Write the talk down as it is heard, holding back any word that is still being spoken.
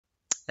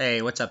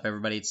Hey, what's up,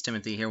 everybody? It's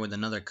Timothy here with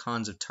another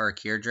Cons of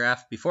Tarkir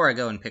draft. Before I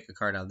go and pick a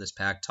card out of this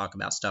pack, talk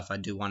about stuff, I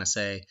do want to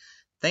say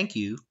thank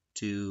you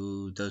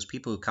to those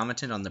people who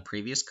commented on the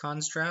previous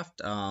Cons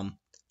draft.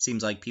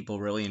 Seems like people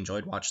really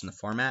enjoyed watching the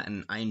format,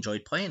 and I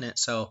enjoyed playing it,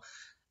 so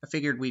I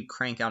figured we'd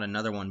crank out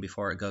another one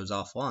before it goes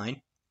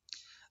offline.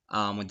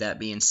 With that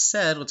being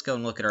said, let's go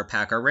and look at our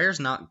pack. Our rare's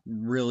not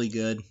really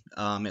good.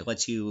 It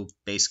lets you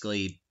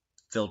basically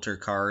filter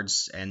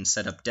cards and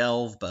set up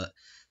delve, but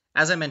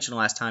as I mentioned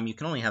last time, you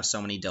can only have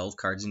so many delve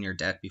cards in your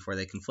deck before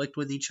they conflict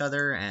with each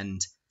other, and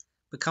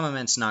Become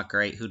Immense not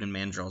great. Hoot and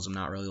Mandrills I'm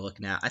not really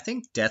looking at. I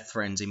think Death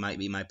Frenzy might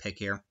be my pick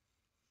here.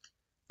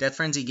 Death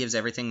Frenzy gives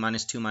everything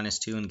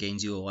 -2/-2 and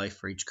gains you a life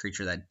for each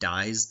creature that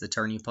dies the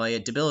turn you play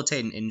it.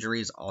 Debilitating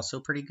Injury is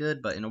also pretty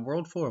good, but in a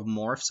world full of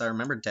morphs, I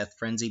remember Death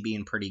Frenzy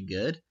being pretty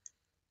good.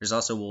 There's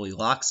also Woolly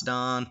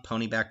Loxodon,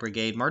 Ponyback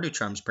Brigade, Mardu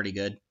Charm's pretty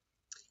good.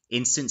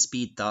 Instant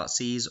Speed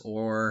Thoughtseize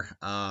or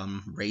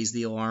Raise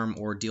the Alarm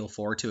or deal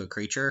 4 to a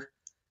creature.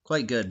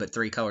 Quite good, but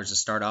 3 colors to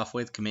start off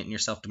with. Committing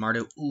yourself to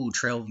Mardu. Ooh,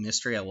 Trail of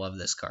Mystery. I love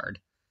this card.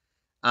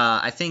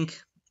 I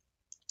think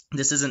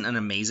this isn't an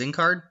amazing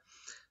card,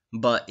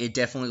 but it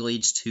definitely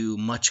leads to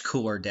much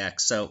cooler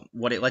decks. So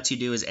what it lets you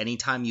do is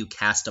anytime you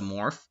cast a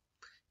morph,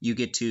 you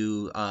get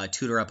to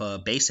tutor up a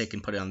basic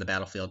and put it on the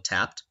battlefield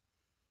tapped.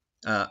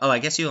 I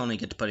guess you only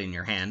get to put it in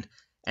your hand.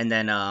 And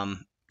then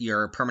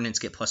your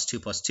permanents get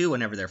 +2/+2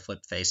 whenever they're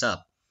flipped face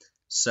up.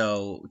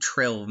 So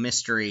Trail of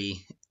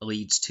Mystery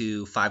leads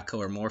to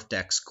 5-color morph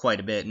decks quite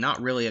a bit. Not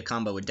really a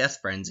combo with Death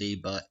Frenzy,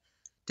 but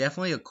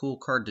definitely a cool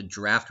card to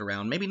draft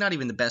around. Maybe not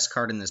even the best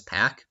card in this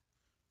pack,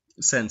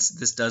 since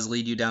this does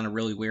lead you down a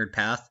really weird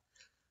path.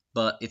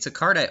 But it's a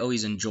card I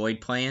always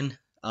enjoyed playing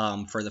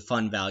for the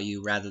fun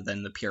value rather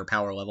than the pure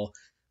power level.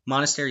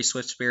 Monastery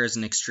Swiftspear is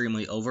an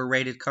extremely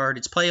overrated card.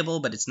 It's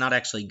playable, but it's not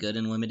actually good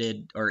in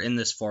limited or in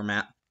this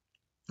format.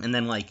 And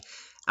then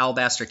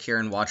Alabaster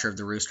Kieran, Watcher of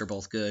the Roost are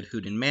both good.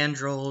 Hoot and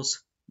Mandrills,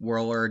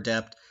 Whirler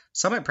Adept.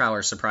 Summit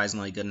Prowler is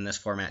surprisingly good in this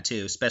format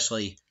too,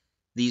 especially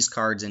these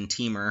cards in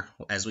Teamer,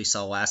 as we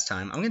saw last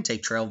time. I'm going to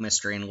take Trail of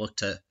Mystery and look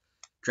to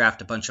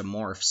draft a bunch of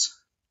morphs,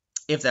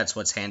 if that's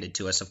what's handed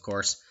to us, of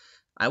course.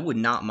 I would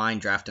not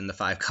mind drafting the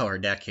 5-color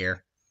deck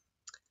here.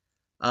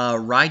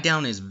 Ride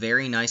Down is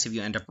very nice if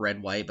you end up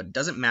red-white, but it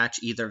doesn't match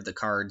either of the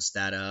cards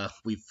that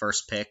we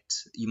first picked.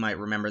 You might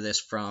remember this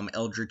from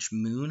Eldritch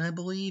Moon, I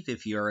believe,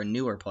 if you're a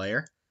newer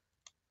player.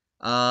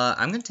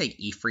 I'm going to take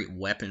Ifrit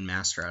Weapon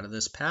Master out of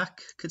this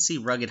pack. Could see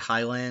Rugged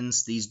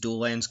Highlands. These dual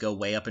lands go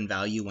way up in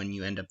value when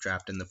you end up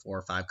drafting the 4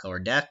 or 5-color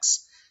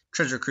decks.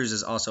 Treasure Cruise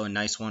is also a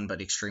nice one,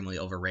 but extremely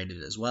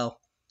overrated as well.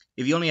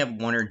 If you only have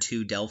 1 or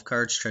 2 delve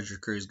cards, Treasure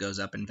Cruise goes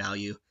up in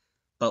value.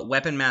 But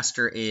Weapon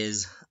Master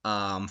is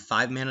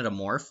 5 mana to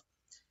morph,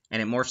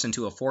 and it morphs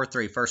into a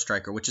 4/3 first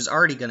striker, which is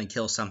already going to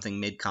kill something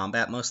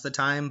mid-combat most of the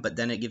time, but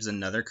then it gives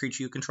another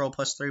creature you control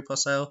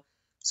 +3/+0,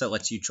 so it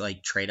lets you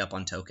trade up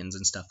on tokens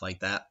and stuff like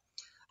that.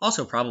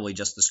 Also probably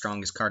just the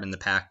strongest card in the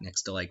pack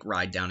next to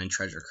Ride Down and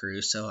Treasure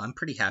Cruise, so I'm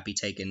pretty happy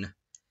taking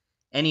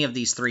any of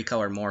these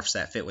 3-color morphs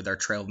that fit with our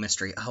Trail of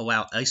Mystery. Oh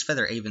wow, Ice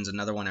Feather Aven's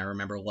another one I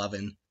remember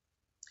loving.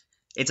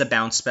 It's a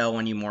bounce spell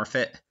when you morph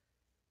it,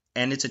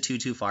 and it's a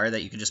 2/2 fire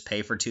that you can just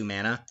pay for 2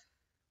 mana.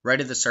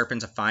 Rite of the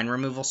Serpent's a fine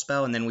removal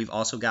spell, and then we've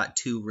also got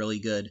 2 really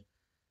good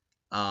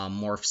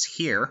morphs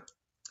here.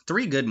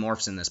 3 good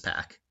morphs in this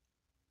pack.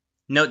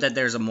 Note that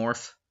there's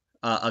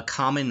a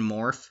common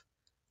morph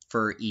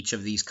for each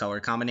of these color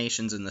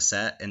combinations in the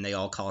set, and they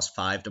all cost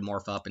 5 to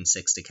morph up and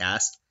 6 to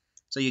cast.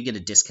 So you get a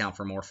discount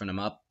for morphing them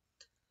up.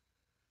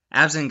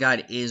 Absent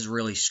Guide is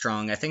really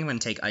strong. I think I'm going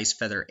to take Ice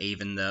Feather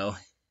Aven, though.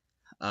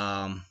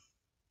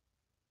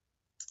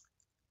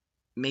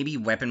 Maybe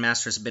Weapon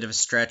Master is a bit of a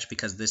stretch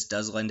because this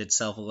does lend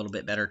itself a little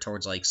bit better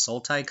towards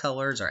Sultai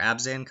colors or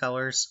Abzan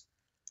colors,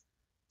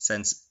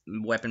 since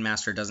Weapon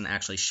Master doesn't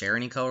actually share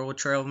any color with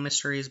Trail of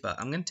Mysteries, but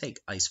I'm going to take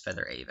Ice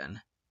Feather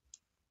Aven.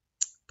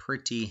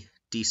 Pretty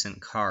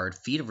decent card.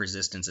 Feet of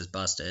Resistance is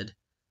busted.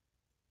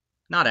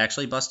 Not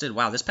actually busted.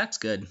 Wow, this pack's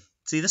good.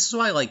 See, this is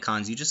why I like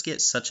cons. You just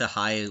get such a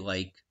high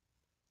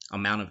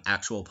amount of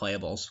actual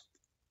playables.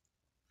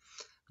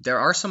 There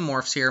are some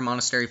morphs here.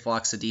 Monastery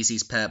Phlox,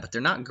 Sadisi's Pet, but they're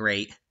not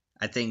great.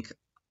 I think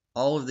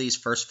all of these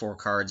first 4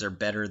 cards are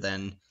better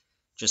than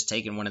just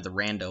taking one of the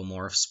rando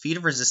morphs. Feet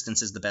of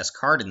Resistance is the best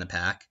card in the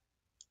pack,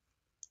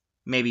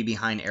 maybe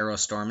behind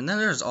Aerostorm. And then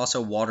there's also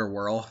Water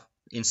Whirl,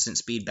 instant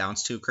speed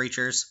bounce 2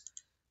 creatures,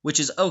 which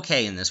is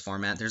okay in this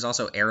format. There's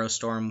also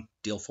Aerostorm,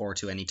 deal 4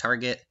 to any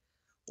target,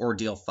 or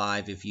deal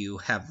 5 if you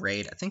have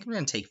Raid. I think I'm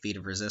going to take Feet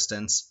of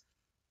Resistance.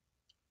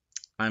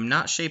 I'm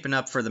not shaping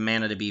up for the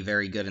mana to be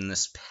very good in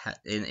this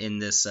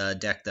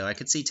deck, though. I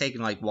could see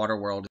taking Water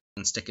World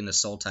and sticking to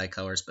Sultai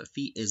colors, but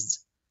Feet is,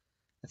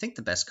 I think,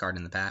 the best card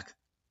in the pack.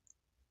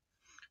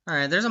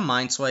 Alright, there's a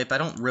Mind Swipe. I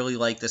don't really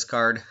like this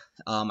card.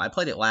 I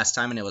played it last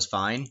time and it was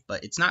fine,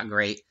 but it's not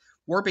great.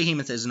 War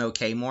Behemoth is an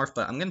okay morph,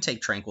 but I'm going to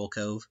take Tranquil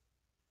Cove.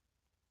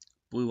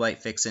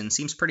 Blue-White Fixin'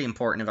 seems pretty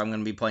important if I'm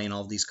going to be playing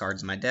all of these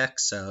cards in my deck,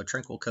 so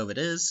Tranquil Cove it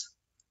is.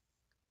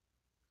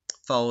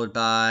 Followed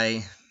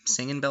by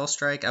Singing Bell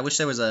Strike. I wish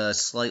there was a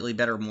slightly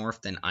better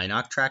morph than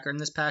Inoc Tracker in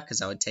this pack,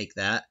 because I would take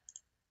that.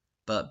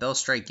 But Bell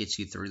Strike gets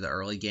you through the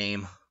early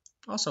game.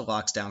 Also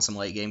locks down some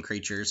late game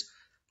creatures.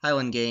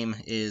 Highland Game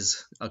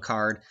is a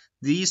card.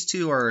 These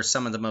two are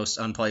some of the most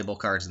unplayable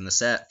cards in the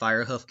set.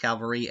 Firehoof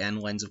Cavalry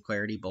and Lens of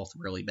Clarity, both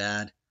really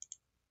bad.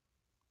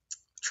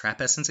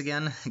 Trap Essence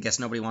again. I guess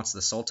nobody wants the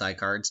Sultai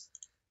cards.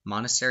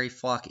 Monastery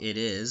Flock it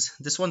is.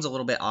 This one's a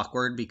little bit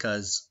awkward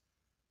because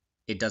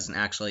it doesn't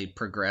actually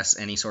progress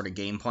any sort of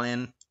game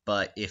plan,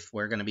 but if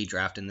we're going to be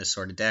drafting this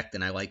sort of deck,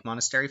 then I like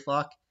Monastery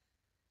Flock,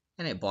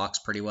 and it blocks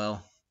pretty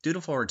well.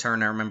 Dutiful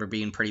Return I remember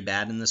being pretty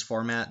bad in this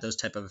format. Those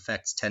type of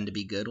effects tend to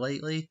be good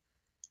lately.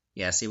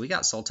 Yeah, see, we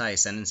got Sultai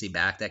Ascendancy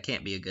back. That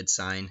can't be a good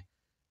sign.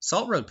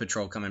 Salt Road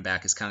Patrol coming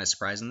back is kind of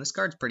surprising. This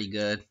card's pretty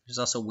good. There's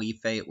also Weave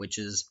Fate, which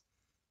is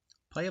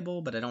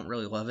playable, but I don't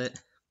really love it.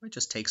 I might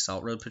just take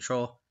Salt Road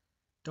Patrol.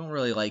 Don't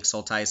really like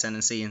Sultai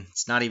Ascendancy, and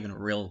it's not even a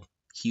real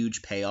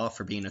huge payoff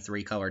for being a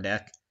 3-color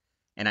deck.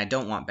 And I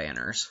don't want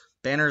banners.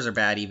 Banners are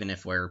bad even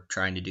if we're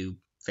trying to do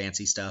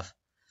fancy stuff.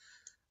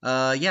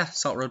 Yeah,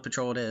 Salt Road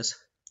Patrol it is.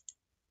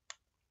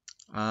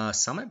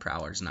 Summit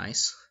Prowler's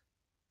nice.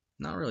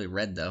 Not really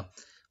red, though.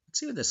 Let's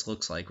see what this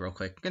looks like real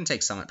quick. I'm going to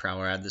take Summit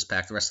Prowler out of this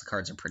pack. The rest of the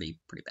cards are pretty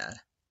bad.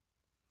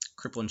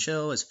 Cripple and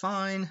Chill is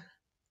fine.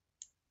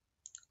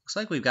 Looks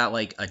like we've got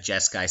like a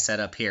Jeskai set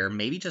up here.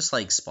 Maybe just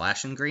like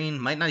Splash and Green.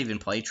 Might not even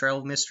play Trail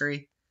of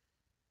Mystery.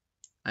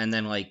 And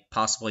then like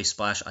possibly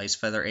splash Ice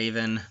Feather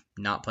Aven,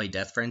 not play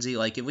Death Frenzy.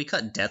 Like if we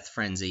cut Death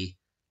Frenzy,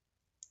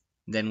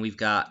 then we've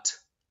got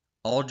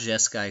all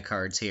Jeskai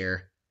cards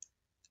here.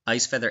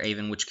 Ice Feather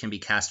Aven, which can be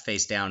cast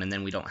face down, and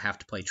then we don't have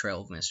to play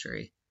Trail of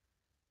Mystery.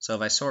 So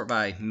if I sort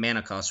by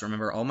mana cost,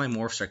 remember all my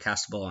morphs are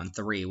castable on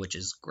 3, which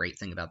is a great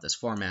thing about this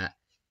format.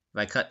 If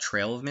I cut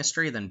Trail of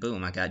Mystery, then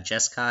boom, I got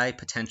Jeskai,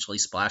 potentially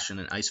Splash and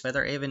an Ice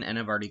Feather Aven, and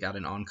I've already got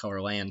an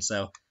on-color land,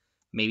 so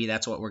maybe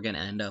that's what we're going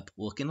to end up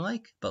looking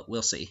like, but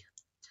we'll see.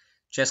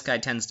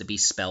 Jeskai tends to be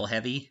spell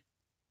heavy.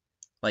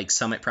 Like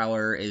Summit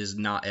Prowler is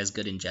not as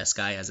good in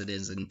Jeskai as it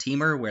is in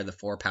Temur, where the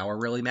 4 power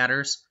really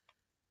matters.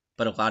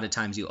 But a lot of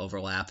times you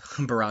overlap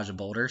Barrage of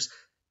Boulders.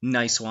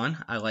 Nice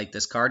one. I like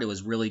this card. It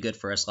was really good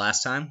for us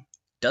last time.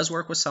 Does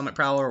work with Summit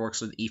Prowler,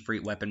 works with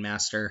Ifrit Weapon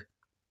Master.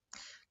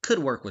 Could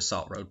work with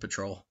Salt Road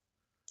Patrol.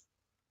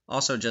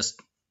 Also just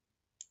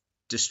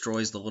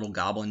destroys the little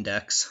goblin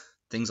decks.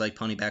 Things like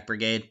Ponyback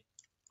Brigade.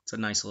 It's a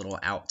nice little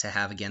out to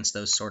have against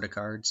those sort of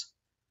cards.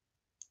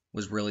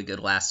 Was really good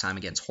last time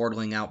against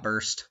Hordling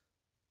Outburst.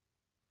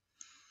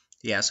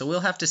 Yeah, so we'll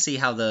have to see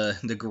how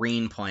the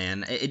green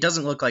plan. It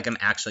doesn't look like I'm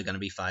actually going to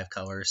be 5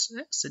 colors.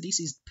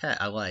 Sidisi's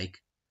Pet, I like.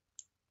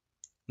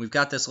 We've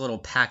got this little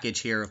package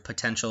here of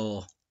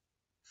potential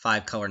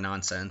 5-color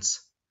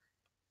nonsense.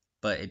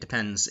 But it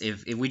depends.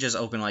 If we just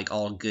open like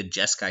all good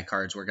Jeskai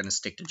cards, we're going to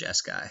stick to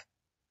Jeskai.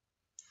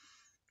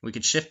 We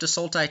could shift to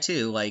Sultai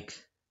too. Like,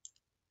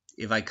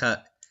 if I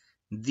cut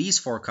these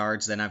 4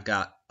 cards, then I've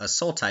got a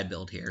Sultai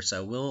build here.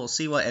 So we'll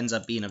see what ends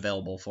up being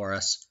available for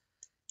us.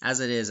 As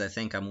it is, I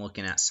think I'm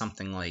looking at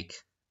something like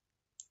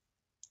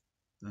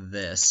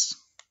this.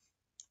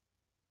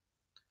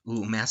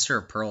 Ooh, Master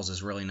of Pearls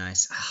is really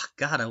nice. Oh,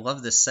 God, I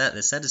love this set.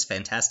 This set is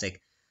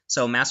fantastic.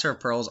 So Master of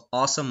Pearls,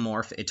 awesome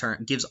morph.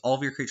 It gives all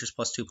of your creatures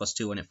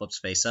 +2/+2 when it flips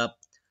face up.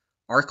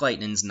 Arc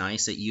Lightning's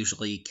nice. It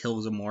usually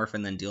kills a morph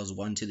and then deals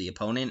 1 to the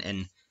opponent.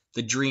 And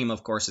the dream,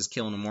 of course, is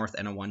killing a morph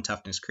and a 1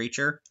 toughness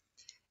creature.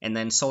 And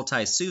then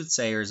Sultai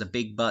Soothsayer is a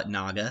big butt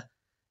Naga,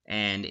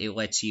 and it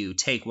lets you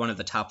take one of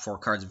the top 4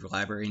 cards of your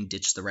library and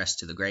ditch the rest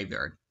to the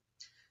graveyard.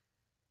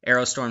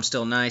 Arrowstorm's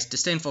still nice.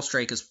 Disdainful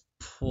Stroke is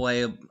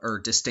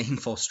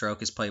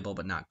playable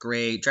but not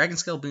great.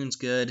 Dragonscale Boon's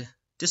good.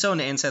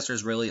 Disowned Ancestor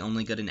is really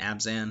only good in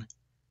Abzan.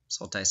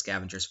 Sultai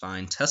Scavenger's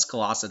fine.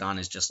 Tuscalocedon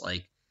is just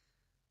like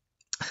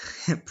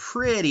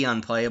pretty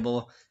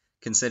unplayable,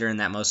 considering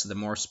that most of the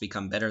morphs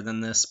become better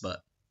than this,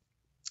 but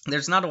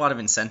there's not a lot of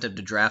incentive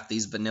to draft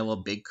these vanilla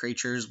big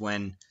creatures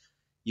when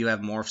you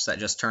have morphs that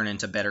just turn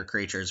into better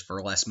creatures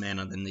for less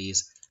mana than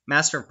these.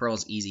 Master of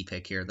Pearl's easy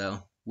pick here,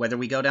 though. Whether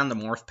we go down the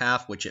morph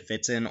path, which it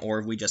fits in, or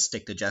if we just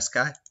stick to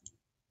Jeskai,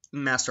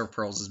 Master of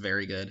Pearls is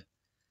very good.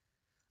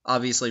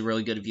 Obviously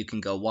really good if you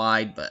can go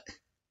wide, but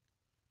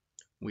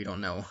we don't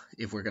know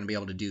if we're going to be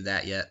able to do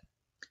that yet.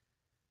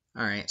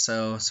 Alright,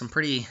 so some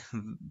pretty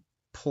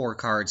poor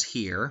cards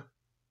here.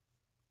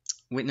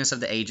 Witness of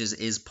the Ages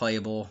is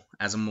playable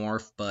as a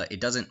morph, but it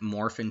doesn't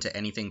morph into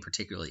anything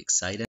particularly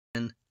exciting.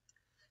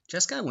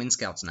 Jeskai Wind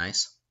Scout's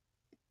nice.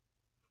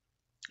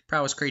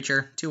 Prowess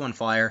Creature, 2/1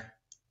 Flyer.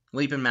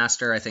 Leaping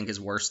Master I think is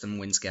worse than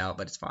Wind Scout,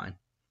 but it's fine.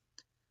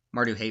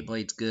 Mardu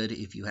Hateblade's good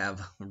if you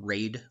have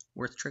Raid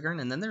worth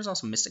triggering. And then there's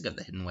also Mystic of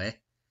the Hidden Way.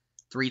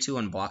 3/2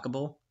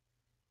 unblockable.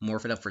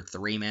 Morph it up for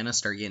 3 mana,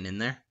 start getting in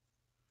there.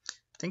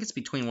 I think it's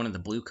between one of the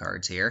blue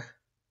cards here.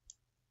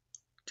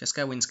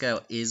 Jeskai Wind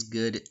Scout is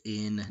good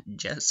in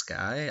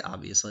Jeskai,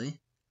 obviously.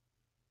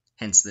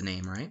 Hence the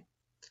name, right?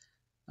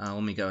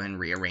 Let me go ahead and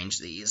rearrange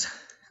these.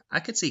 I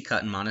could see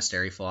cutting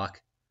Monastery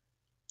Flock.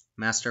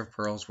 Master of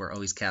Pearls, we're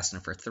always casting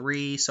for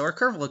 3. So our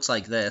curve looks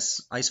like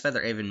this. Ice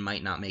Feather even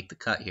might not make the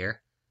cut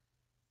here.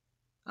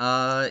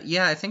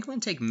 Yeah, I think I'm going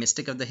to take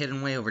Mystic of the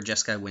Hidden Way over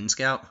Jeskai Wind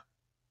Scout.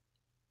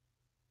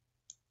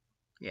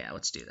 Yeah,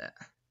 let's do that.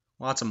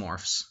 Lots of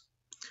morphs.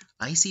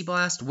 Icy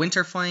Blast,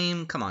 Winter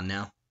Flame, come on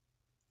now.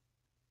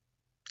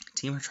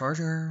 Teamer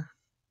Charger,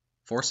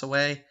 Force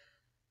Away.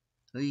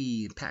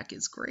 The pack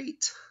is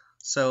great.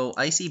 So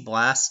Icy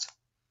Blast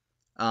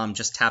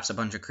just taps a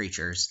bunch of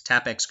creatures.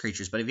 Tap X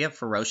creatures, but if you have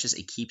Ferocious,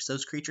 it keeps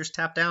those creatures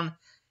tapped down.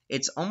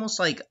 It's almost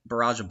like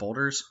Barrage of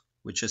Boulders,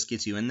 which just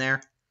gets you in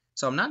there.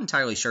 So I'm not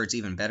entirely sure it's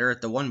even better.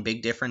 The one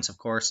big difference, of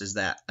course, is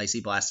that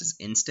Icy Blast is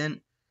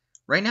instant.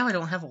 Right now, I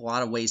don't have a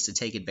lot of ways to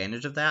take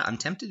advantage of that. I'm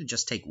tempted to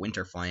just take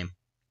Winter Flame.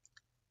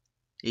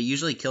 It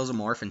usually kills a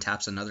morph and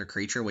taps another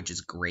creature, which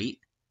is great.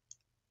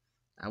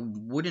 I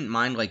wouldn't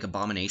mind like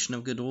Abomination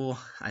of Gadul.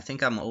 I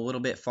think I'm a little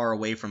bit far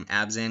away from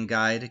Abzan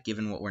Guide,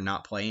 given what we're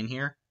not playing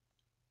here.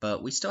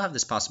 But we still have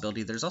this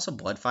possibility. There's also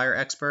Bloodfire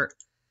Expert.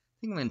 I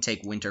think I'm going to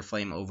take Winter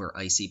Flame over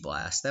Icy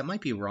Blast. That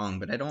might be wrong,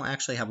 but I don't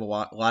actually have a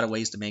lot of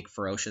ways to make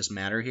Ferocious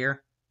matter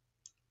here.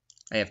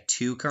 I have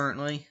 2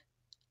 currently,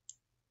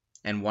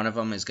 and one of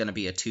them is going to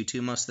be a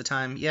 2/2 most of the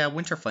time. Yeah,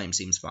 Winter Flame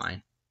seems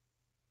fine.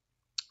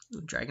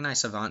 Ooh, Dragonite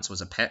Savants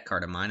was a pet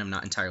card of mine. I'm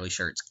not entirely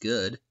sure it's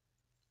good.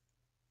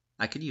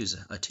 I could use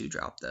a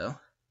 2-drop, though.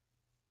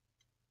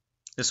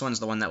 This one's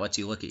the one that lets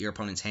you look at your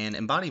opponent's hand.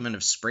 Embodiment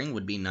of Spring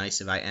would be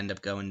nice if I end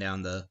up going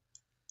down the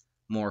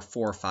more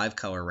 4 or 5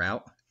 color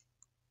route.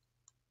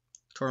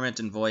 Torment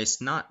and Voice,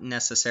 not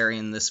necessary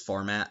in this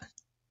format.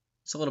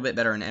 It's a little bit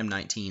better in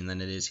M19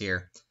 than it is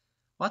here.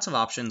 Lots of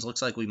options.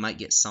 Looks like we might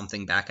get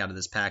something back out of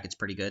this pack. It's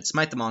pretty good.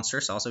 Smite the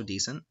Monstrous, also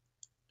decent.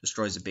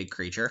 Destroys a big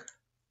creature.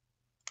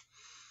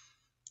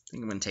 I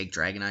think I'm going to take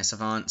Dragonite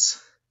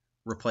Savants.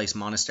 Replace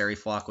Monastery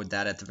Flock with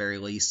that at the very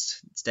least.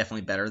 It's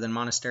definitely better than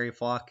Monastery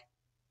Flock.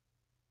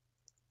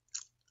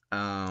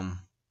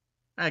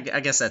 I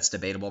guess that's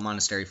debatable.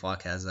 Monastery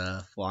Flock has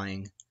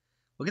flying.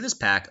 Look at this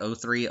pack.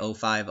 03,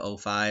 05,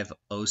 05,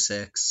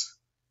 06.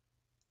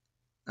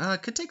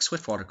 Could take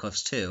Swiftwater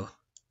Cliffs too.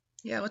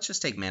 Yeah, let's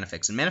just take Mana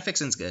Fixin'. Mana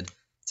Fixin's good.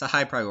 It's a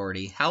high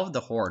priority. Howl of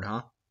the Horde,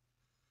 huh?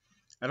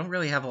 I don't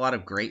really have a lot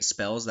of great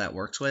spells that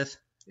works with.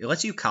 It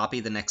lets you copy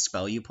the next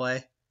spell you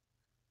play.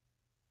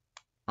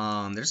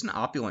 There's an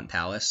Opulent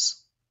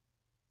Palace.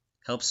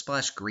 Help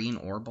Splash green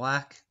or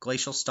black.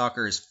 Glacial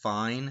Stalker is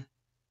fine.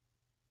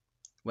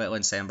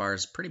 Wetland Sandbar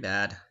is pretty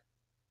bad.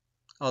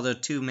 Although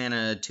 2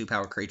 mana, 2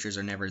 power creatures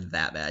are never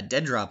that bad.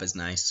 Dead Drop is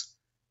nice.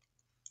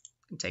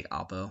 I can take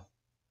Oppo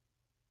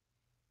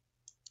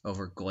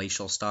over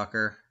Glacial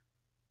Stalker.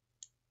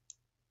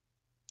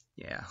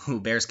 Yeah, ooh,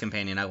 Bear's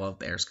Companion. I love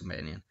Bear's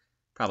Companion.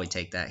 Probably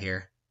take that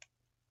here.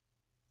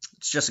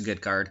 It's just a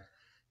good card.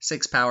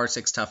 6 power,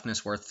 6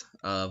 toughness worth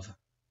of...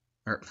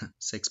 Or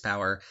 6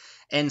 power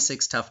and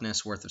 6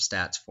 toughness worth of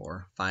stats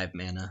for 5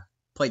 mana.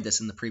 Played this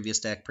in the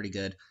previous deck. Pretty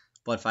good.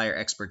 Bloodfire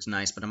Expert's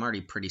nice, but I'm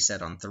already pretty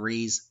set on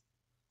 3s.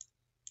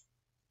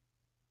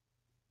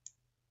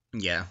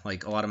 Yeah,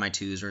 like a lot of my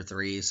 2s are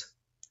 3s.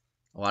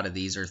 A lot of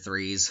these are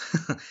 3s.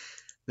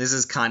 This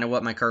is kind of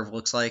what my curve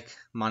looks like.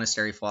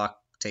 Monastery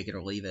Flock, take it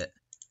or leave it.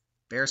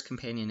 Bear's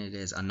Companion it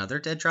is. Another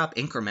dead drop?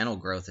 Incremental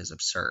Growth is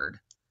absurd.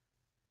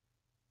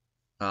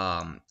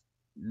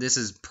 This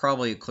is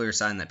probably a clear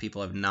sign that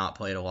people have not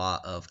played a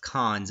lot of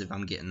cons if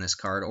I'm getting this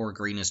card, or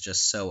green is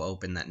just so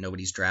open that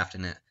nobody's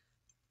drafting it.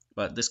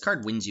 But this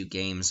card wins you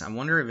games. I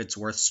wonder if it's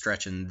worth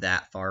stretching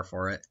that far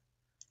for it.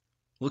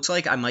 Looks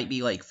like I might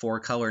be like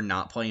 4-color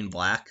not playing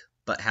black,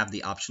 but have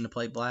the option to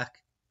play black.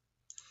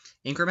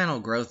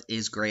 Incremental Growth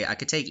is great. I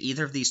could take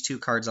either of these 2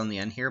 cards on the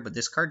end here, but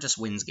this card just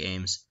wins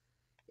games.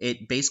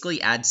 It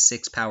basically adds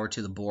 6 power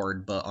to the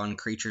board, but on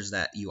creatures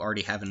that you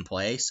already have in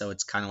play, so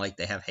it's kind of like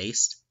they have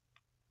haste.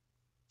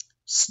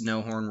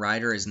 Snowhorn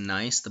Rider is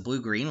nice. The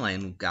blue-green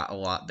land got a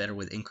lot better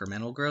with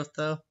incremental growth,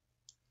 though.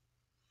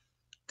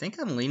 I think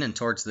I'm leaning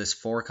towards this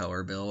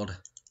 4-color build.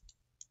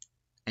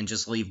 And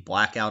just leave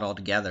black out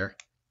altogether.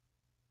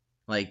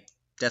 Like,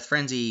 Death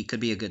Frenzy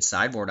could be a good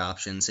sideboard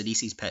option.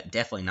 Sidisi's Pet,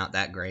 definitely not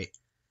that great.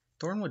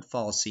 Thornwood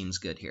Falls seems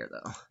good here,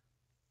 though.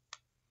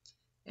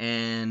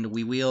 And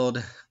we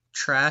wield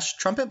trash.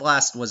 Trumpet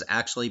Blast was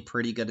actually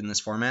pretty good in this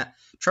format.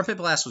 Trumpet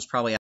Blast was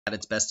probably at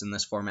its best in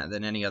this format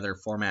than any other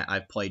format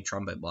I've played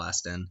Trumpet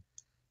Blast in.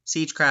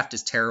 Siegecraft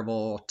is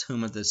terrible.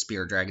 Tomb of the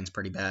Spirit Dragon's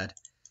pretty bad.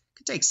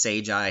 Could take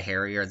Sage Eye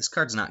Harrier. This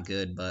card's not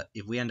good, but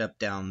if we end up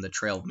down the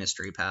Trail of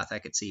Mystery path, I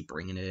could see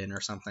bringing it in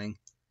or something.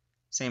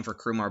 Same for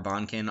Krumar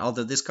Bonkin,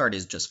 although this card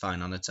is just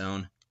fine on its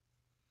own.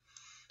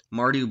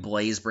 Mardu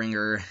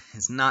Blazebringer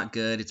is not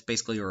good. It's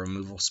basically a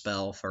removal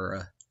spell for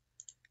a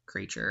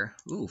creature.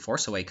 Ooh,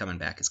 Force Away coming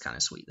back is kind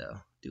of sweet, though.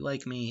 Do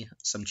like me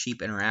some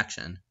cheap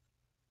interaction.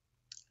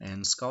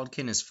 And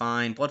Scaldkin is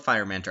fine.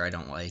 Bloodfire Mentor I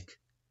don't like.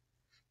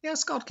 Yeah,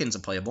 Scaldkin's a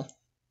playable.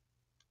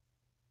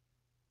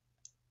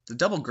 The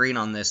double green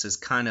on this is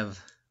kind of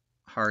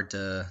hard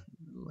to...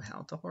 Ooh,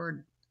 Howl the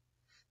Horde?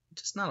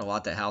 Just not a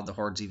lot that Howl the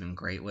Horde's even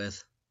great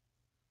with.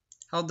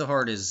 Howl the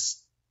Horde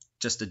is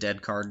just a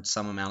dead card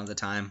some amount of the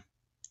time.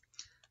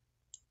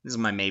 This is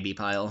my maybe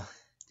pile.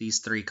 These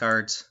 3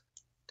 cards.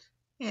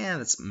 Yeah,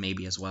 that's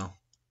maybe as well.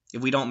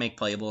 If we don't make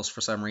playables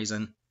for some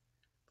reason.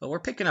 But we're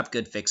picking up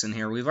good fixing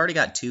here. We've already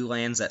got 2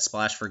 lands that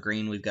splash for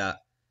green. We've got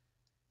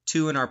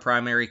 2 in our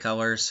primary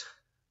colors.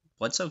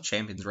 Bloodsoaked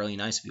Champion's really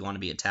nice if you want to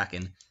be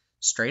attacking.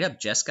 Straight up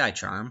Jeskai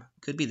Charm.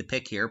 Could be the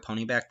pick here.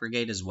 Ponyback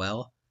Brigade as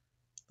well.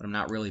 But I'm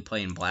not really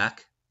playing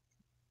black.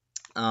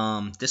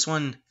 This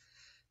one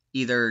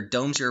either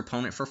domes your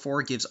opponent for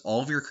 4, gives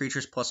all of your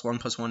creatures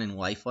 +1/+1 in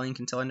lifelink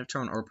until end of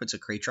turn, or puts a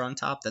creature on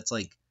top. That's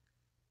like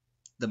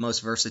the most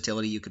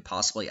versatility you could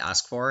possibly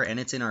ask for, and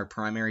it's in our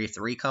primary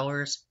 3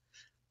 colors.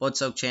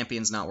 Bloodsoaked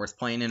Champion's not worth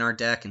playing in our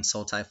deck, and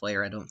Sultai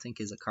Flayer I don't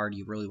think is a card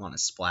you really want to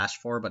splash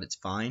for, but it's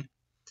fine.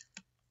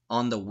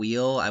 On the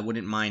wheel, I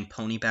wouldn't mind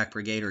Ponyback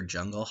Brigade or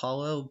Jungle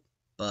Hollow,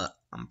 but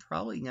I'm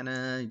probably going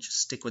to just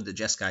stick with the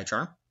Jeskai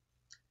Charm.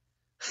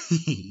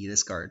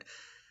 This card.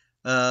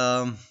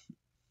 I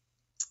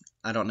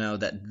don't know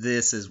that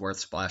this is worth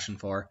splashing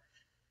for.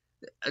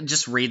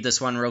 Just read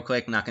this one real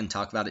quick. I'm not going to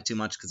talk about it too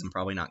much because I'm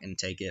probably not going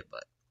to take it,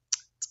 but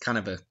it's kind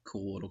of a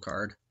cool little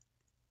card.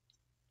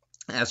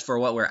 As for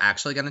what we're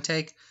actually going to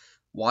take,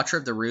 Watcher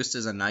of the Roost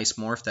is a nice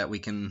morph that we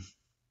can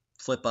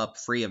flip up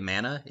free of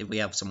mana if we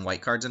have some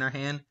white cards in our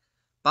hand.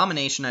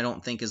 Abomination I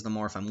don't think is the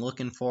morph I'm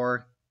looking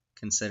for,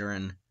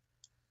 considering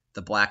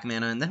the black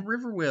mana. And then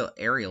Riverwheel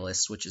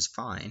Aerialist, which is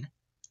fine.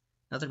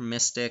 Another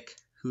Mystic,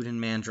 Hooten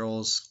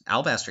Mandrills.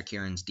 Alabaster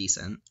Kieran's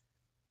decent.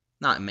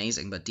 Not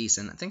amazing, but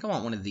decent. I think I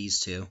want one of these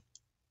 2.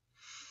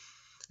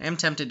 I am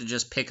tempted to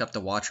just pick up the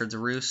Watcher of the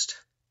Roost.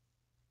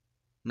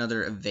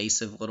 Another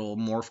evasive little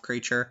morph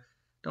creature.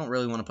 Don't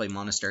really want to play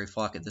Monastery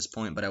Flock at this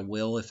point, but I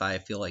will if I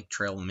feel like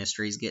Trail of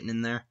Mystery is getting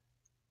in there.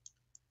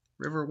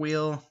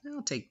 Riverwheel,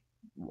 I'll take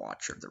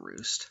Watcher of the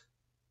Roost.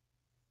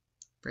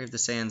 Brave the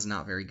Sands,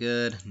 not very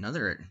good.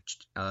 Another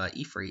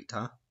Ifrit,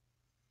 huh?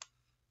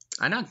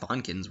 Einok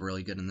Bonkin's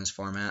really good in this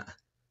format,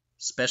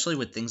 especially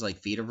with things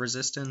like Feat of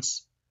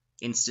Resistance,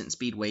 instant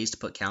speed ways to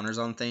put counters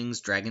on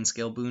things, Dragon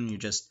Scale Boon, you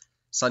just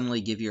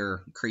suddenly give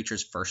your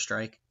creatures first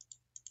strike.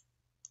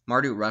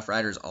 Marduk Rough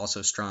Rider is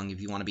also strong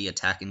if you want to be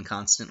attacking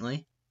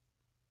constantly.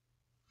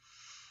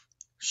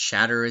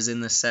 Shatter is in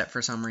this set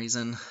for some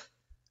reason.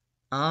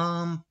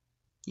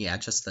 Yeah,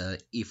 just the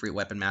Ifrit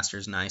Weapon Master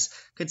is nice.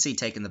 Could see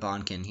taking the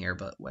Bonkin here,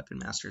 but Weapon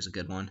Master is a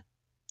good one.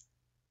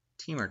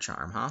 Temur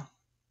Charm, huh?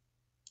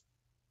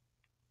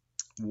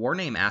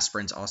 Warname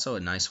Aspirant's also a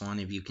nice one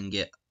if you can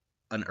get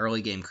an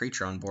early game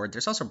creature on board.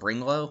 There's also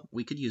Bringlow.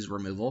 We could use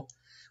removal.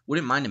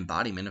 Wouldn't mind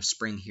Embodiment of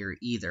Spring here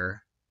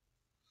either.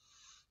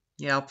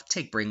 Yeah, I'll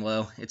take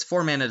Bringlow. It's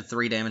 4 mana to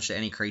 3 damage to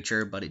any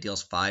creature, but it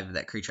deals 5 if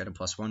that creature had a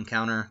 +1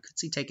 counter. Could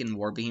see taking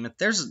War Behemoth.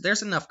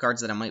 There's enough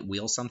cards that I might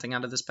wheel something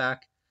out of this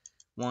pack.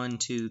 1,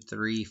 2,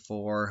 3,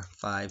 4,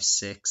 5,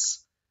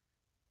 6.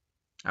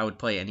 I would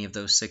play any of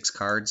those 6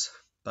 cards,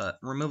 but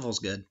removal's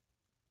good.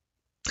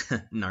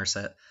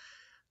 Narset.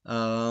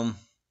 Do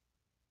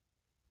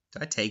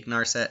I take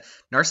Narset?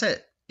 Narset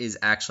is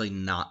actually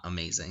not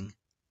amazing.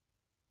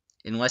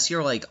 Unless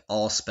you're like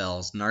all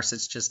spells,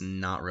 Narset's just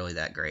not really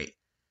that great.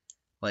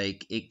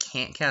 Like, it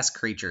can't cast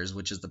creatures,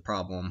 which is the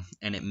problem,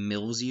 and it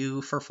mills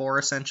you for 4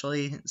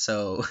 essentially,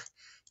 so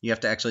you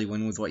have to actually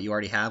win with what you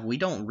already have. We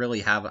don't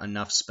really have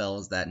enough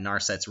spells that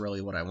Narset's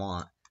really what I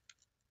want.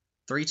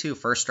 3/2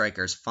 First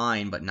Striker is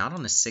fine, but not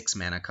on a 6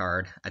 mana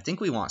card. I think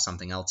we want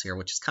something else here,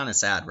 which is kind of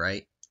sad,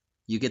 right?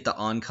 You get the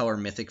on-color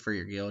Mythic for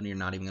your guild, and you're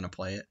not even going to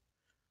play it.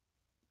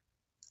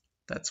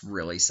 That's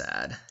really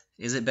sad.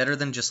 Is it better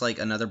than just like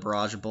another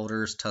Barrage of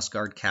Boulders,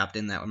 Tuskguard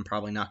Captain that I'm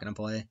probably not going to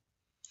play?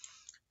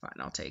 Fine,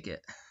 I'll take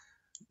it.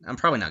 I'm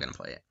probably not going to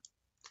play it.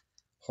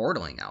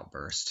 Hordeling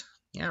Outburst.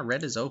 Yeah,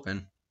 red is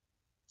open.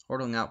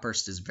 Hordeling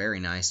Outburst is very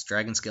nice.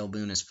 Dragon Scale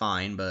Boon is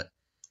fine, but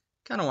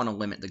kind of want to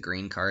limit the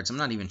green cards. I'm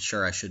not even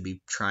sure I should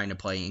be trying to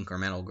play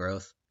Incremental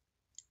Growth.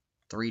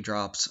 3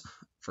 drops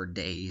for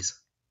days.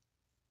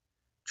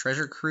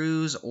 Treasure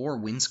Cruise or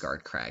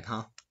Windscarred Crag,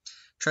 huh?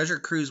 Treasure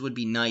Cruise would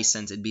be nice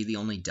since it'd be the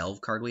only Delve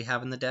card we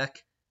have in the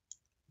deck.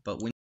 But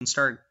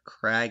Windscarred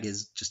Crag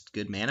is just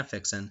good mana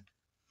fixing.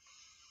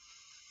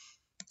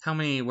 How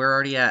many? We're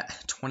already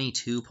at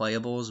 22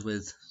 playables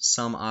with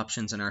some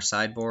options in our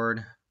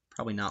sideboard.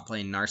 Probably not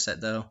playing Narset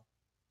though.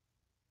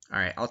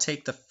 Alright, I'll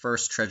take the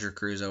first Treasure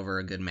Cruise over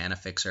a good mana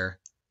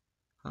fixer.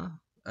 Huh?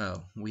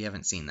 Oh, we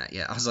haven't seen that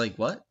yet. I was like,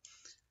 what?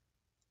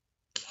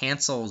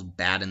 Cancel's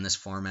bad in this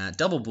format.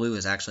 Double blue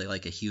is actually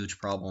like a huge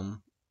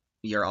problem.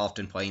 You're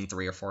often playing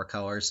 3 or 4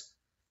 colors.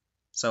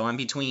 So I'm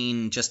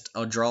between just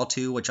a draw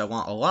 2, which I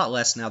want a lot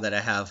less now that I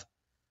have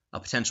a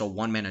potential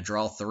 1 mana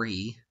draw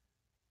 3,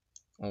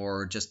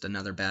 or just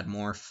another bad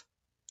morph.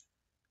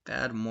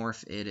 Bad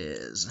morph it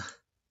is.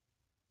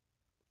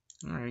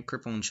 Alright,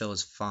 Cripple and Chill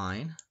is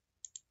fine.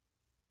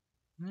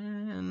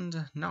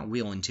 And not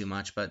wheeling too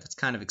much, but that's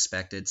kind of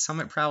expected.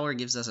 Summit Prowler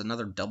gives us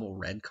another double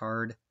red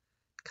card.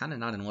 Kind of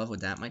not in love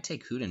with that. Might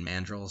take Hooten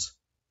Mandrills.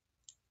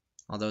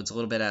 Although it's a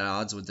little bit at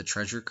odds with the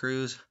Treasure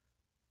Cruise.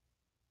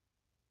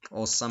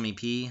 Old Summy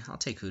P. I'll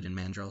take Hooten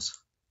Mandrills.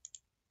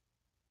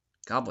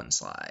 Goblin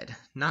Slide.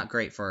 Not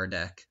great for our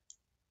deck.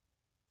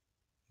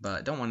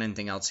 but don't want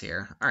anything else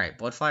here. Alright,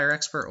 Bloodfire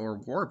Expert or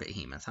War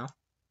Behemoth, huh?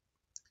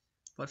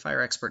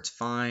 Bloodfire Expert's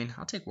fine.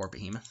 I'll take War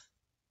Behemoth.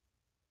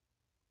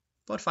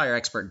 Bloodfire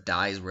Expert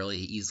dies really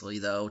easily,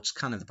 though, which is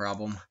kind of the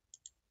problem.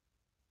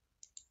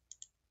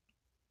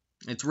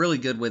 It's really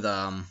good with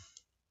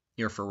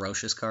your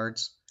ferocious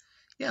cards.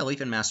 Yeah,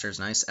 Leaping Master is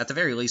nice. At the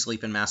very least,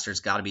 Leaping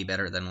Master's got to be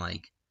better than,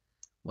 like,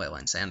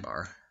 Wetland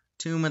Sandbar.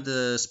 Tomb of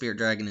the Spirit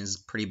Dragon is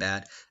pretty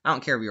bad. I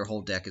don't care if your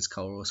whole deck is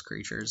colorless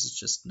creatures. It's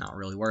just not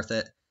really worth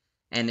it.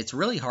 And it's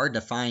really hard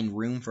to find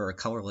room for a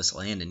colorless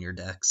land in your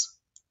decks.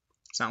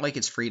 It's not like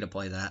it's free to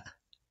play that.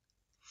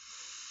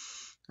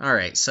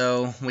 Alright,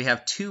 so we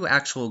have 2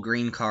 actual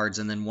green cards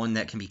and then 1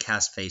 that can be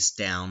cast face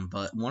down,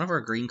 but one of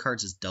our green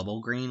cards is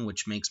double green,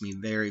 which makes me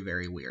very,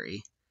 very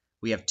weary.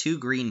 We have 2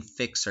 green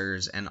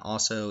fixers, and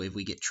also if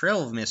we get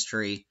Trail of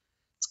Mystery,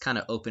 it's kind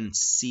of open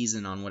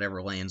season on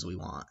whatever lands we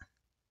want.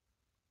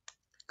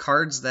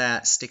 Cards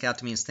that stick out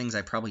to me as things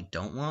I probably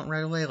don't want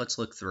right away, let's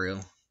look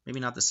through. Maybe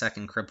not the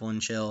second Cripple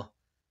and Chill.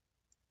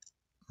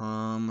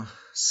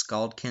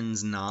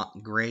 Scaldkin's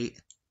not great.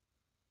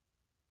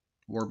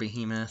 War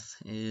Behemoth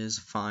is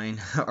fine.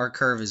 Our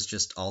curve is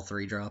just all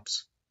 3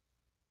 drops.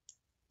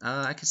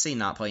 I could see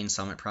not playing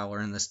Summit Prowler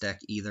in this deck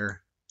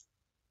either.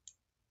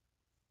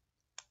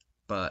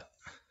 But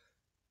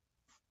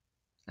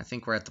I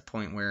think we're at the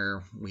point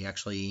where we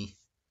actually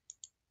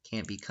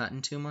can't be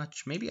cutting too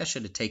much. Maybe I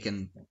should have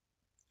taken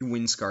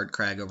Windscarred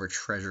Crag over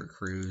Treasure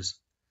Cruise.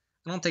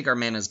 I don't think our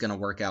mana is going to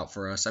work out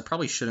for us. I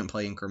probably shouldn't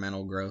play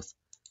Incremental Growth,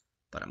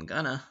 but I'm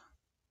gonna.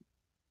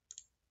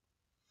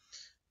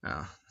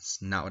 Oh,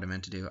 that's not what I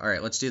meant to do.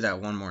 Alright, let's do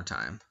that one more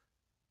time.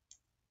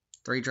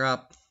 3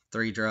 drop,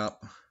 3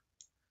 drop,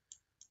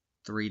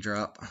 3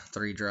 drop,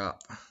 3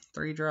 drop,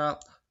 3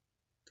 drop,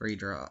 3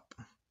 drop.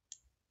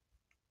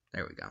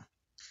 There we go.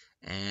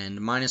 And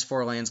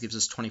 -4 lands gives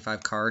us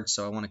 25 cards,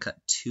 so I want to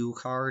cut 2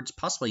 cards,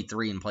 possibly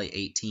 3, and play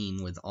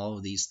 18 with all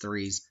of these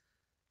 3s.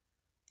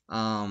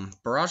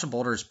 Barrage of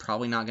Boulder is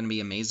probably not going to be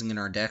amazing in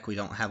our deck. We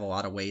don't have a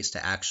lot of ways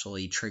to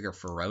actually trigger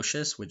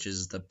Ferocious, which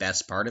is the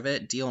best part of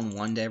it. Dealing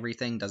 1 to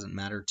everything doesn't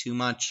matter too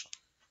much,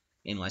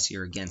 unless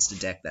you're against a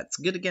deck that's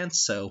good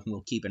against, so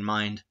we'll keep in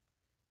mind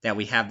that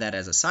we have that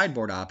as a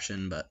sideboard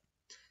option, but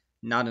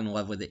not in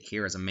love with it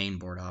here as a main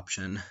board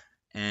option.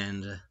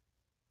 And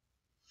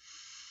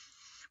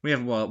we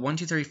have, what, 1,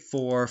 2, 3,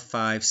 4,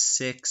 5,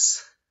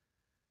 6,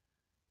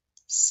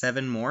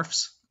 7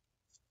 morphs?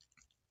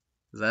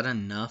 Is that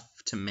enough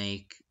to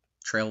make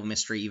Trail of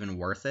Mystery even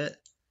worth it?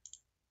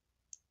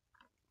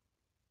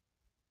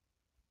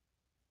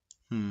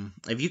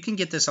 If you can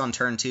get this on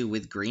turn 2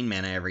 with green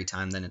mana every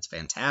time, then it's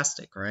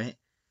fantastic, right?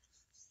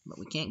 But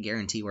we can't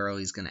guarantee we're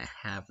always going to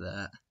have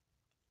that.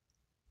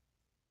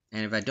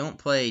 And if I don't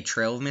play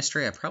Trail of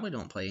Mystery, I probably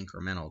don't play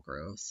Incremental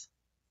Growth.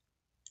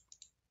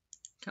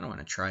 Kind of want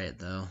to try it,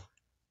 though.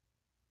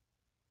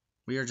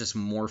 We are just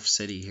Morph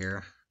City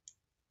here.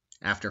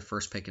 After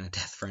first picking a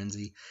Death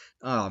Frenzy.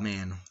 Oh,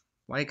 man.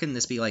 Why couldn't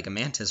this be like a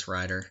Mantis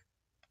Rider?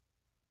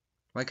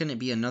 Why couldn't it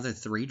be another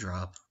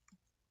 3-drop?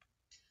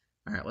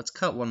 Alright, let's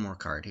cut 1 more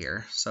card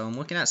here. So I'm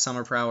looking at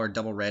Summer Prowler.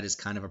 Double red is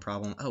kind of a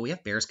problem. Oh, we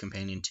have Bear's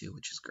Companion too,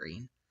 which is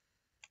green.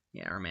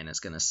 Yeah, our mana's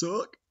gonna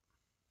suck.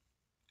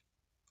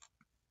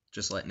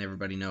 Just letting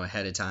everybody know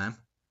ahead of time.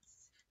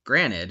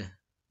 Granted,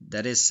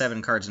 that is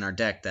 7 cards in our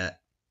deck that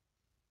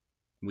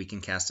we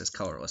can cast as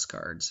colorless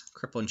cards.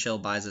 Cripple and Chill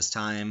buys us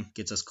time,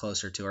 gets us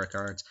closer to our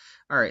cards.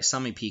 Alright,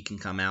 Summit P can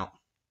come out.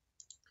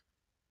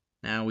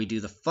 Now we do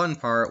the fun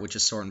part, which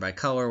is sorting by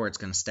color, where it's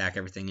going to stack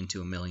everything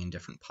into a million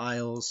different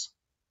piles.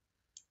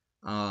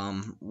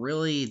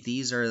 Really,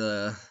 these are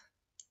the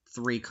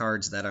 3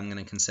 cards that I'm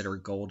going to consider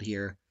gold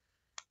here.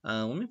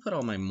 Let me put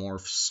all my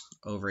morphs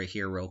over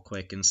here real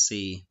quick and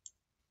see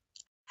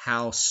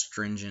how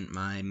stringent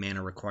my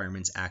mana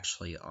requirements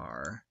actually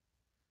are.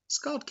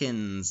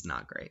 Scaldkin's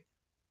not great.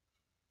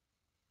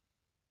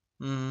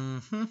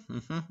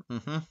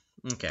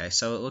 Okay,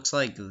 so it looks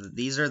like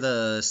these are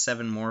the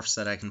 7 morphs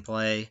that I can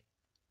play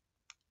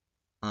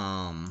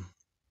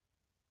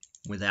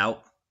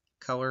without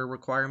color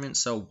requirements.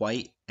 So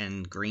white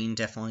and green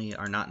definitely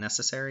are not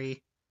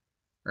necessary,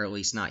 or at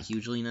least not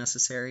hugely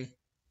necessary.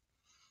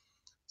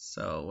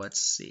 So let's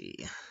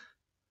see.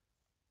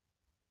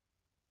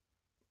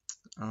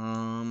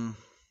 4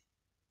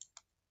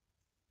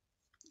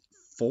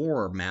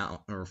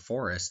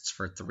 forests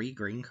for 3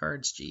 green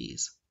cards.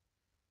 Jeez.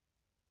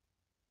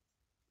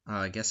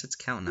 I guess it's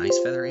counting Ice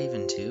Feather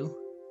Haven too.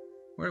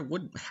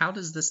 How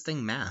does this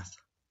thing math?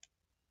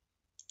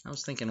 I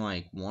was thinking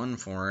like 1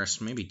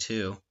 forest, maybe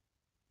 2.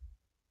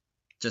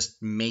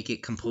 Just make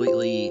it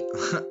completely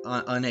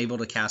unable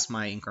to cast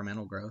my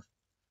Incremental Growth.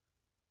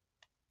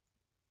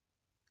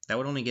 That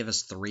would only give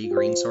us 3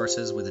 green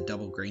sources with a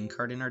double green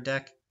card in our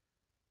deck.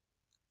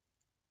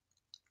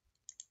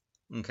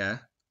 Okay.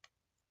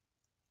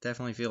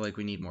 Definitely feel like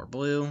we need more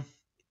blue.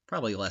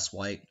 Probably less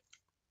white.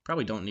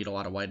 Probably don't need a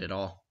lot of white at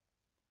all.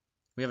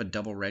 We have a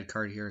double red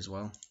card here as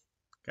well.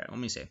 Okay, let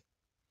me see.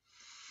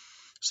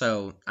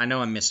 So I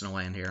know I'm missing a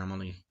land here. I'm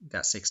only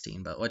got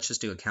 16, but let's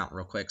just do a count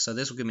real quick. So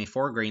this will give me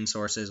 4 green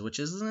sources, which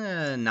is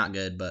not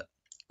good, but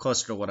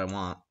closer to what I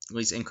want. At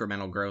least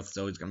incremental growth is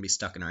always going to be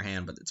stuck in our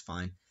hand, but it's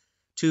fine.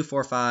 2,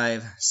 4,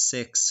 5,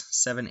 6,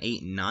 7,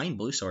 8, 9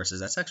 blue sources.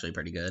 That's actually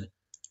pretty good.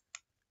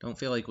 Don't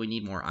feel like we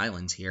need more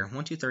islands here.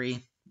 1, 2, 3,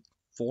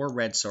 4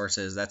 red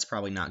sources. That's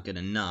probably not good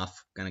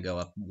enough. Going to go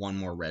up 1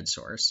 more red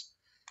source.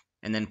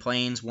 And then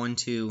plains, 1,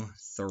 2,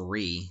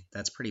 3.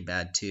 That's pretty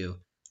bad too,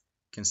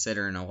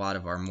 considering a lot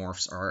of our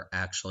morphs are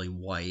actually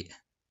white.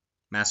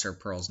 Master of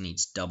Pearls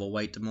needs double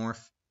white to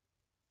morph.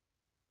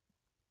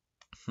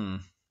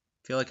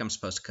 Feel like I'm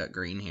supposed to cut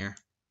green here.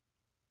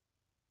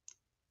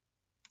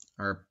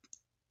 Or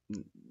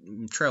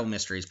Trail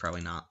Mystery is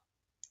probably not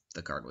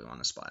the card we want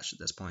to splash at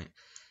this point.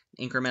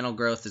 Incremental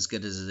growth, as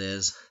good as it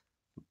is,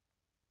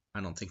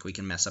 I don't think we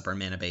can mess up our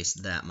mana base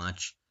that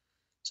much.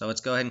 So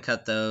let's go ahead and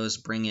cut those,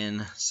 bring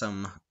in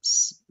some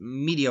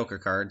mediocre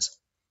cards.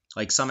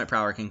 Like Summit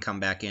Prowler can come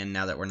back in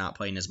now that we're not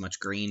playing as much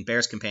green.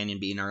 Bear's Companion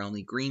being our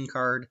only green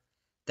card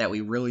that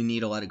we really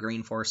need a lot of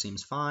green for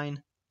seems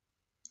fine.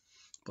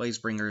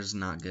 Blazebringer's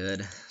not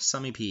good.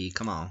 Summy P,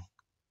 come on.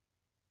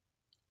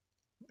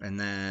 And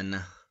then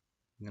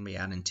I'm going to be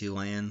adding 2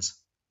 lands.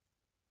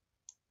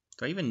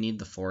 Do I even need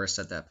the forest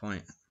at that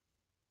point?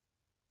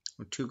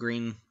 With 2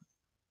 green?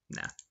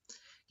 Nah.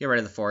 Get rid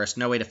of the forest.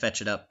 No way to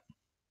fetch it up.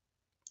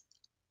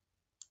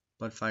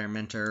 Bloodfire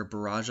Mentor,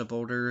 Barrage of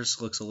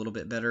Boulders looks a little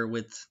bit better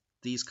with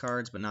these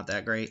cards, but not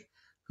that great.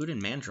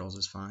 Hooded Mandrills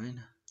is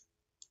fine.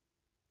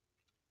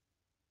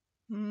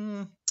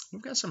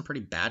 We've got some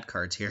pretty bad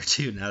cards here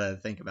too, now that I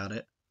think about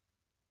it.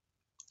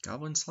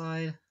 Goblin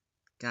Slide.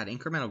 God,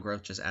 incremental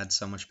growth just adds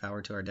so much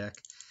power to our deck.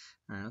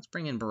 Alright, let's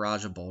bring in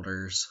Barrage of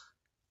Boulders.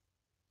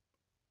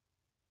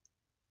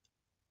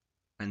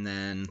 And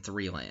then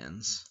 3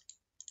 lands.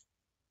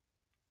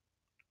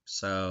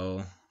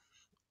 So,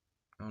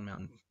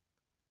 mountain.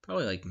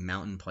 Probably like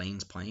Mountain,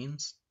 Plains,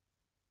 Plains.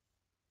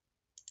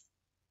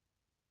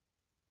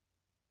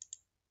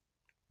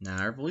 Nah,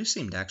 our blue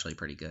seemed actually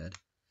pretty good.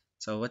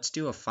 So let's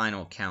do a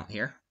final count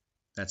here.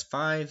 That's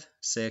 5,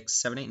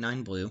 6, 7, 8,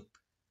 9 blue.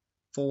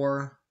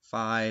 4,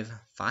 5,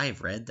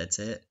 5 red, that's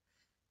it.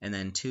 And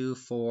then 2,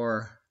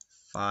 4,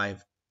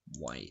 5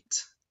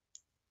 white.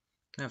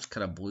 Gonna have to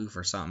cut a blue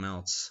for something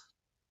else.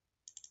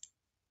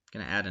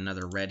 Gonna add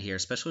another red here,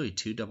 especially with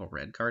 2 double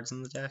red cards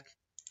in the deck.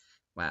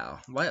 Wow,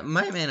 my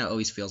mana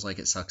always feels like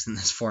it sucks in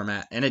this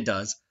format, and it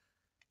does.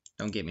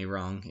 Don't get me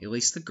wrong. At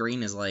least the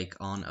green is like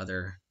on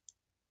other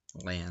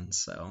lands,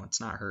 so it's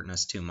not hurting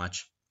us too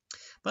much.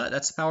 But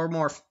that's the power of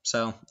morph.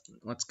 So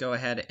let's go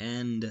ahead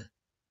and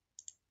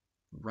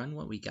run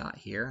what we got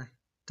here.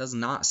 Does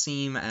not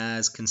seem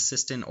as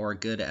consistent or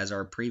good as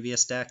our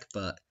previous deck,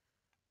 but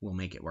we'll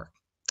make it work.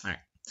 All right.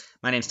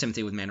 My name's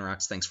Timothy with Mana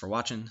Rocks. Thanks for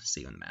watching.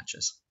 See you in the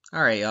matches.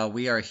 All right, y'all.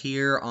 We are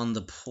here on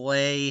the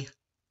play.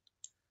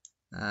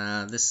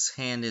 This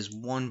hand is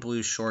 1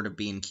 blue short of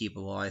being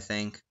keepable, I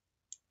think.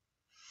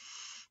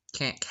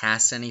 Can't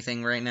cast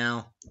anything right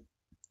now.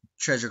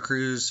 Treasure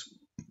Cruise,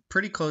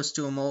 pretty close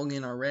to a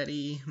mulligan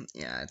already.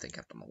 Yeah, I think I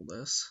have to mold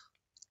this.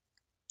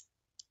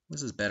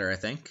 This is better, I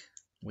think.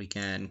 We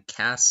can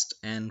cast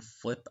and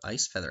flip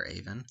Ice Feather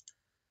Haven.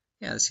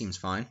 Yeah, this seems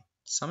fine.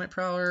 Summit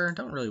Prowler,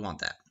 don't really want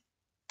that.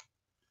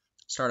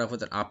 Start off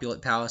with an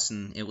Opulent Palace,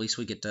 and at least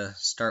we get to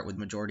start with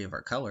majority of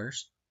our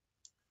colors.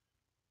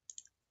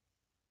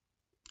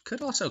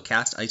 Could also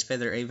cast Ice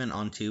Feather Haven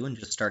on 2 and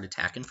just start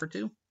attacking for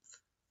 2.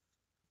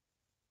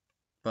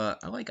 But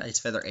I like Ice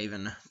Feather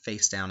Haven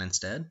face down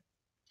instead.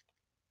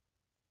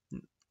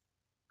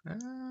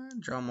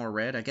 Draw more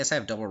red. I guess I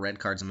have double red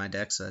cards in my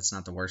deck, so that's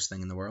not the worst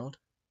thing in the world.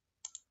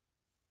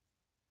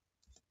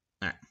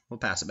 Alright, we'll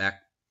pass it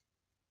back.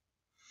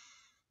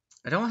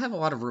 I don't have a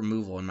lot of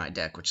removal in my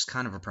deck, which is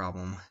kind of a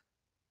problem.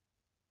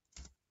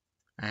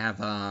 I have,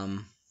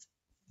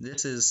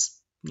 this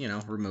is, you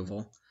know,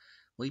 removal.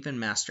 Leaping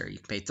Master. You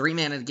can pay 3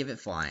 mana to give it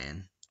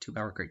flying.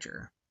 2-power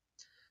creature.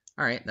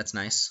 Alright, that's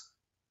nice.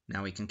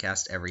 Now we can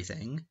cast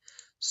everything.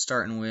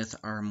 Starting with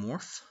our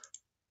Morph.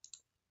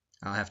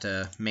 I'll have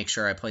to make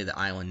sure I play the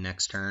island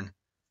next turn,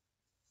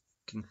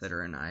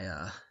 considering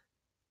I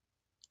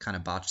kind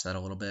of botched that a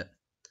little bit.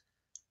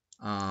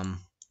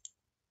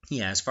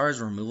 Yeah, as far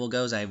as removal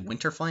goes, I have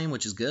Winter Flame,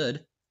 which is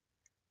good.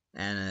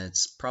 And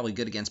it's probably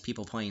good against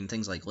people playing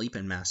things like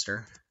Leaping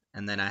Master.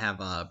 And then I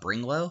have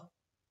Bring Low.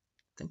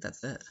 I think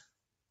that's it.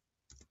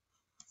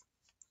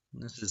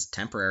 This is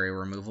temporary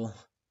removal.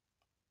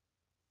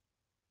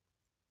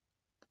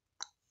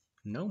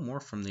 No more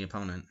from the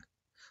opponent.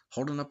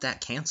 Holding up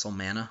that cancel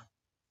mana.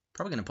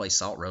 Probably going to play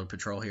Salt Road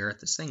Patrol here.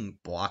 This thing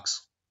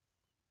blocks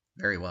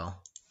very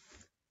well.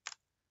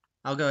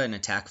 I'll go ahead and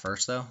attack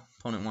first, though.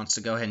 Opponent wants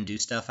to go ahead and do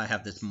stuff. I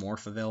have this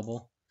Morph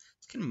available.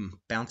 It can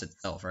bounce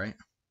itself, right?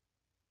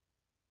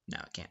 No,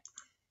 it can't.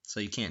 So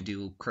you can't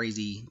do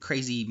crazy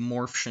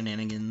Morph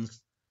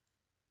shenanigans.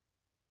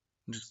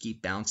 Just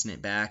keep bouncing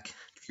it back.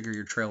 Trigger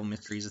your Trail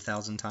Mysteries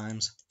 1,000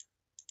 times.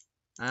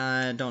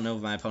 I don't know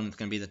if my opponent's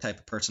going to be the type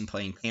of person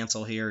playing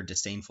Cancel here or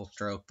Disdainful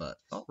Stroke, but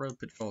Salt Road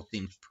Patrol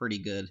seems pretty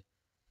good.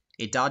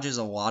 It dodges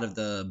a lot of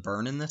the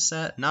burn in this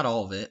set. Not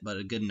all of it, but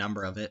a good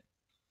number of it.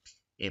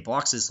 It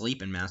blocks this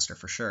Leaping Master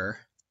for sure.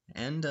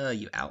 And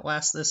you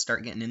Outlast this,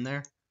 start getting in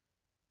there.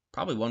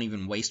 Probably won't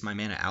even waste my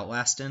mana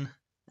outlasting.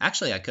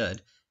 Actually, I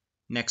could.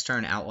 Next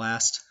turn,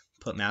 Outlast,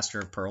 put Master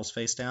of Pearls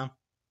face down.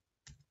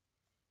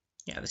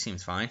 Yeah, this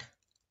seems fine.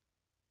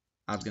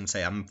 I was going to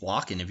say, I'm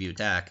blocking if you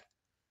attack.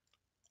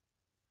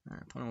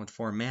 Alright, opponent with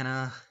 4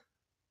 mana.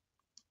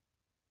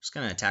 Just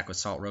going to attack with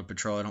Salt Road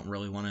Patrol. I don't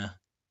really want to...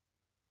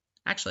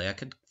 Actually, I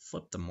could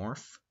flip the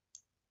Morph.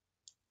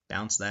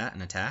 Bounce that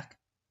and attack.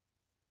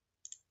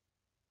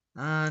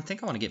 I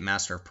think I want to get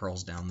Master of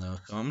Pearls down, though.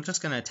 So I'm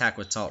just going to attack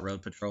with Salt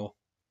Road Patrol.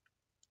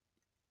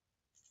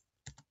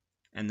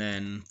 And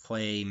then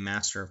play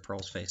Master of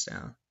Pearls face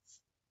down.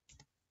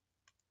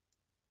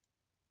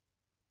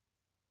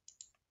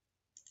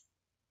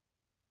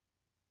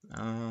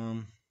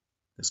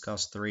 This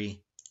costs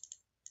 3.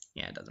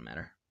 Yeah, it doesn't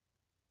matter.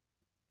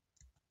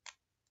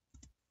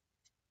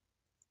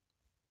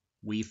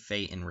 Weave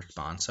Fate in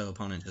response, so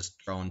opponent just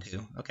drawing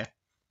 2. Okay.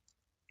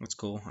 That's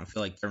cool. I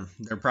feel like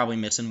they're probably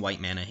missing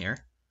white mana here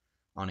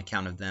on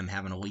account of them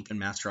having a Leaping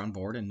Master on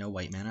board and no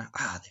white mana.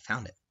 Ah, they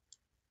found it.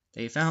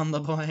 They found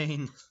the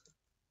plane.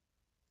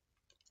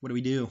 What do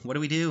we do? What do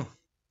we do?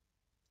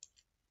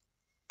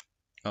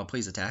 Oh,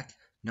 please attack.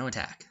 No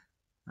attack.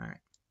 Alright.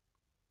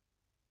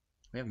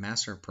 We have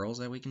Master of Pearls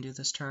that we can do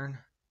this turn.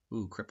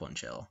 Ooh, Cripple and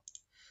Chill.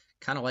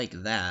 Kind of like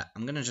that.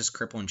 I'm going to just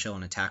Cripple and Chill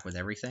and attack with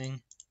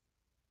everything.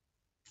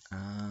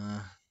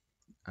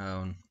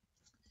 Oh,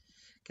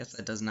 guess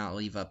that does not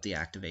leave up the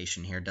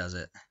activation here, does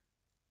it?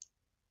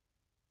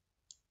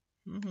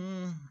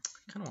 Kind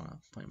of want to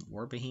play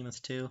War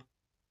Behemoth too.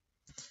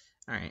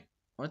 Alright,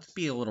 let's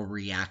be a little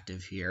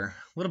reactive here.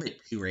 A little bit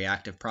too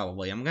reactive,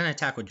 probably. I'm going to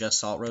attack with just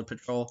Salt Road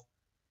Patrol,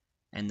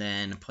 and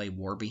then play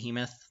War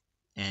Behemoth,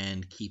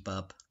 and keep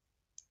up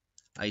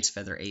Ice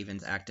Feather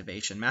Aven's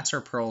activation. Master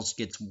of Pearls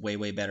gets way,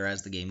 way better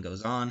as the game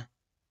goes on.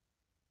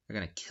 They're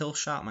going to kill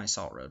shot my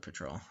Salt Road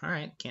Patrol.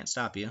 Alright, can't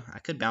stop you. I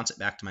could bounce it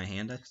back to my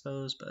hand, I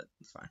suppose, but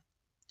it's fine.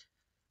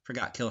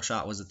 Forgot kill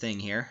shot was a thing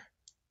here.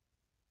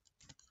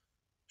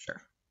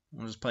 Sure.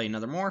 We'll just play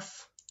another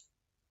Morph.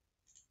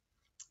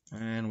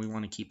 And we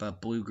want to keep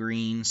up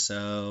blue-green,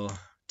 so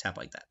tap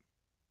like that.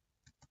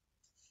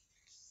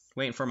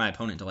 Waiting for my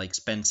opponent to like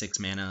spend 6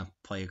 mana,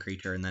 play a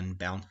creature, and then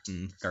bounce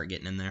and start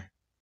getting in there.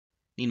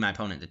 Need my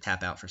opponent to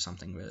tap out for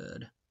something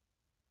good.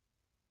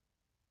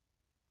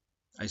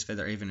 Ice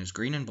Feather Aven is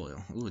green and blue.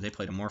 Ooh, they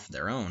played a Morph of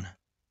their own.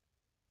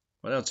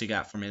 What else you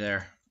got for me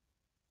there?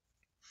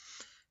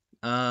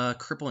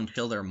 Cripple and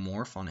Chill their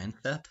Morph on end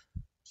step.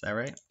 Is that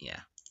right? Yeah.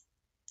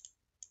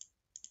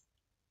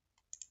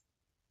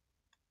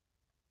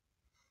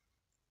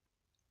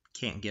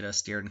 Can't get us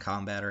steered in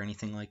combat or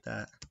anything like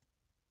that.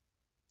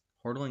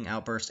 Hordeling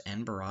Outburst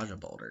and Barrage of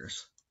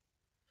Boulders.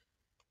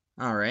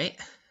 Alright.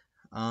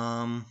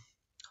 Hordeling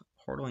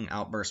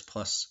Outburst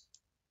plus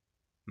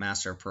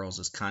Master of Pearls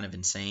is kind of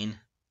insane.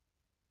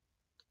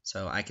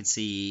 So I could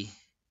see...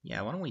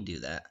 Yeah, why don't we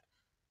do that?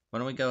 Why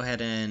don't we go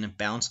ahead and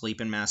bounce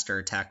Leaping Master,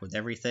 attack with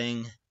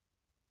everything,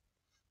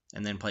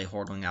 and then play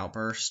Hordeling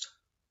Outburst.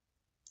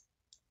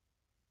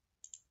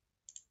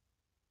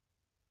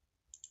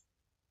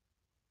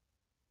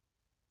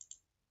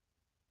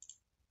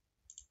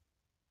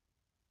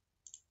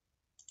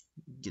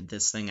 Get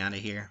this thing out of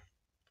here.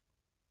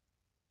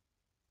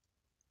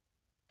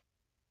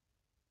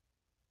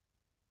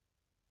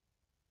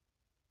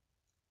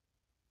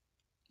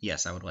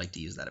 Yes, I would like to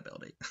use that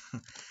ability.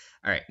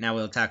 Alright, now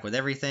we'll attack with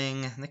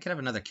everything. They could have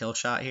another kill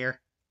shot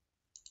here.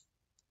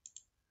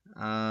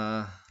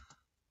 No,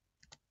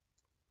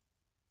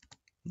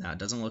 it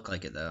doesn't look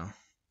like it, though.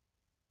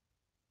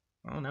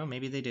 Oh, no,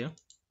 maybe they do. You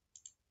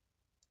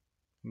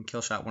can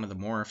kill shot one of the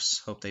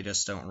Morphs. Hope they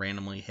just don't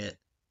randomly hit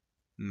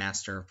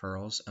Master of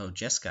Pearls. Oh,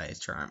 Jeskai is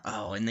Charm.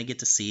 Oh, and they get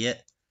to see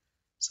it,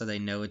 so they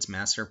know it's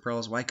Master of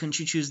Pearls. Why couldn't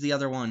you choose the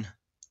other one?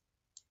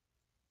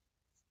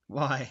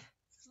 Why?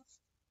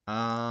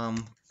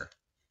 Sure.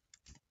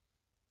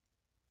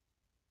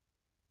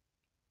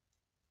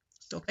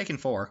 Still taking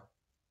 4.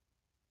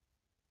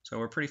 So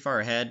we're pretty far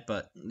ahead,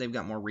 but they've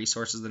got more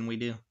resources than we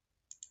do.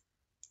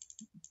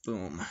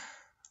 Boom.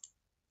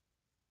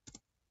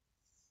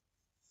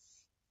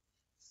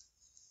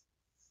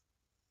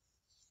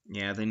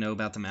 Yeah, they know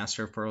about the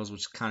Master of Pearls,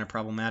 which is kind of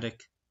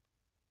problematic.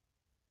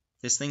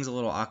 This thing's a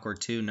little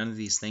awkward, too. None of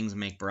these things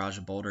make Barrage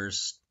of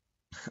Boulders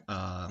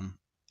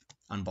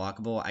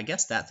unblockable. I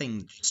guess that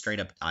thing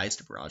straight up dies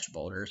to Barrage of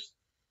Boulders.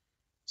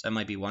 So that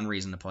might be one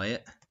reason to play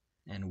it.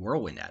 And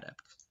Whirlwind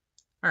Adept.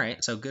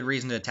 Alright, so good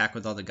reason to attack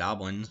with all the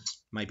goblins.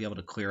 Might be able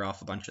to clear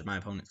off a bunch of my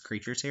opponent's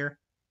creatures here.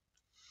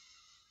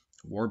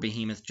 War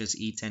Behemoth just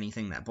eats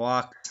anything that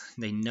blocks.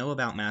 They know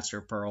about Master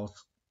of Pearls.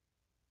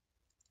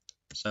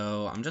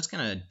 So I'm just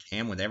going to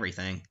jam with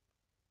everything.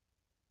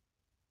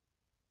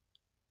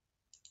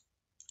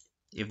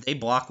 If they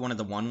block one of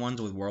the 1/1s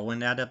with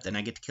Whirlwind Adept, then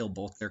I get to kill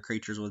both their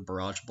creatures with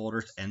Barrage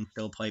Boulders and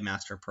still play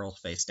Master of Pearls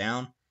face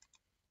down.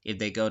 If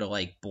they go to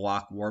like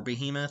block War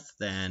Behemoth,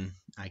 then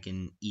I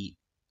can eat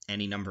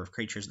any number of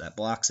creatures that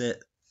blocks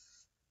it.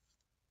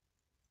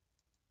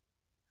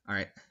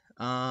 Alright.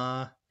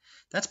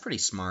 That's pretty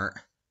smart.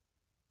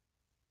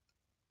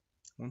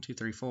 1, 2,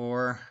 3,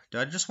 4. Do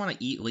I just want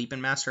to eat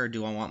Leaping Master, or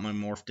do I want my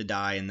Morph to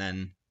die and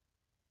then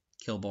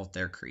kill both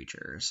their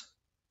creatures?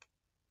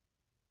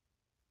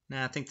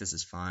 Nah, I think this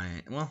is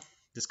fine. Well,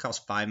 this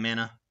costs 5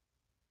 mana.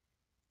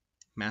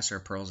 Master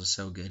of Pearls is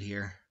so good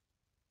here.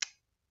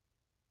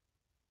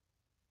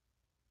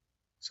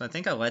 So I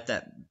think I let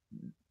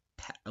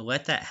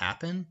that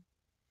happen.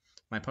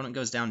 My opponent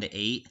goes down to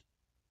 8.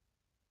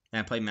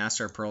 Then I play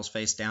Master of Pearls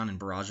face down and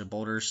Barrage of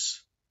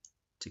Boulders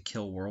to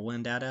kill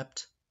Whirlwind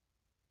Adept.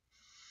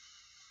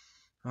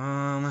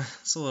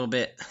 It's a little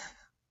bit.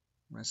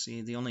 Let's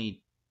see. The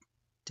only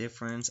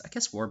difference, I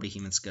guess War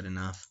Behemoth's good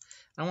enough.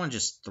 I don't want to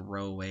just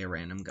throw away a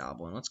random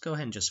goblin. Let's go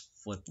ahead and just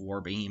flip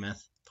War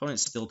Behemoth.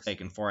 Opponent's still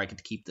taking 4. I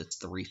could keep this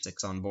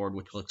 3/6 on board,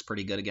 which looks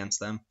pretty good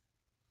against them.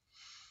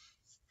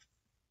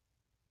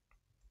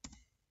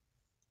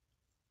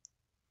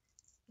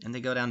 And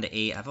they go down to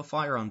 8. I have a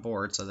flyer on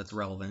board, so that's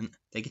relevant.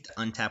 They get to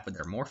untap with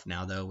their Morph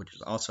now, though, which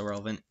is also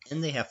relevant.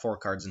 And they have 4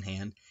 cards in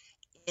hand.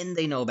 And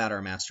they know about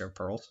our Master of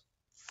Pearls.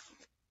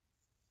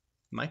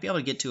 Might be able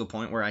to get to a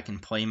point where I can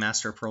play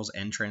Master of Pearls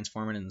and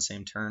transform it in the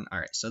same turn.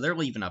 Alright, so they're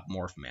leaving up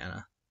Morph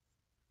mana.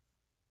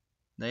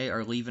 They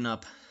are leaving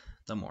up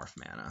the Morph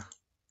mana.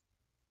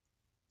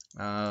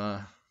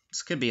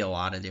 This could be a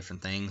lot of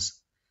different things.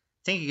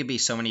 I think it could be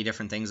so many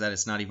different things that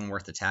it's not even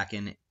worth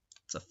attacking.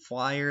 It's a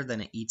flyer,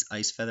 then it eats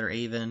Ice Feather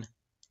Aven.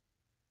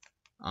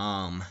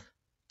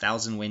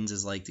 Thousand Winds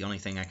is like the only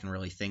thing I can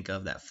really think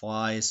of that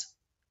flies.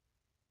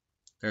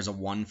 There's a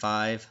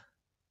 1/5.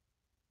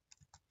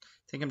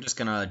 I think I'm just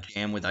gonna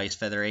jam with Ice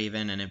Feather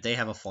Aven, and if they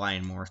have a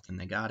flying morph, then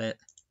they got it.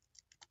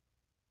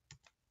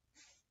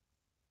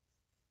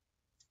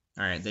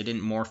 Alright, they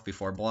didn't morph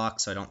before block,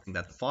 so I don't think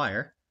that's a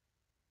flyer.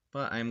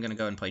 But I'm gonna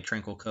go and play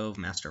Tranquil Cove,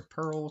 Master of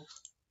Pearls.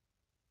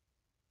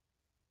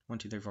 1,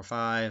 2, 3, 4,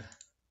 5.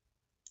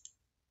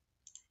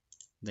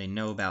 They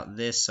know about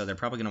this, so they're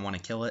probably gonna want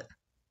to kill it.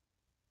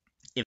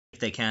 If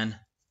they can.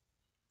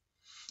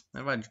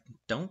 What if I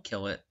don't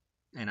kill it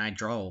and I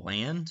draw a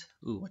land?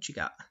 Ooh, what you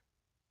got?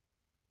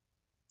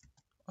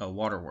 A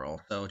Water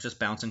Whirl. So just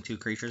bouncing 2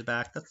 creatures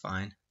back, that's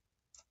fine.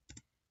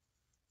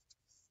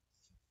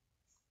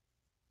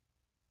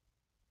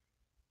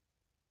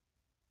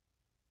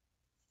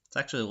 It's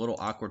actually a little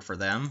awkward for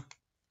them.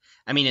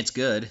 I mean, it's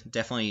good.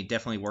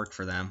 Definitely worked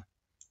for them.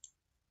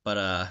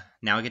 But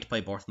now I get to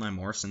play both my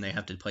morphs, and they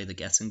have to play the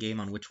guessing game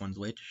on which one's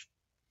which.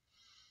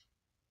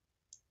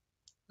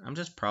 I'm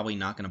just probably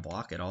not going to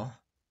block at all.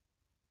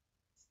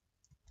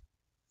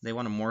 They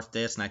want to morph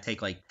this, and I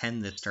take like 10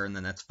 this turn,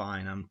 then that's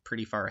fine. I'm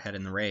pretty far ahead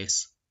in the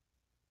race.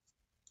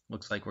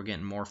 Looks like we're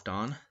getting morphed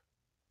on.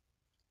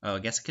 Oh, I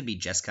guess it could be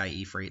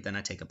Jeskai Ifrit, then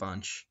I take a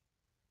bunch.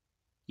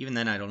 Even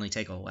then, I'd only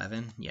take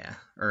 11. Yeah.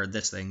 Or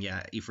this thing,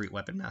 yeah. Ifrit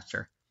Weapon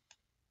Master.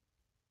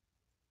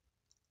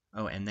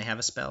 Oh, and they have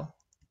a spell.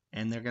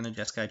 And they're going to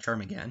Jeskai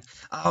Charm again.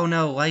 Oh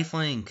no,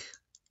 lifelink!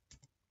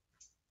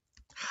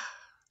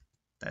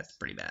 That's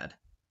pretty bad.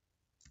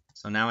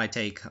 So now I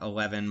take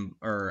 11,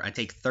 or I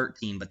take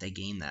 13, but they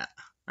gain that.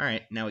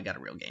 Alright, now we got a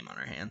real game on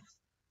our hands.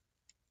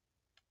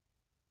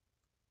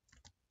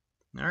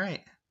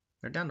 Alright,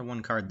 they're down to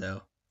 1 card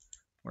though.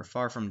 We're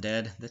far from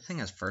dead. This thing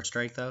has First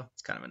Strike though.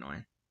 It's kind of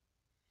annoying.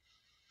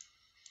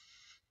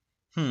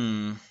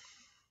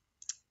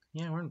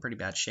 Yeah, we're in pretty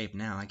bad shape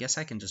now. I guess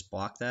I can just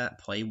block that,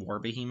 play War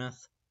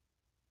Behemoth.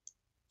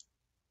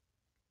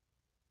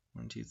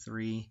 1, 2,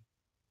 3.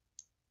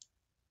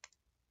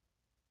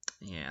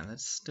 Yeah,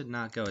 this did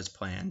not go as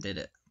planned, did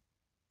it?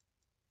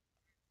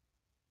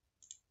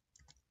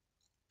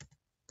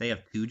 They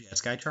have 2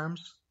 Jeskai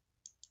Charms?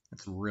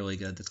 That's really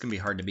good. That's going to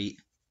be hard to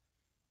beat.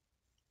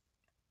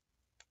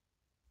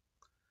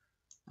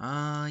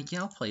 Yeah,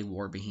 I'll play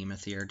War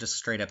Behemoth here. Just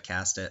straight up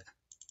cast it.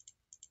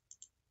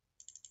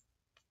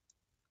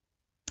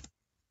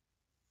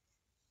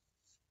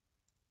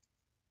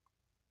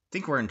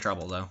 Think we're in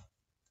trouble, though.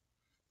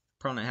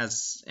 Opponent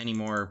has any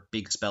more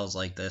big spells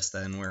like this,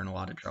 then we're in a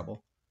lot of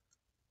trouble.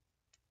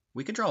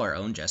 We could draw our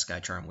own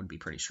Jeskai Charm, would be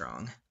pretty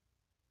strong.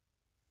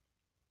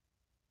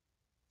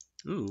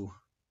 Ooh.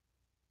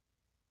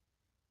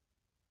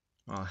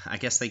 Well, I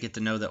guess they get to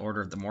know the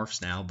order of the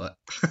morphs now, but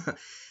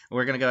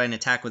we're going to go ahead and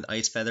attack with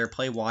Ice Feather,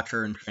 play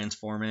Watcher and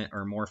transform it,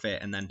 or morph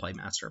it, and then play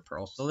Master of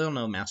Pearls. So they'll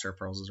know Master of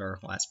Pearls is our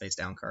last face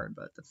down card,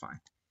 but that's fine.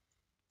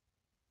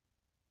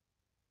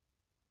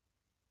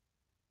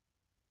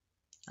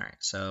 Alright,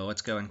 so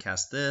let's go and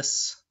cast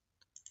this.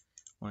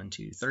 1,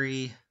 2,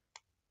 3.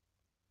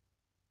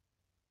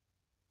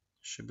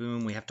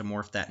 Shaboom, we have to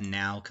morph that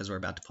now because we're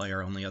about to play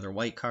our only other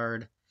white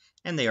card.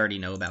 And they already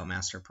know about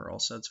Master Pearl,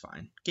 so it's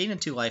fine. Gaining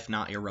 2 life,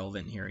 not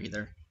irrelevant here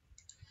either.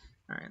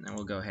 Alright, then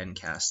we'll go ahead and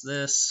cast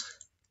this.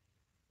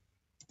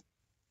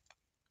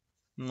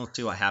 And we'll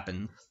see what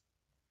happens.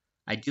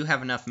 I do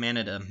have enough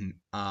mana to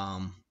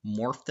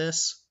morph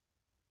this,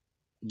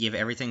 give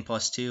everything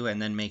 +2, and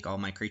then make all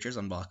my creatures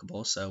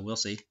unblockable, so we'll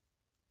see.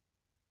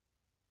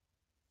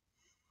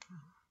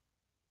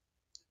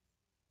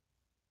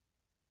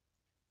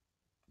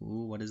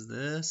 Ooh, what is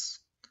this?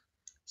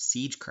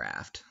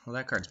 Siegecraft. Well,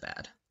 that card's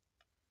bad.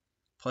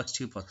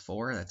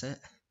 +2/+4, that's it.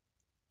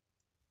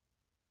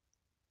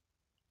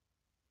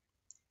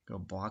 Go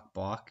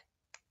block.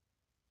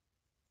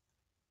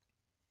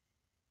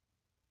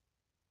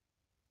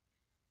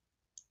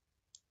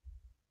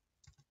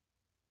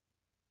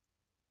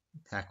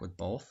 Attack with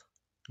both.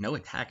 No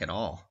attack at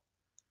all.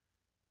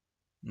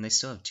 And they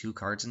still have 2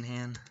 cards in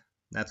hand?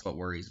 That's what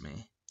worries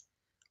me.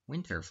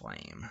 Winter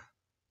Flame.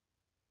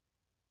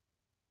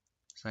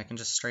 So I can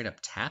just straight up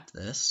tap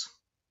this.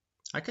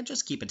 I could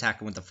just keep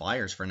attacking with the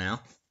flyers for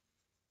now.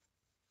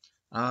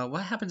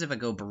 What happens if I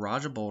go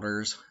Barrage of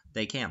Boulders?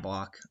 They can't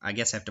block. I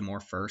guess I have to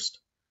morph first.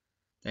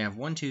 They have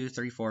 1, 2,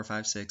 3, 4,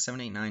 5, 6, 7,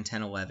 8, 9,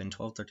 10, 11,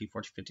 12, 13,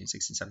 14, 15,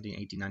 16, 17,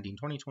 18, 19,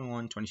 20,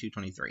 21, 22,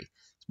 23. It's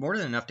more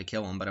than enough to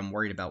kill them, but I'm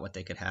worried about what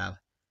they could have.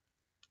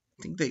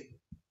 I think they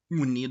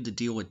would need to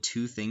deal with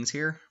 2 things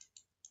here.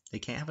 They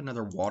can't have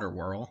another Water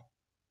Whirl.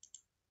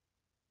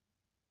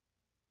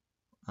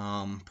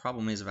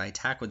 Problem is if I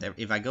attack with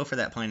if I go for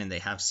that plane and they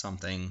have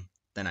something,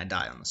 then I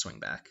die on the swing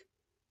back.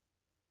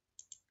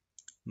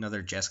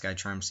 Another Jeskai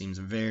Charm seems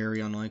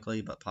very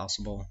unlikely, but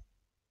possible.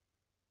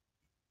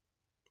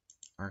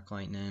 Arc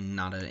Lightning,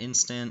 not an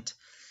instant.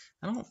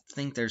 I don't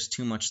think there's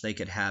too much they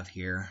could have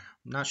here.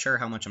 I'm not sure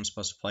how much I'm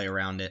supposed to play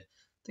around it.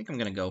 I think I'm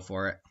going to go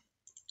for it.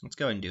 Let's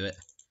go ahead and do it.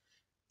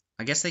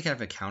 I guess they could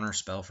have a counter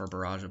spell for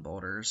Barrage of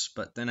Boulders,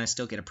 but then I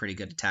still get a pretty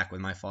good attack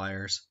with my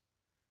flyers.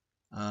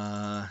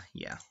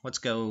 Yeah, let's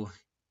go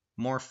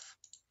morph.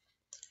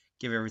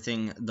 Give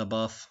everything the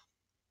buff.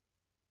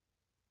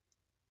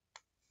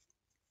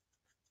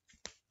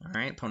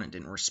 Alright, opponent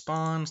didn't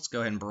respond. Let's go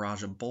ahead and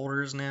Barrage of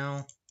Boulders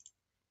now.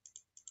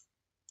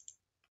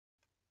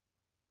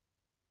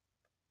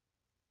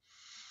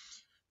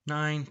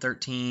 Nine,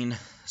 13,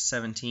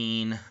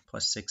 17,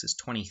 +6 is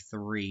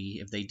 23.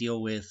 If they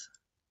deal with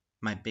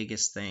my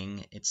biggest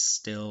thing, it's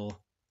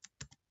still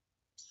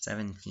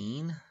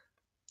 17.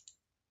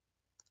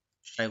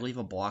 Should I leave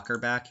a blocker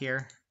back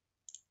here?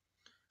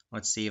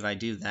 Let's see if I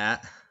do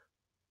that.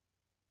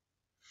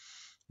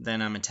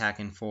 Then I'm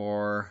attacking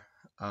for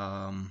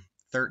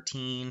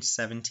 13,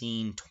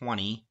 17,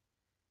 20.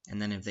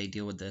 And then if they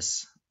deal with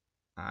this,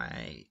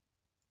 I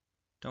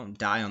don't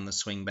die on the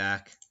swing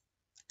back.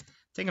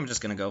 I think I'm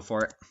just going to go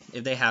for it.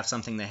 If they have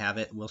something, they have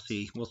it. We'll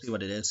see. We'll see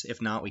what it is.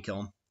 If not, we kill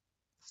them.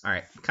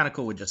 Alright, kind of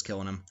cool with just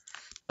killing them.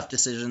 Tough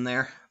decision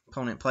there.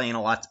 Opponent playing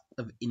a lot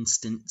of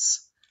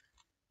instants.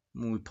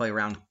 When we play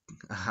around,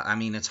 I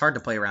mean, it's hard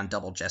to play around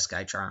double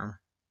Jeskai Charm.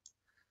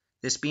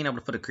 This being able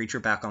to put a creature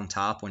back on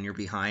top when you're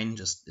behind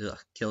just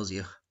kills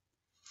you.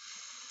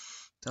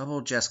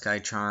 Double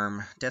Jeskai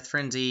Charm. Death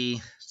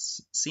Frenzy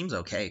seems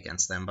okay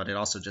against them, but it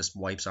also just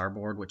wipes our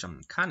board, which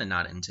I'm kind of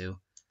not into.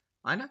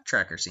 Lineup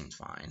Tracker seems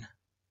fine.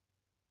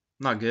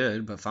 Not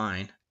good, but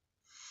fine.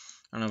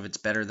 I don't know if it's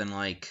better than,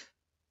 like,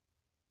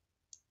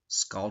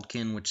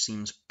 Scaldkin, which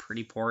seems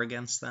pretty poor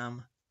against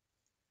them.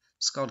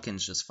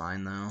 Scaldkin's just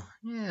fine, though.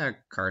 Yeah,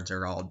 cards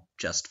are all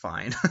just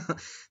fine.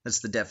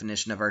 That's the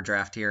definition of our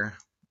draft here.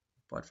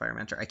 Bloodfire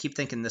Mentor. I keep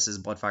thinking this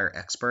is Bloodfire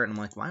Expert, and I'm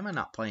like, why am I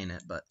not playing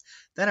it? But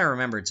then I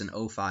remember it's an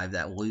 05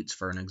 that loots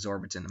for an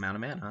exorbitant amount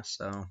of mana,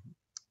 so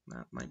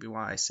that might be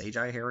why.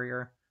 Sage-Eye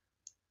Harrier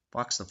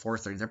blocks the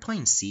 4/3. They're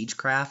playing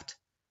Siegecraft.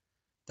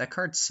 That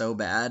card's so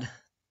bad.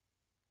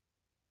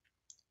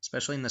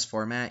 Especially in this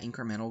format.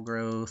 Incremental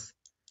Growth.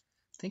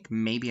 I think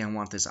maybe I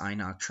want this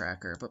Inoc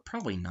Tracker, but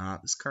probably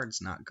not. This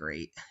card's not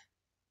great.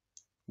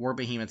 War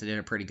Behemoth did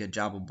a pretty good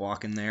job of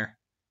blocking there.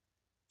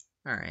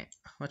 Alright,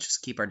 let's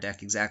just keep our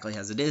deck exactly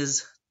as it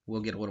is.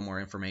 We'll get a little more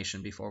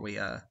information before we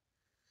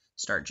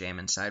start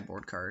jamming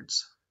sideboard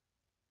cards.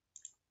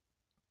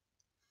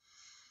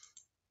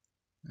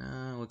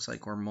 Looks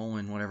like we're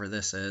mulling whatever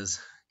this is.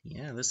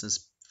 Yeah, this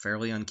is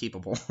fairly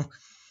unkeepable.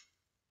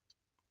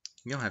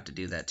 You don't have to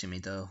do that to me,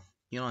 though.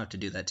 You don't have to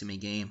do that to me,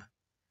 game.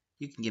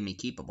 You can give me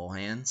keepable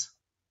hands.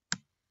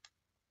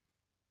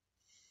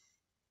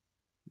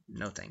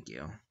 No, thank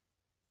you.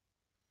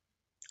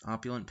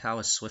 Opulent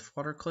Palace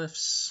Swiftwater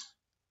Cliffs.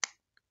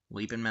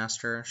 Leaping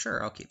Master.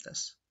 Sure, I'll keep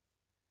this.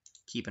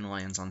 Keeping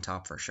lands on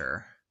top for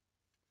sure.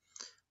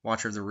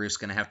 Watcher of the Roof's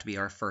going to have to be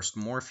our first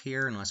morph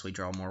here, unless we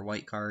draw more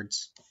white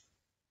cards.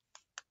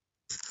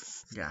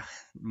 Yeah,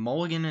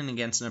 mulliganing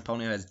against an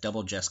opponent who has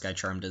double Jeskai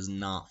Charm does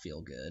not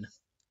feel good.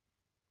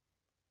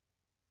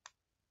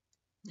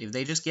 If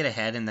they just get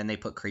ahead and then they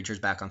put creatures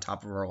back on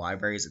top of our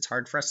libraries, it's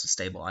hard for us to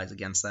stabilize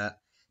against that.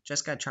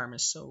 Jeskai Charm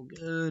is so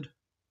good.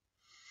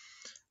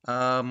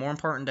 More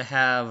important to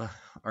have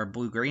our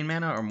blue-green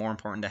mana, or more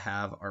important to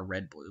have our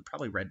red-blue?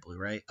 Probably red-blue,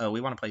 right? Oh, we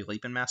want to play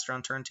Leaping Master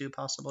on turn 2,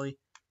 possibly?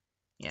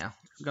 Yeah,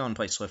 go and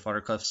play Swiftwater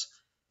Cliffs.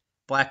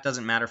 Black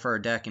doesn't matter for our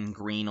deck, and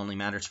green only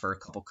matters for a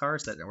couple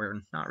cards that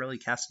we're not really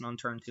casting on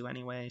turn 2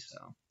 anyway,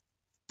 so...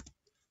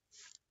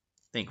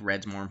 think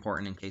red's more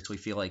important in case we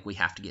feel like we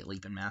have to get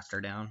Leaping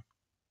Master down.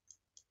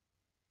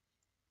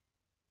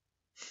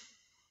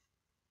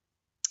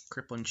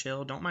 Crippling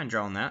Chill, don't mind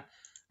drawing that.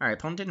 Alright,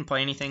 opponent didn't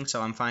play anything,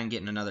 so I'm fine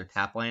getting another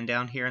tap land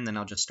down here, and then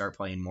I'll just start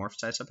playing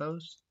Morphs, I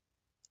suppose.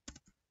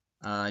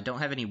 I don't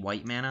have any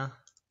white mana,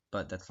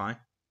 but that's fine.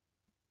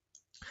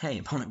 Hey,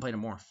 opponent played a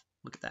Morph.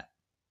 Look at that.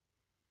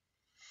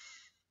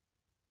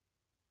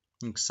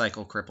 You can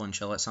cycle Crippling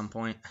Chill at some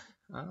point.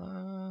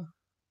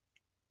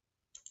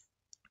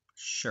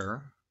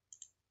 Sure.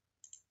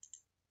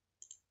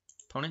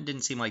 Opponent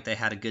didn't seem like they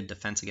had a good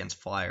defense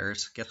against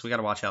flyers. Guess we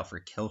gotta watch out for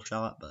Kill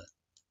Shot, but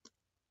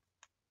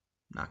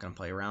I'm not gonna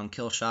play around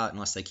Kill Shot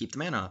unless they keep the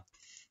mana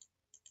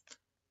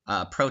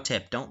up. Pro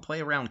tip, don't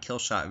play around Kill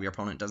Shot if your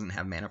opponent doesn't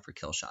have mana for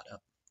Kill Shot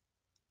up.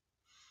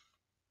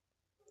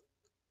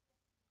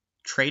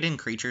 Trade in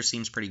creatures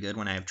seems pretty good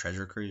when I have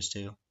Treasure Cruise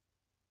too.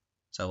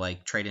 So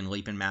like trade in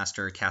Leaping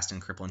Master, cast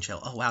in Crippling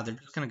Chill. Oh wow, they're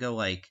just gonna go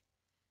like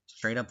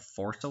straight up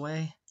Force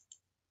Away?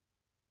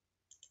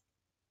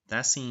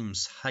 That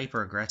seems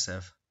hyper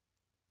aggressive.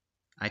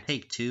 I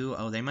take 2.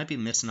 Oh, they might be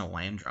missing a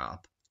land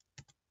drop.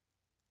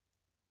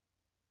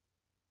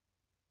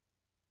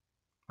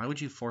 Why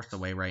would you Force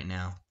Away right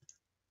now?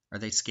 Are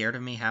they scared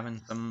of me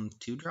having some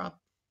 2-drop?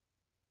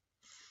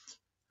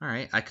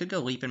 Alright, I could go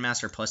Leaping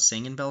Master plus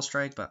Singing Bell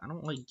Strike, but I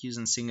don't like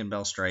using Singing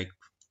Bell Strike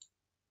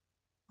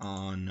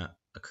on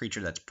a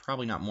creature that's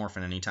probably not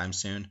morphing anytime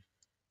soon.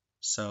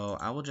 So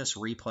I will just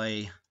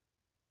replay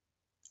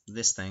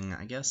this thing.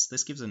 I guess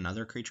this gives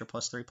another creature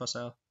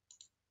 +3/+0.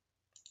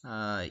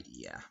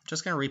 Yeah.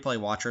 Just gonna replay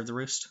Watcher of the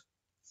Roost.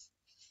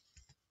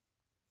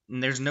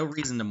 And there's no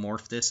reason to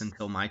morph this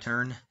until my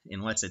turn,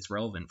 unless it's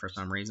relevant for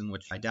some reason,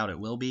 which I doubt it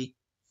will be.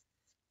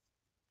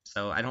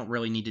 So I don't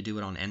really need to do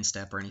it on end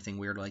step or anything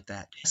weird like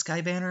that.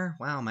 Jeskai Banner?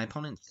 Wow, my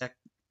opponent's deck,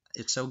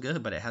 it's so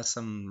good, but it has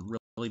some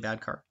really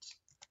bad cards.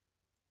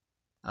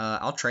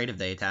 I'll trade if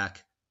they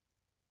attack.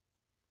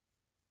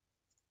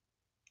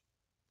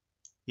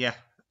 Yeah,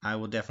 I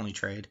will definitely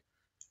trade.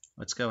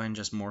 Let's go ahead and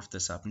just morph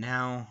this up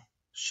now,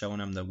 showing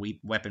them the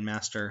Weapon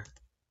Master.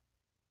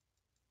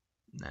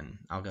 And then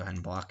I'll go ahead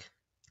and block.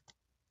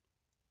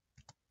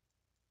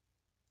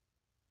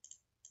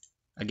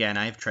 Again,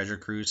 I have Treasure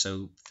Cruise,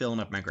 so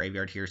filling up my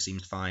graveyard here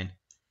seems fine.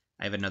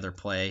 I have another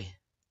play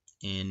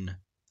in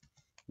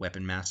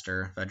Weapon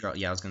Master. If I draw,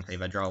 yeah, I was going to say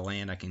if I draw a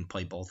land, I can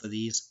play both of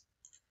these.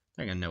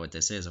 They're going to know what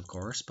this is, of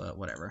course, but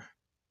whatever.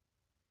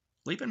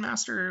 Leaping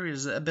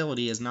Master's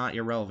ability is not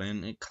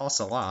irrelevant. It costs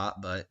a lot,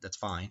 but that's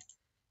fine.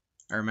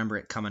 I remember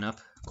it coming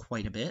up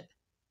quite a bit.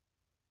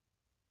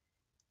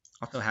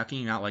 Also, how can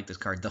you not like this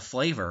card? The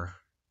Flavor.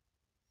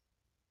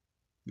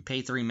 You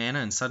pay 3 mana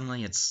and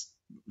suddenly it's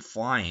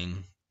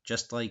flying,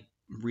 just like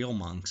real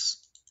monks.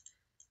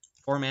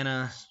 4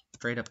 mana,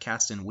 straight up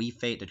cast in Weave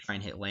Fate to try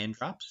and hit land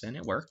drops, and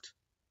it worked.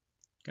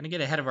 Gonna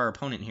get ahead of our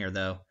opponent here,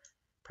 though.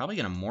 Probably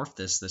gonna morph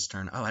this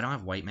turn. Oh, I don't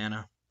have white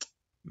mana.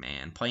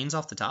 Man, plains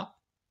off the top?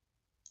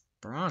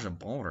 Barrage of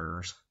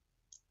Boulders.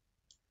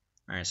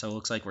 Alright, so it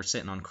looks like we're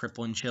sitting on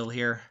Crippling Chill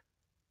here.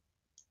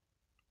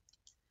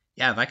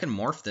 Yeah, if I can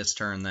morph this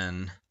turn,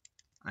 then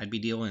I'd be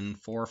dealing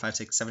 4, 5,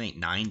 6, 7, 8,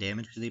 9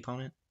 damage to the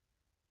opponent.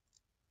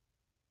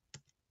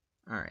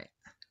 Alright.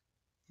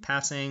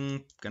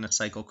 Passing, gonna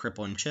cycle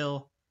Crippling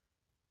Chill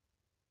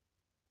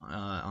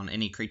on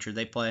any creature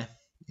they play.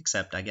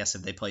 Except, I guess,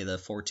 if they play the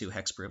 4/2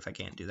 Hexproof, I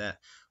can't do that.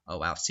 Oh,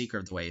 wow, Seeker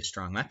of the Way is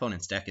strong. My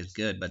opponent's deck is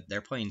good, but they're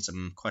playing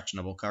some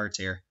questionable cards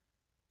here.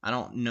 I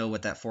don't know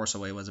what that Force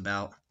Away was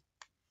about.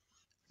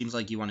 Seems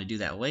like you want to do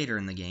that later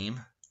in the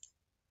game.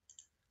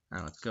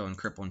 Alright, let's go and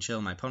Cripple and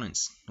Chill. My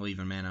opponent's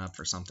leaving mana up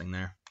for something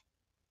there.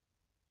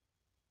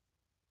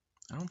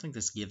 I don't think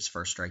this gives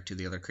first strike to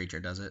the other creature,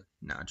 does it?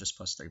 No, just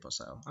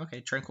 +3/+0.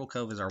 Okay, Tranquil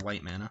Cove is our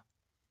white mana.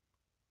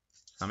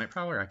 Summit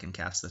Prowler I can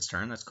cast this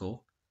turn. That's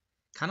cool.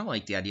 Kind of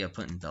like the idea of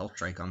putting Bell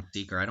Strike on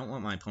Seeker. I don't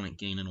want my opponent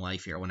gaining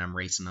life here when I'm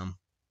racing them.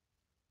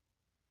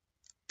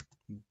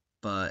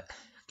 But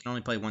I can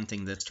only play one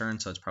thing this turn,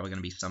 so it's probably going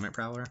to be Summit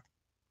Prowler.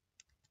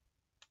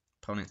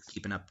 Opponent's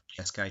keeping up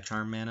Jeskai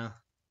Charm mana.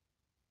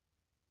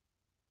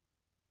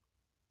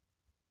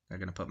 They're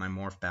going to put my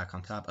Morph back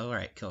on top. Oh,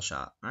 alright, Kill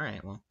Shot.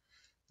 Alright, well,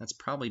 that's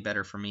probably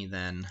better for me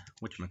than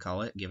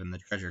whatchamacallit, given the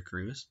Treasure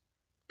Cruise.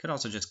 Could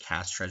also just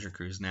cast Treasure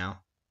Cruise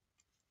now.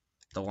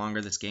 The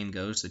longer this game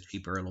goes, the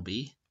cheaper it'll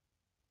be.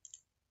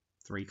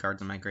 3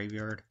 cards in my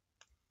graveyard.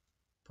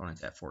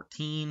 Opponent's at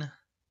 14.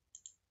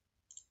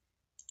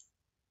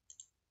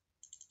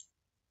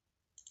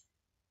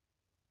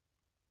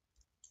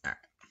 Alright.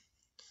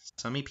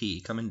 Some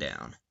EP coming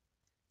down.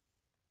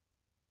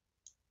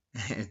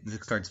 This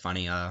card's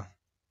funny.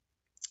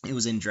 It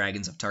was in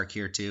Dragons of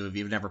Tarkir too, if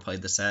you've never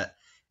played the set.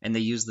 And they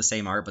used the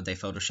same art, but they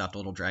photoshopped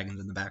little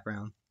dragons in the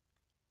background.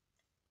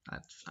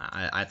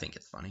 I think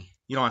it's funny.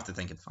 You don't have to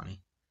think it's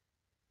funny.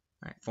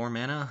 Alright, 4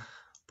 mana.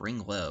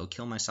 Bring low.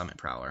 Kill my Summit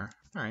Prowler.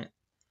 Alright.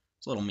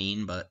 It's a little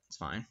mean, but it's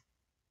fine.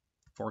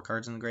 4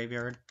 cards in the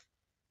graveyard.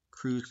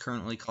 Cruise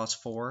currently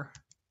costs 4.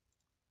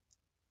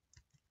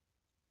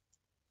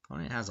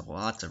 Opponent has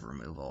lots of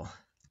removal.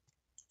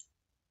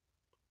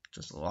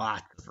 Just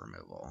lots of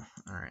removal.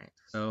 Alright,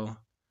 so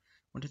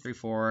 1, 2, 3,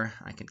 4.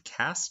 I could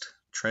cast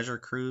Treasure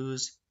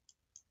Cruise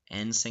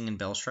and Singing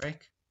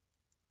Bellstrike.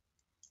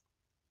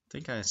 I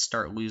think I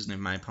start losing if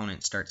my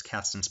opponent starts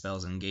casting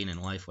spells and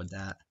gaining life with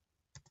that.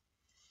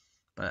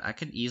 But I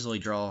could easily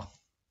draw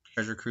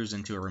Treasure Cruise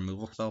into a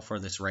removal spell for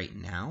this right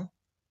now.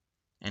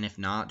 And if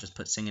not, just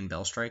put Singing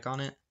Bellstrike on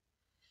it.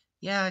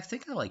 Yeah, I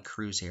think I like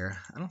Cruise here.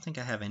 I don't think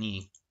I have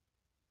any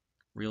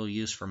real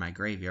use for my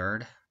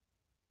graveyard.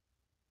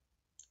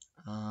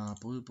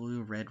 Blue,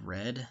 blue, red,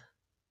 red.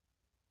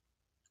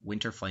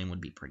 Winter Flame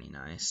would be pretty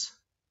nice.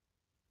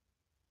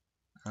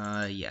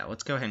 Yeah,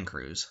 let's go ahead and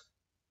Cruise.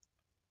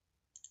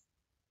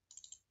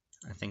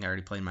 I think I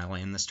already played my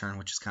land this turn,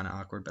 which is kind of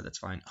awkward, but that's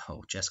fine.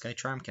 Oh, Jeskai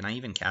Charm. Can I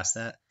even cast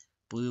that?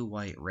 Blue,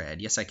 white,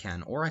 red. Yes, I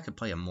can. Or I could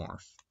play a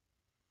Morph.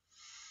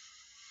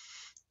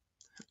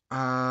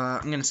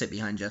 I'm going to sit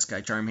behind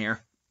Jeskai Charm here.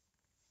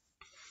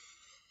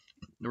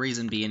 The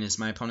reason being is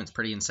my opponent's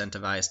pretty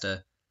incentivized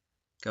to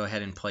go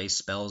ahead and play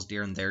spells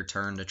during their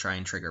turn to try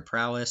and trigger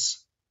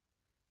Prowess.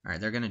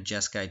 Alright, they're going to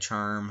Jeskai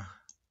Charm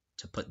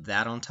to put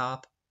that on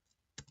top.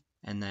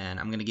 And then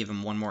I'm going to give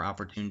them one more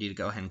opportunity to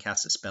go ahead and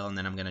cast a spell, and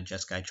then I'm going to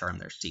Jeskai Charm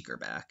their Seeker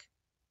back.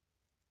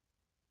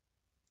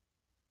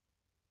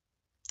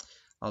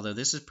 Although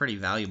this is pretty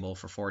valuable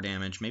for 4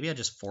 damage. Maybe I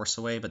just Force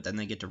Away, but then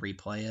they get to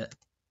replay it.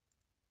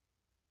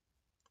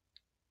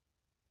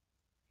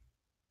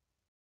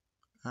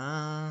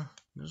 I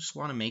just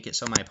want to make it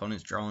so my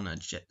opponent's drawing a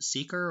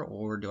Seeker,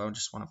 or do I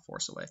just want to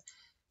Force Away?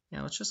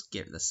 Yeah, let's just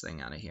get this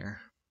thing out of here.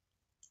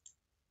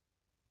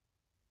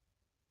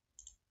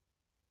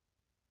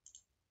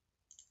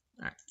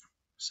 Alright,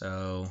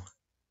 so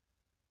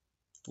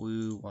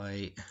blue,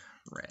 white,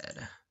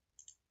 red.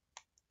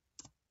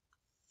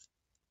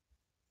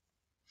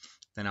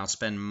 Then I'll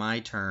spend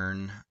my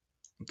turn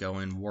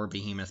going War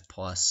Behemoth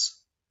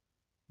plus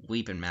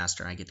Leaping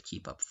Master, and I get to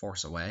keep up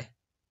Force Away.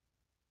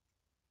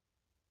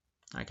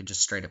 I could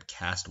just straight up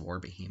cast War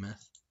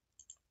Behemoth.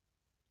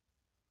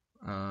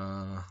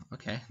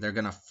 Okay, they're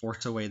gonna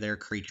Force Away their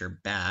creature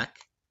back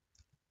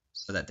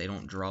so that they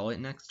don't draw it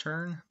next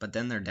turn, but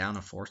then they're down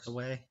a Force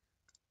Away.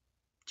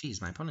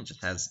 Jeez, my opponent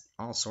just has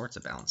all sorts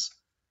of bounce.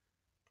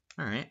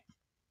 Alright.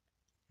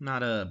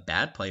 Not a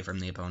bad play from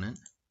the opponent.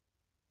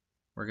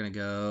 We're gonna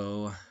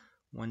go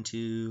 1,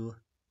 2.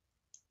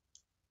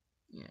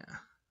 Yeah.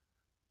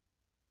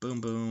 Boom,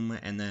 boom,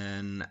 and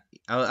then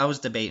I was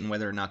debating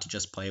whether or not to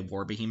just play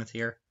War Behemoth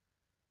here,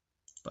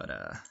 but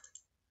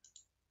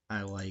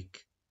I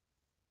like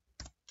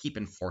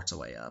keeping Force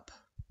Away up.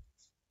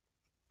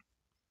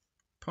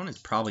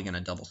 Opponent's probably going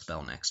to double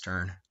spell next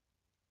turn.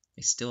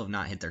 They still have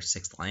not hit their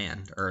 6th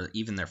land, or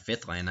even their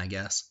 5th land, I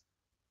guess.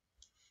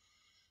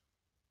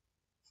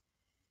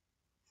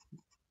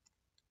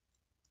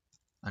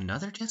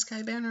 Another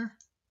Jeskai banner?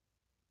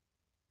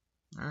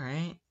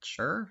 Alright,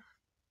 sure.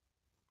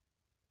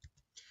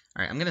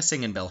 Alright, I'm going to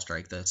Sing and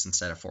Bellstrike this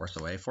instead of Force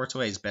Away. Force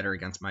Away is better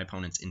against my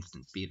opponent's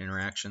instant speed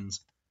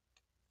interactions.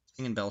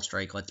 Sing and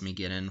Bellstrike lets me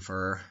get in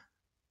for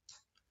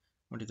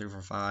 1, 2, 3,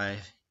 4,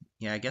 5.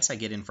 Yeah, I guess I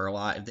get in for a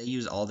lot. If they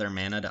use all their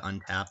mana to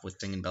untap with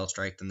Sing and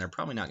Bellstrike, then they're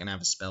probably not going to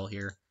have a spell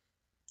here.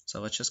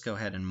 So let's just go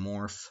ahead and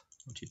morph.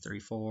 1, 2, 3,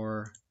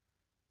 4,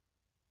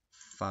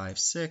 5,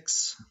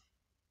 6.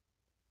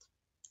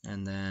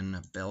 And then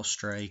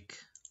Bellstrike.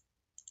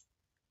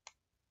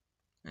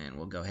 And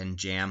we'll go ahead and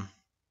jam.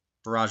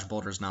 Barrage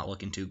Boulder's not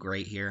looking too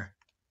great here.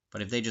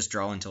 But if they just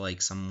draw into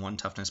like some 1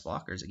 toughness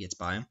blockers, it gets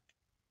by them.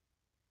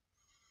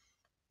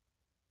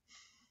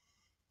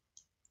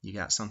 You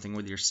got something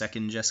with your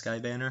second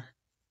Jeskai banner?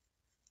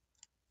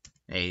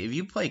 Hey, if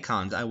you play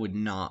cons, I would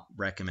not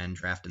recommend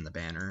drafting the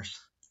banners.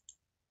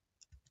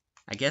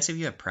 I guess if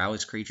you have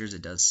prowess creatures,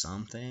 it does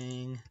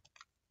something.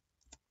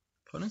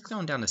 Opponent's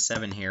going down to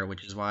 7 here,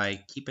 which is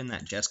why keeping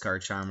that Jeskai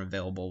Charm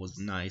available was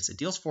nice. It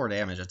deals 4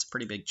 damage. That's a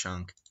pretty big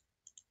chunk.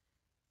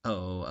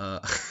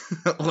 Oh,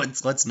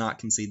 let's not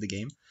concede the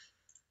game.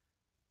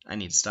 I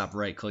need to stop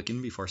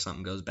right-clicking before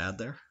something goes bad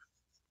there.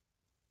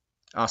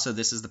 Also,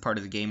 this is the part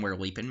of the game where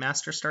Leaping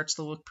Master starts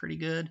to look pretty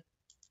good.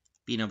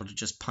 Being able to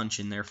just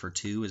punch in there for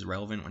 2 is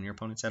relevant when your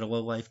opponent's at a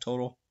low life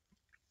total.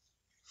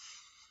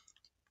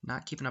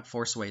 Not keeping up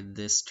Force Away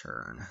this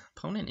turn.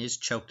 Opponent is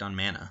choked on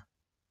mana.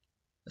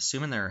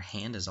 Assuming their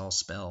hand is all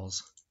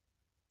spells.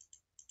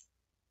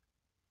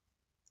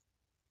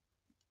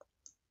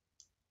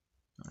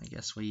 I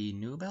guess we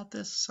knew about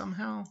this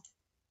somehow.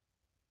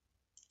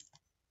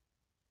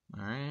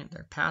 Alright,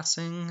 they're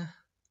passing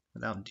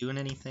without doing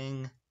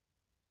anything.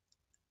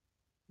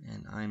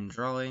 And I'm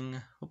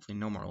drawing, hopefully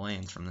no more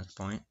lands from this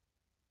point.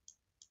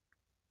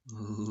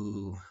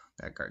 Ooh,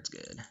 that card's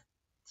good.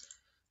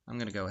 I'm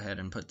going to go ahead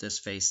and put this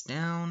face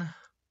down.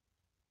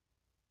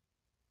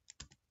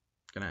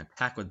 Going to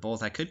attack with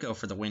both. I could go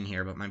for the win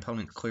here, but my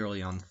opponent's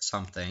clearly on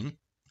something.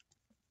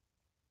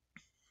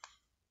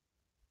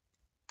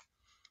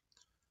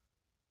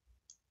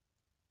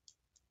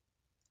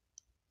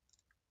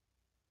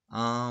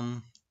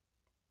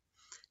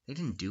 They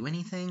didn't do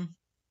anything.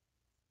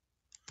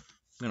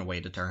 I'm going to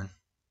wait a turn.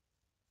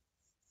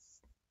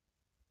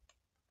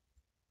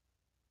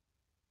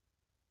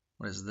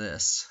 What is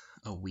this?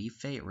 A Weave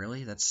Fate?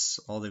 Really? That's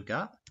all they've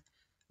got?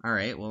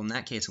 Alright, well in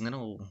that case I'm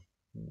going to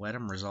let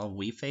them resolve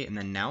Weave Fate, and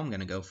then now I'm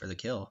going to go for the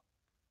kill.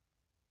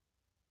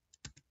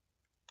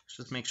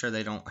 Just make sure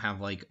they don't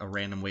have like a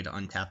random way to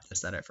untap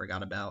this that I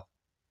forgot about.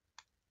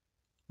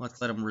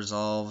 Let's let them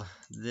resolve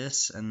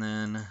this, and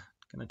then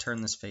I'm going to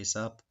turn this face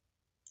up.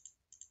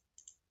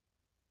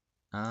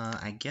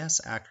 I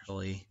guess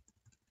actually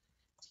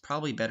it's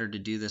probably better to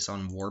do this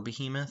on War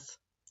Behemoth.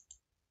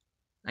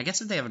 I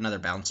guess if they have another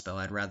bounce spell,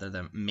 I'd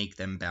rather make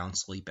them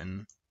bounce, leap,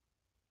 and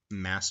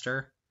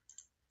master.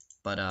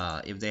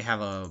 But if they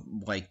have a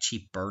like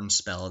cheap burn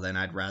spell, then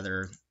I'd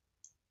rather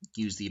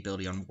use the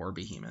ability on War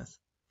Behemoth.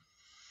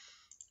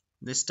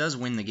 This does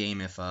win the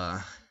game if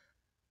yeah,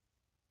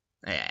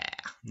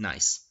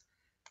 nice.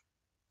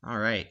 All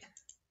right.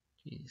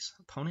 Jeez,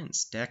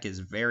 opponent's deck is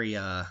very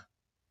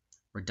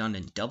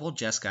redundant. Double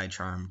Jeskai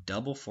Charm,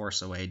 double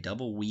Force Away,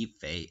 double Weave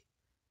Fate,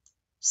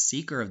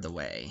 Seeker of the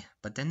Way,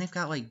 but then they've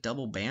got like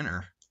double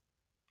Banner.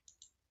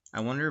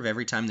 I wonder if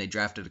every time they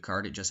drafted a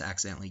card, it just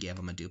accidentally gave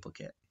them a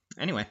duplicate.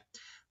 Anyway,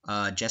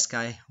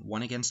 Jeskai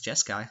won against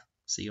Jeskai.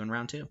 See you in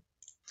round 2.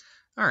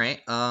 All right,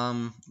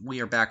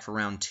 we are back for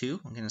round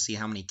 2. I'm going to see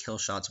how many kill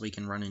shots we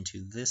can run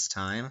into this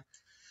time.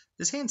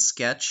 This hand's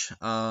sketch.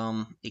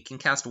 It can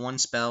cast 1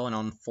 spell, and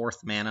on 4th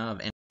mana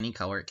of any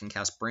color, it can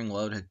cast Bring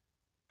Low to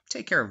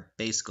take care of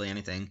basically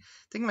anything.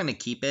 I think I'm going to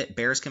keep it.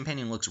 Bear's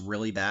Companion looks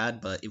really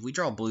bad, but if we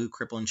draw blue,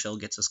 Cripple and Chill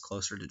gets us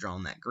closer to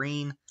drawing that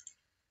green.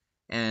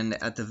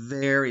 And at the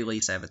very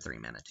least, I have a 3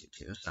 mana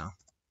 2/2, so I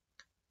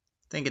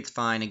think it's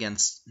fine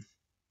against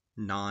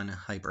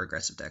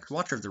non-hyper-aggressive decks.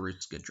 Watcher of the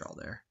Root's a good draw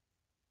there.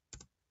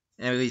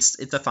 At least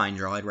it's a fine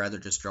draw. I'd rather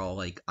just draw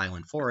like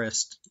Island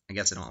Forest. I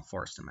guess I don't have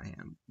Forest in my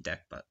hand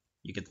deck, but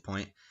you get the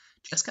point.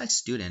 Jeskai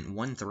Student,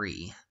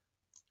 1/3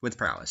 with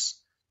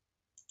Prowess.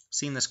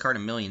 Seen this card a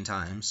million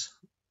times.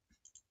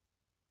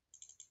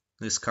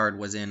 This card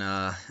was in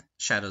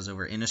Shadows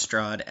over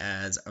Innistrad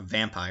as a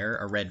vampire,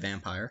 a red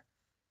vampire.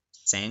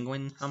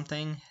 Sanguine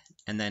something.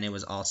 And then it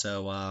was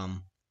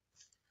also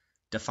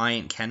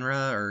Defiant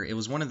Kenra, or it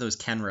was one of those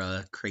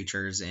Kenra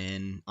creatures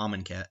in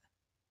Amonkhet.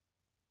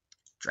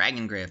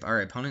 Dragon Grip.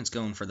 Alright, opponent's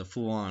going for the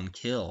full-on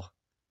kill.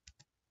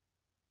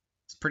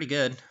 It's pretty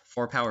good.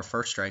 4 power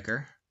first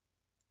striker.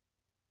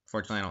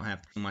 Fortunately, I don't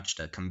have too much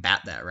to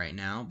combat that right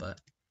now, but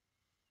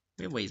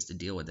we have ways to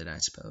deal with it, I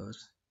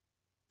suppose.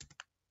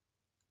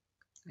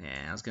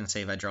 Yeah, I was going to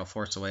say if I draw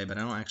Force Away, but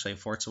I don't actually have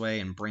Force Away,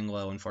 and Bring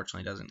Low,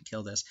 unfortunately, doesn't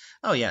kill this.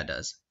 Oh, yeah, it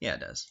does. Yeah, it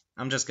does.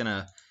 I'm just going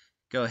to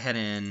go ahead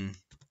and...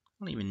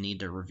 I don't even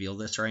need to reveal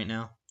this right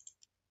now.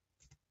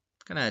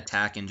 I'm going to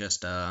attack and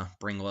just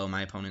Bring Low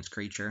my opponent's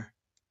creature.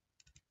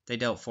 They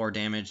dealt 4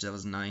 damage. That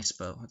was nice,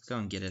 but let's go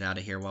and get it out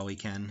of here while we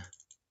can.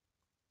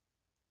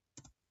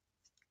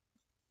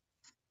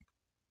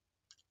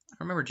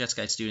 I remember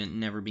Jeskai Student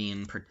never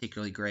being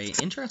particularly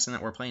great. Interesting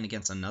that we're playing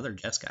against another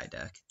Jeskai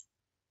deck.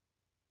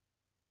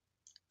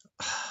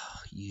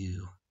 Oh,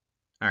 you.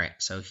 Alright,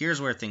 so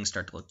here's where things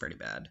start to look pretty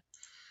bad.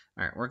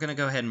 Alright, we're going to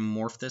go ahead and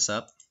morph this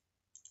up.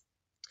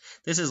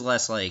 This is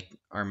less like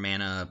our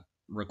mana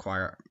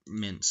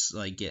requirements,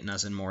 like getting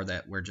us in more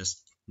that we're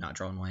just not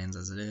drawing lands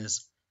as it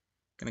is.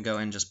 Gonna go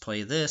and just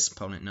play this.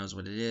 Opponent knows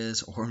what it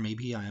is, or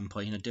maybe I'm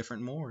playing a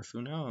different morph.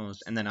 Who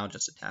knows? And then I'll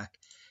just attack.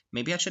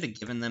 Maybe I should have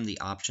given them the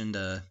option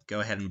to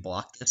go ahead and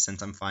block this,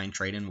 since I'm fine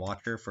trading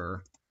Watcher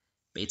for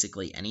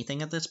basically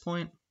anything at this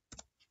point.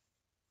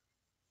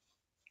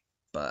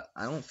 But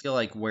I don't feel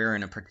like we're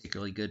in a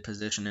particularly good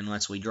position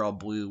unless we draw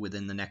blue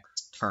within the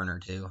next turn or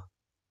two.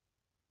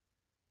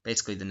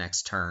 Basically the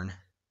next turn.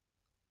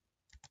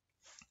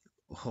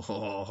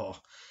 Oh,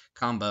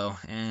 combo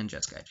and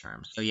Jeskai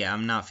Charm. So yeah,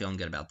 I'm not feeling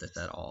good about this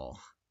at all.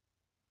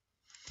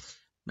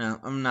 No,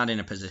 I'm not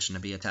in a position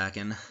to be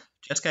attacking.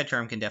 Jeskai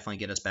Charm can definitely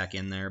get us back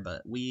in there,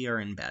 but we are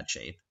in bad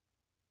shape.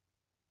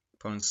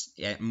 Opponents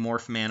at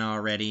morph mana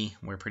already.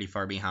 We're pretty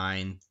far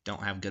behind.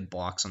 Don't have good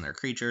blocks on their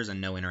creatures and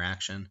no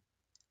interaction.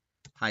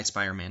 High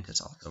Spire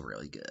Mantis also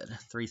really good.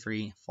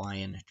 3/3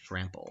 flying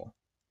trample.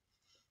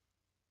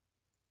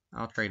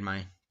 I'll trade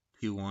my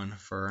 2/1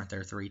 for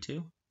their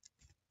 3/2.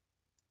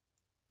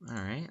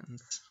 Alright.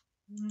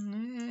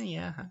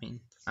 Yeah, I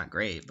mean, it's not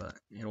great, but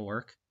it'll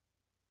work.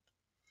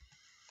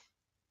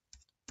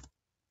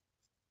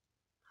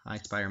 High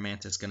Spire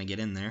Mantis gonna get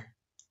in there.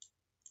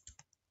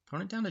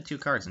 Opponent down to 2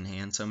 cards in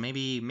hand, so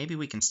maybe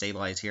we can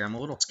stabilize here. I'm a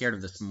little scared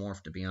of this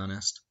morph, to be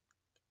honest.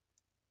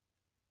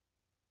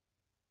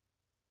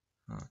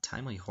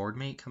 Timely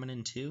Hordemate coming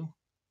in too.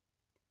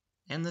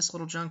 And this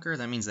little junker,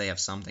 that means they have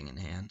something in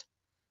hand.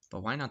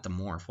 But why not the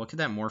morph? What could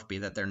that morph be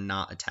that they're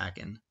not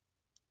attacking?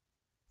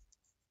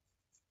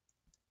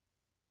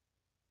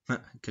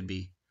 It could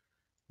be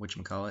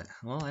whatchamacallit.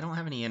 Well, I don't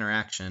have any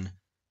interaction.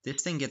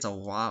 This thing gets a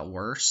lot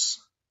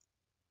worse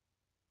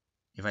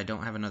if I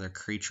don't have another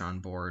creature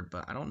on board,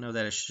 but I don't know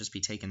that it should just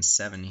be taking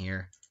 7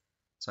 here.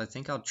 So I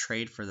think I'll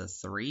trade for the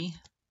 3.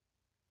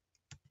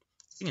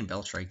 Thinking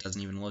Bellstrike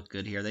doesn't even look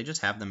good here. They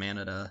just have the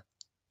mana to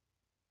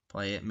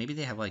play it. Maybe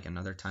they have like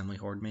another Timely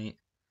Hordemate.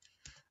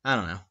 I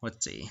don't know.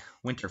 Let's see.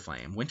 Winter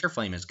Flame. Winter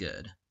Flame is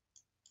good.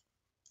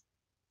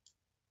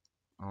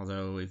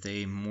 Although if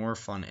they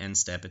morph on end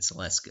step, it's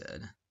less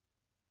good.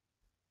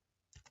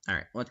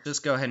 Alright, let's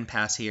just go ahead and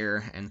pass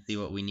here and see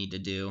what we need to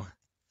do.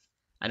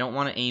 I don't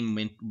want to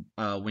aim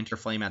Winter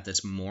Flame at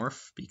this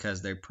morph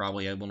because they're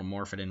probably able to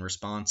morph it in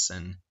response,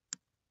 and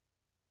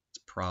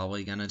it's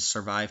probably going to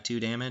survive 2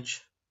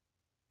 damage.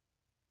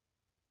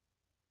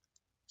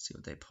 See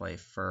what they play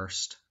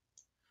first.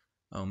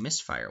 Oh,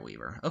 Mistfire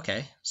Weaver.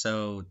 Okay,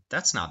 so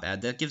that's not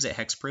bad. That gives it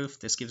hexproof.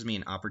 This gives me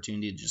an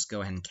opportunity to just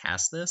go ahead and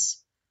cast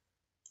this.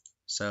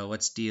 So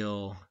let's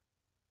deal...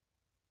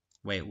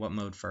 Wait, what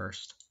mode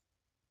first?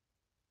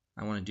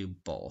 I want to do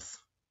both.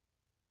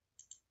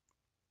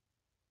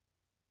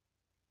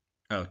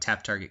 Oh,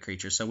 tap target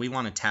creature. So we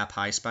want to tap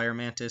High Spire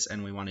Mantis,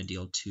 and we want to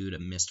deal 2 to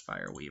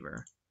Mistfire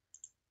Weaver.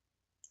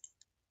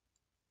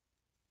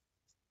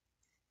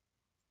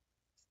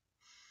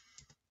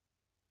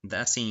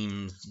 That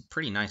seems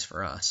pretty nice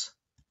for us.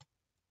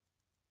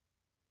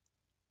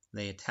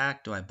 They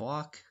attack. Do I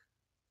block?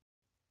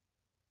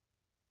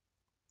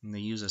 And they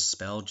use a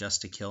spell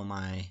just to kill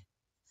my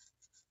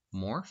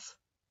morph?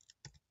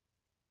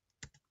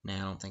 Nah,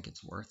 I don't think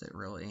it's worth it,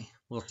 really.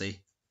 We'll see.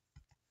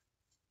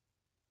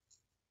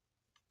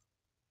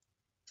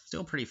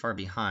 Still pretty far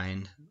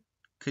behind.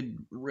 Could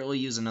really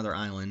use another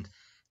island.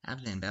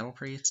 Abzan Battle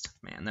Priest?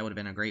 Man, that would have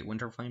been a great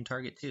Winter Flame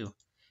target, too.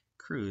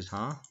 Cruise,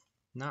 huh?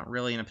 Not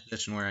really in a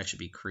position where I should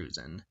be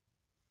cruising.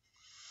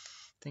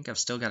 I think I've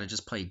still got to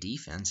just play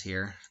defense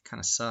here.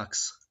 Kind of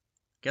sucks.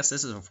 Guess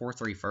this is a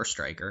 4/3 first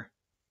striker.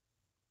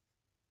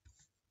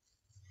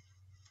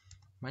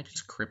 Might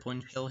just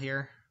crippling chill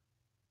here.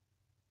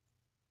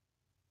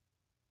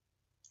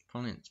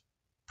 Opponent's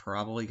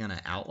probably going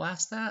to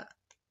outlast that.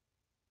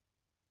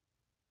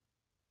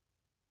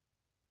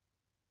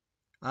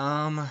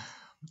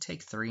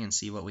 Take 3 and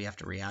see what we have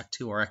to react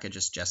to, or I could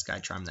just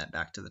Jeskai Charm that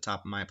back to the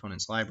top of my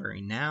opponent's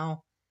library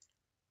now.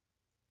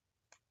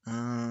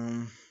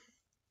 Could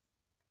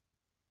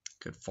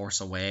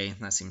force away.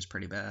 That seems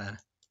pretty bad.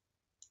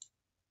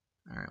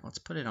 Alright, let's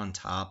put it on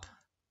top.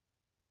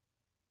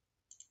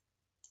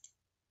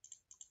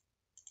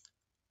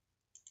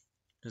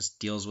 Just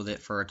deals with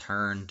it for a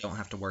turn. Don't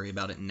have to worry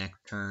about it next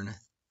turn.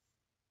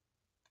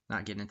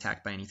 Not getting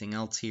attacked by anything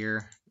else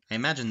here. I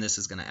imagine this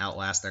is going to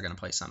outlast. They're going to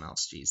play something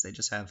else. Jeez, they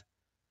just have...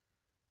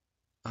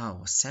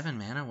 Oh, 7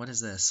 mana? What is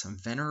this?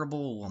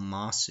 Venerable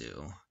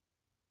Lammasu.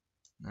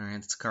 Alright,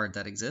 it's a card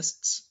that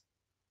exists.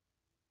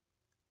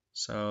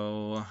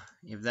 So,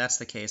 if that's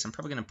the case, I'm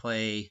probably going to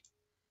play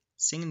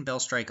Singing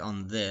Bellstrike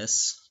on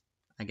this.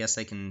 I guess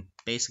they can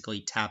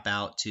basically tap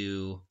out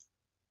to...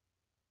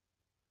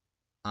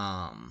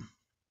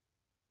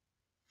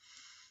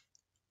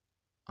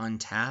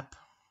 untap.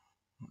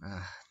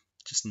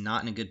 Just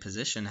not in a good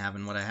position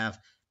having what I have.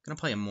 I'm going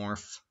to play a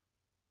Morph.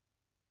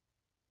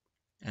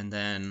 And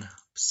then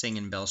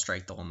Singing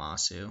Bellstrike the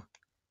Lammasu.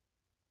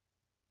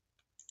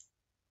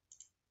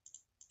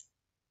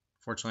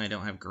 Fortunately, I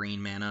don't have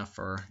green mana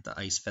for the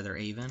Ice Feather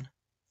Aven.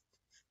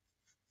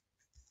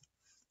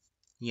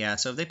 Yeah,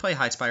 so if they play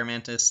High Spire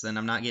Mantis, then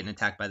I'm not getting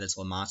attacked by this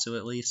Lammasu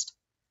at least.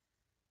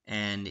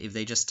 And if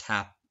they just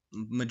tap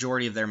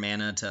majority of their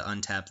mana to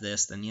untap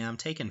this, then yeah, I'm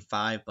taking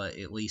 5, but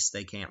at least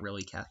they can't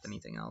really cast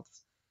anything else.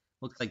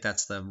 Looks like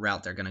that's the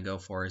route they're going to go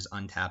for, is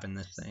untapping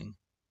this thing.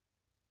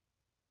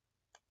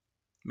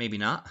 Maybe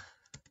not.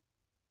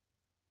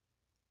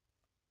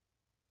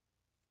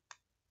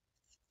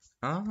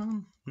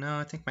 No,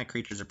 I think my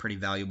creatures are pretty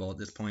valuable at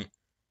this point.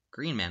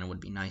 Green mana would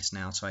be nice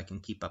now, so I can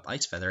keep up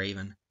Ice Feather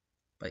Aven.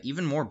 But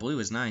even more blue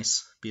is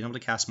nice. Being able to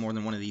cast more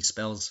than one of these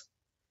spells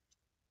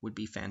would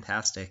be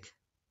fantastic.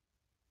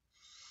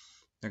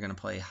 They're going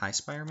to play High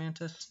Spire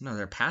Mantis? No,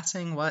 they're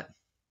passing? What?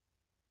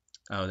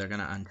 Oh, they're going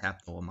to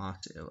untap the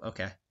Lammasu.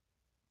 Okay.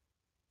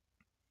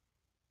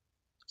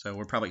 So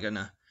we're probably going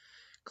to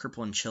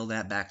cripple and chill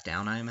that back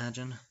down, I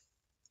imagine.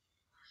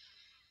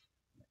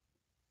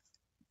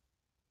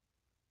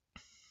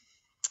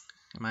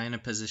 Am I in a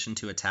position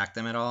to attack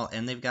them at all?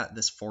 And they've got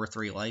this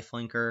 4/3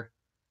 lifelinker.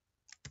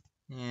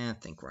 Yeah, I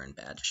think we're in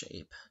bad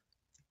shape.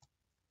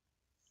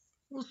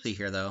 We'll see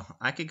here, though.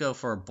 I could go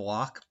for a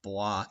block,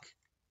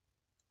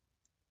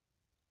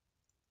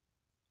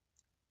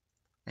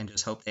 and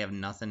just hope they have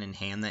nothing in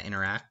hand that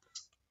interacts.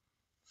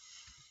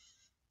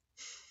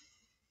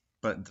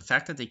 But the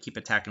fact that they keep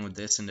attacking with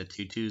this into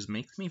 2/2s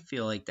makes me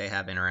feel like they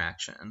have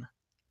interaction.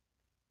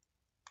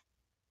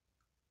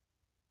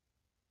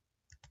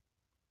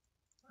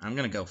 I'm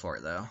going to go for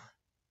it, though.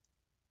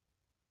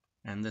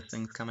 And this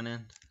thing's coming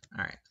in.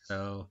 Alright,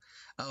 so...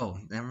 Oh,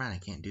 never mind, I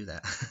can't do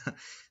that.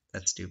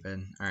 That's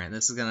stupid. Alright,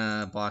 this is going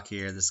to block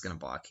here, this is going to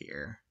block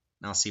here.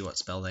 And I'll see what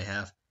spell they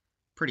have.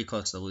 Pretty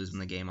close to losing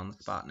the game on the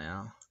spot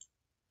now.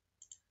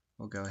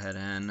 We'll go ahead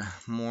and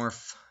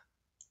morph.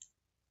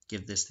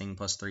 Give this thing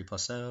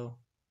 +3/+0.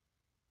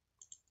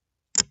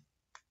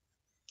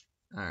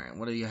 Alright,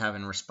 what do you have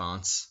in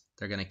response?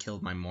 They're going to kill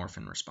my morph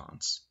in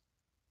response.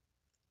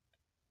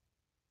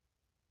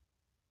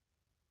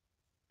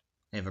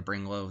 They have a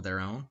Bring Low of their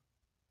own.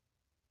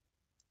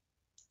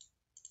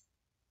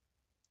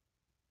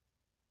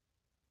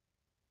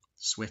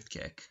 Swift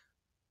Kick.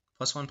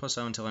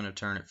 +1/+0 until end of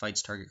turn. It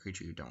fights target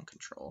creature you don't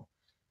control.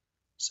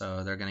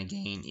 So they're going to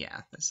gain...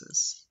 Yeah, this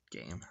is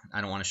game.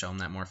 I don't want to show them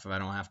that morph if I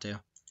don't have to.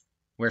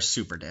 We're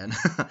super dead.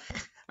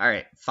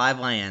 Alright, 5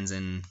 lands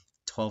in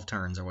 12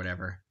 turns or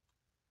whatever.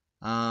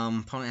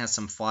 Opponent has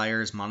some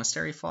flyers.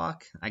 Monastery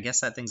Flock. I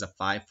guess that thing's a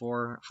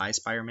 5/4. High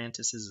Spire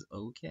Mantis is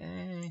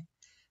okay.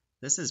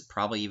 This is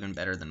probably even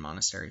better than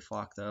Monastery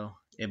Flock, though.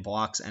 It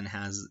blocks and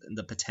has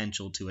the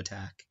potential to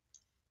attack.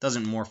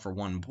 Doesn't morph for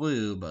 1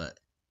 blue, but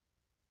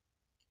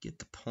get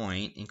the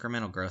point.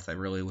 Incremental Growth I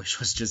really wish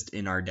was just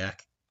in our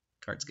deck.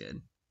 Card's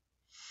good.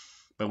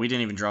 But we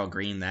didn't even draw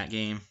green that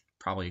game.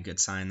 Probably a good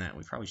sign that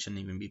we probably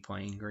shouldn't even be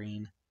playing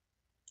green.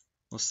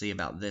 We'll see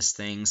about this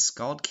thing.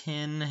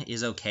 Scaldkin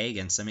is okay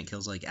against them. It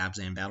kills like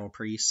Abzan Battle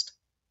Priest.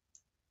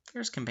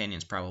 Here's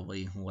Companion's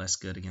probably less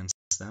good against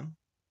them.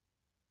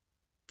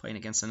 Playing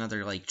against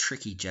another like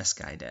tricky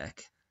Jeskai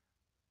deck.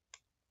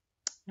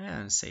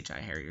 Yeah, Sage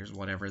Eye Harriers,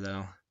 whatever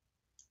though.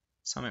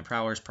 Summit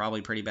Prowler's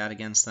probably pretty bad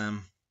against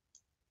them.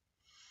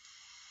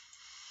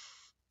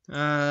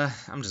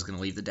 I'm just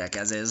gonna leave the deck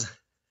as is.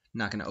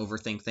 Not gonna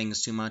overthink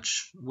things too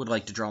much. Would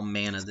like to draw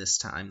mana this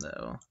time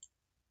though.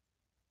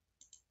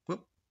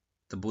 Whoop.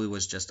 The blue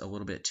was just a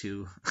little bit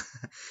too...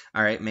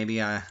 Alright,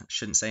 maybe I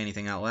shouldn't say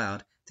anything out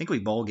loud. I think we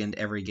Bolganed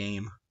every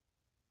game.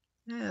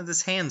 Yeah,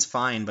 this hand's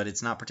fine, but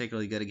it's not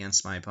particularly good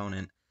against my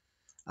opponent.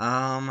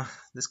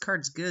 This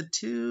card's good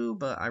too,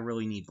 but I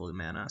really need blue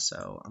mana,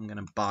 so I'm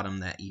gonna bottom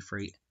that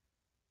Ifrit.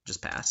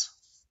 Just pass.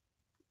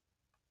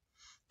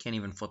 Can't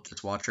even flip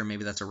this Watcher.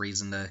 Maybe that's a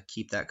reason to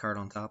keep that card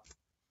on top.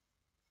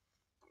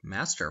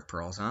 Master of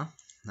Pearls, huh?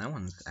 That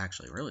one's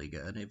actually really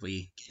good if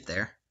we get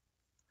there.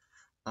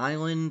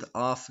 Island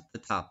off the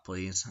top,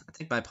 please. I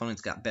think my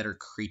opponent's got better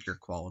creature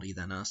quality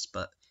than us,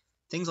 but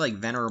things like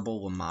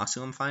Venerable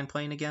Lamassu I'm fine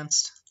playing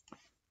against.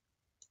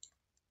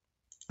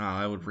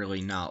 I would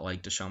really not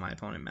like to show my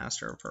opponent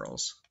Master of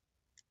Pearls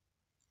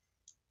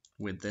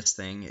with this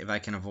thing if I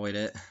can avoid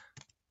it.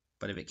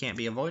 But if it can't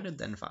be avoided,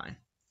 then fine.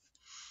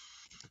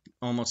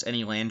 Almost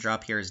any land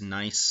drop here is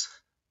nice.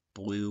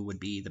 Blue would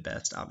be the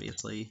best,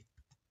 obviously.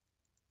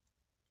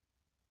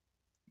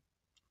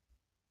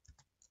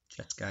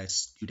 Jeskai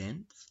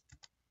Student.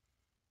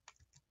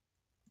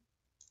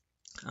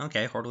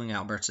 Okay, Hordeling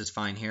Outburst is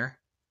fine here.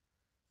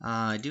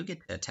 I do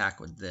get to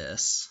attack with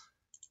this.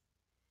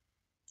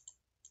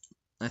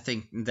 I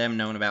think them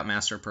knowing about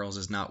Master of Pearls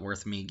is not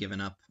worth me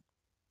giving up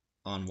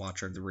on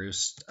Watcher of the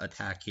Roost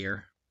attack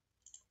here.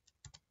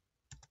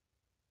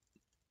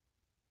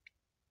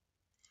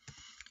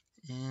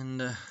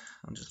 And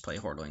I'll just play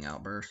Hordeling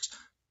Outburst.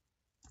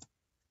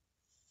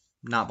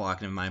 Not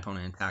blocking if my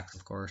opponent attacks,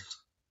 of course.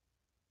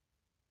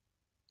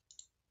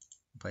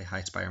 Play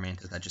High Spire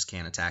Mantis, I just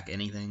can't attack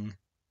anything.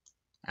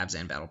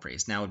 Abzan Battle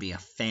Priest. Now would be a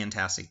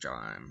fantastic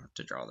draw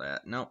to draw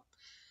that. Nope.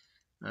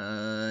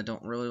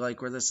 Don't really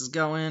like where this is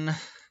going.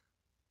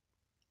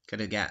 Could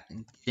have got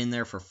in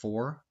there for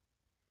 4.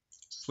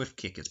 Swift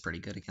Kick is pretty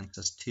good against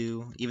us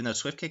too. Even though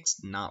Swift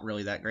Kick's not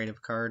really that great of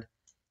a card,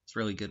 it's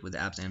really good with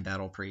Abzan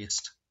Battle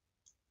Priest.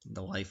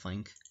 The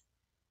lifelink.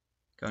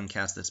 Go ahead and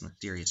cast this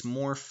Mysterious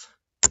Morph.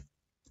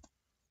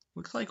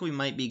 Looks like we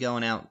might be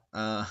going out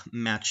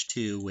match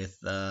 2 with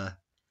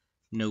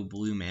no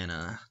blue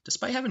mana.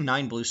 Despite having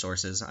 9 blue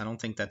sources, I don't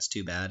think that's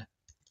too bad.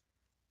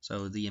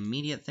 So the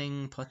immediate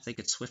thing, plus they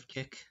could Swift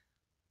Kick.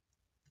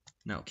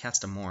 No,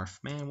 cast a Morph.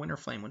 Man, Winter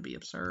Flame would be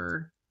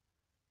absurd.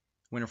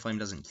 Winter Flame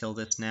doesn't kill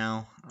this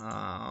now.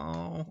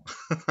 Oh.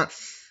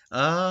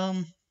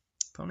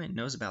 Opponent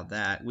knows about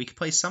that. We could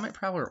play Summit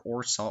Prowler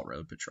or Salt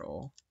Road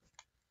Patrol.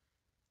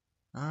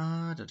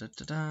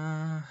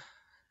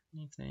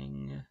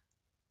 Anything?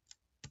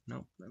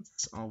 Nope,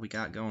 that's all we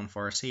got going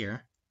for us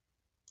here.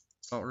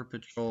 Salt Road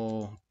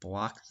Patrol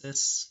blocks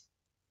this,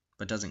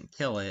 but doesn't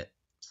kill it.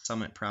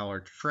 Summit Prowler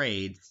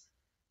trades,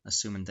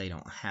 assuming they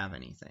don't have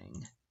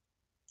anything.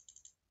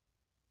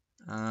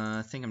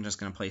 I think I'm just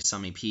going to play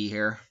some EP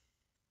here.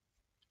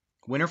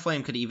 Winter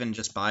Flame could even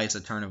just buy us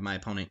a turn of my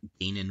opponent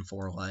gaining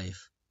 4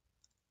 life.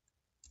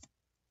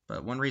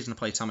 But one reason to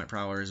play Summit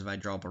Prowler is if I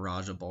draw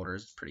Barrage of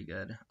Boulders, it's pretty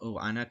good. Oh,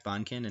 Einak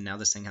Bonkin, and now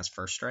this thing has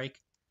First Strike.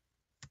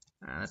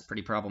 That's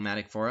pretty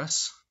problematic for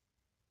us.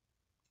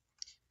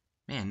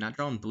 Man, not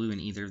drawing blue in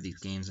either of these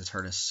games has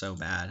hurt us so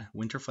bad.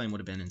 Winter Flame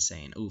would have been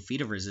insane. Oh,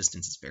 Feat of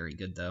Resistance is very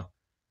good, though.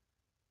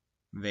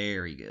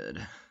 Very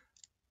good.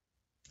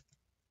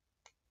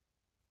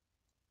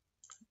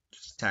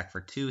 Just attack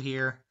for 2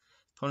 here.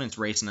 Opponent's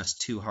racing us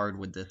too hard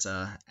with this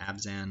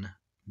Abzan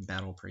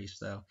Battle Priest,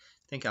 though.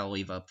 I think I'll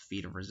leave up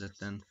Feat of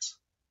Resistance.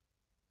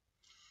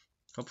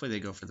 Hopefully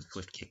they go for the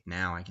Swift Kick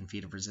now. I can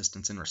Feat of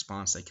Resistance in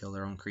response. They kill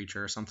their own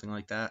creature or something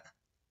like that.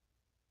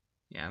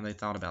 Yeah, they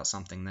thought about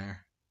something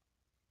there.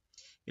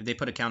 If they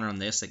put a counter on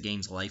this that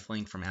gains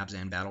lifelink from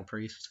Abzan Battle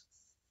Priest,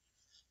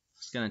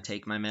 it's going to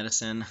take my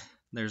medicine.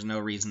 There's no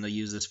reason to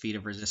use this Feat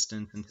of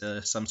Resistance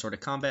into some sort of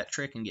combat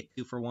trick and get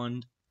 2 for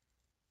 1.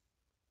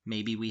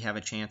 Maybe we have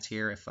a chance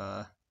here if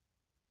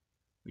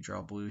we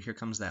draw blue. Here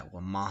comes that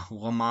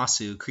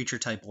Lamassu, creature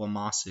type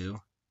Lamassu.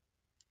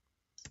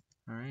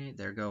 Alright,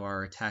 there go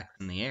our attacks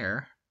in the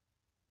air.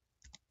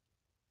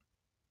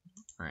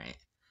 Alright.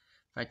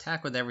 If I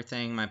attack with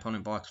everything, my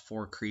opponent blocks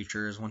 4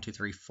 creatures. 1, 2,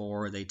 3,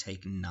 4. They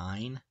take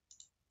 9.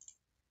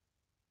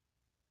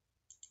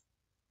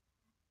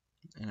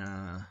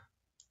 And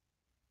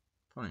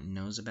opponent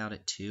knows about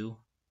it too.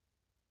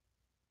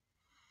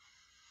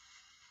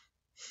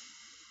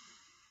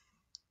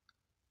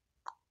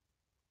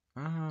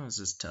 Oh, this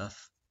is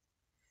tough.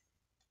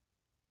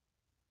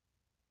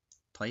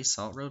 Play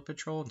Salt Road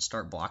Patrol and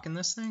start blocking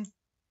this thing?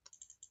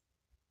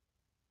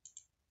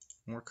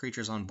 More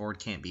creatures on board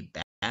can't be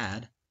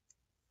bad.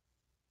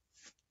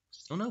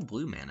 Still no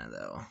blue mana,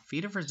 though.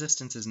 Feat of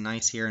Resistance is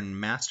nice here, and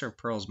Master of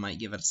Pearls might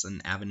give us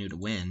an avenue to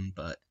win,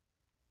 but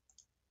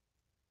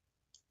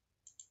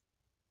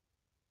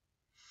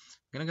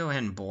I'm going to go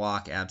ahead and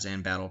block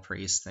Abzan Battle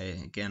Priest. They,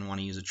 again, want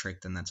to use a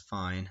trick, then that's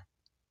fine.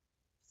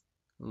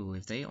 Ooh,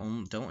 if they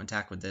don't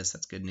attack with this,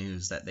 that's good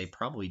news, that they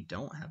probably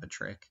don't have a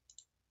trick.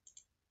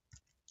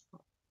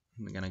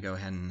 I'm going to go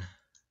ahead and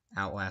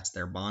outlast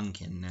their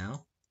Bondkin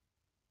now.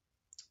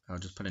 I'll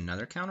just put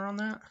another counter on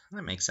that?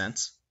 That makes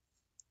sense.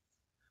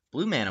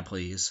 Blue mana,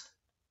 please.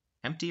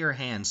 Empty your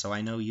hand so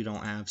I know you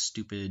don't have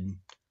stupid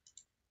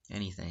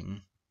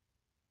anything.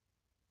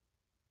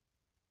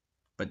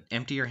 But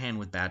empty your hand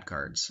with bad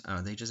cards.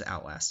 Oh, they just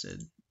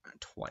outlasted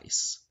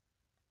twice.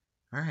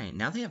 Alright,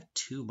 now they have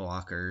 2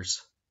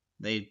 blockers.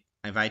 If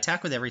I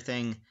attack with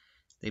everything,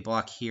 they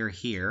block here,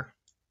 here.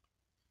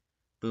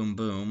 Boom,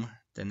 boom.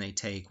 Then they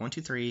take 1,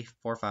 2, 3,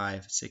 4,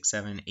 5, 6,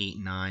 7, 8,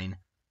 9.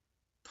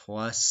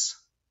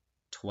 Plus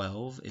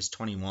 12 is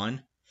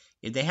 21.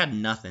 If they had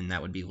nothing,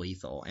 that would be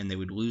lethal, and they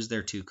would lose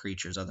their 2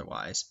 creatures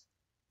otherwise.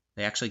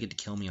 They actually get to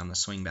kill me on the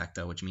swing back,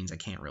 though, which means I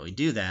can't really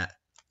do that.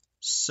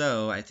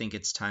 So I think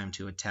it's time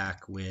to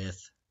attack with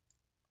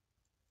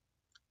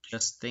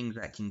just things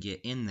that can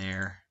get in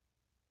there.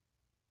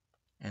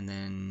 And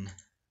then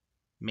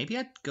maybe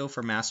I'd go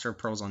for Master of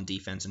Pearls on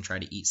defense and try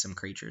to eat some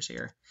creatures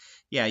here.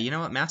 Yeah, you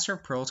know what? Master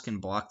of Pearls can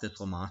block this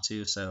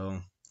Lamatu,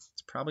 so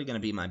it's probably going to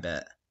be my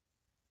bet.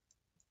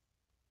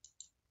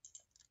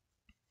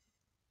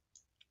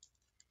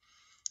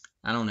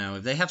 I don't know.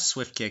 If they have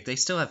Swift Kick, they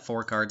still have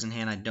 4 cards in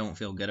hand. I don't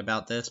feel good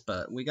about this,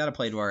 but we got to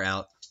play to our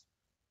out,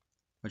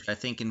 which I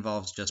think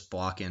involves just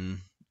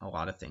blocking a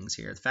lot of things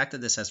here. The fact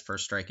that this has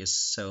First Strike is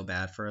so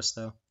bad for us,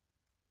 though.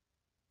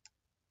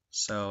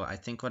 So I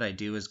think what I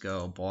do is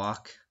go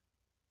block,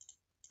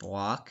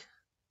 block.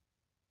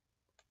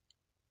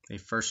 They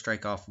First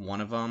Strike off one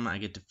of them. I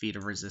get to Feat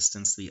of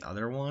Resistance the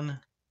other one.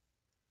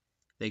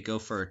 They go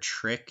for a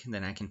trick,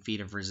 then I can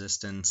Feat of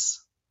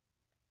Resistance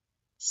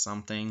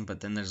something,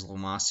 but then there's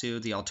Lamatu.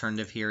 The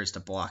alternative here is to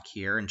block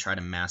here and try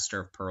to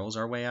Master of Pearls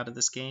our way out of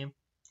this game.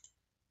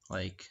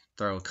 Like,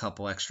 throw a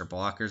couple extra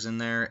blockers in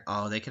there.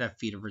 Oh, they could have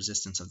Feat of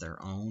Resistance of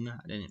their own.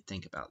 I didn't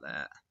think about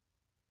that.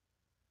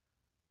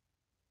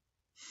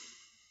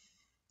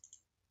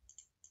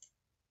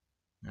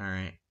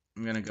 Alright,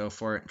 I'm going to go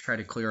for it. Try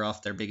to clear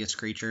off their biggest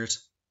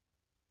creatures.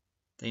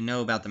 They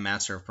know about the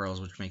Master of Pearls,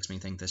 which makes me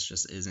think this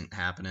just isn't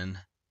happening.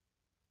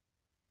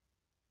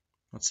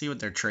 Let's see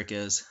what their trick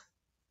is.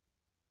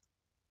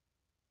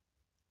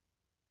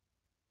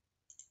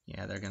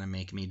 Yeah, they're going to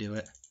make me do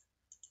it.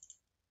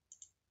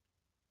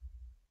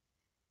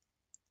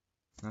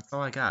 That's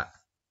all I got.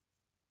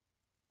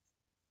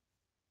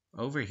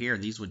 Over here,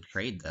 these would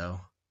trade, though.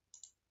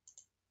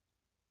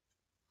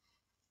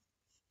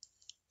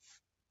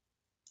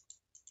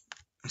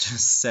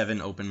 Just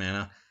 7 open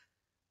mana.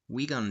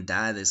 We gonna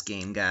die this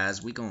game,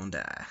 guys. We gonna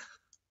die.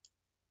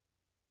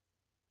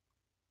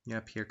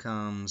 Yep, here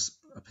comes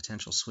a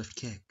potential Swift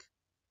Kick.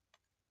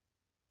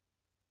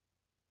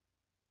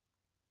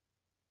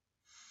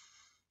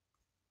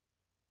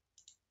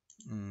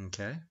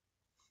 Okay.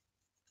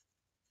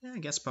 Yeah, I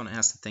guess opponent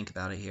has to think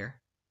about it here.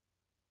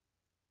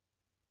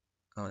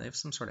 Oh, they have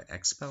some sort of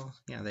X-Spell?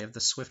 Yeah, they have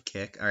the Swift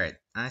Kick. Alright,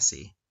 I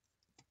see.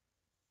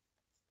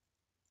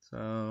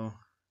 So,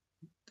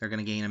 they're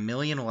going to gain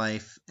 1,000,000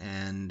 life,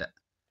 and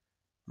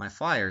my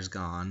flyer's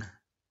gone.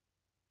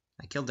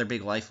 I killed their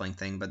big lifelink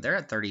thing, but they're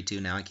at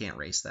 32 now. I can't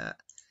race that.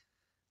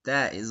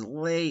 That is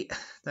late.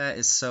 That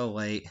is so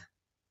late.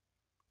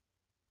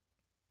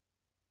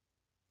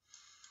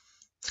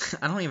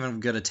 I don't even have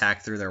good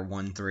attack through their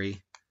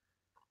 1-3.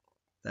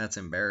 That's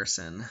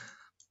embarrassing.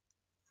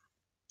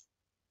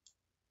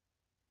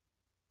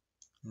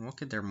 What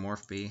could their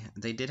morph be?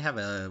 They did have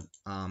a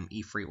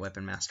Ifrit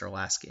Weapon Master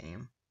last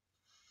game.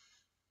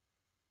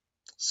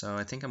 So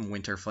I think I'm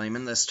Winter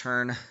Flaming this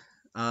turn.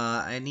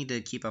 I need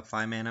to keep up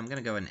 5 mana. I'm going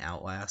to go and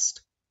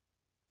Outlast.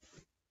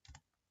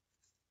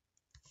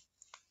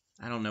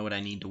 I don't know what I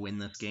need to win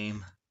this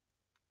game,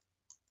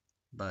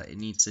 but it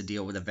needs to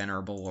deal with a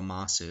Venerable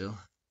Lamatu.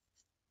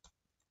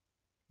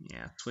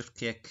 Yeah, Swift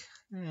Kick,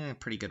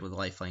 pretty good with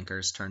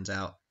Lifelinkers, turns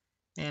out.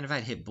 And if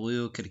I'd hit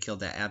blue, could have killed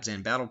that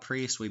Abzan Battle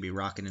Priest, we'd be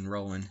rocking and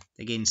rolling.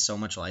 They gained so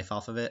much life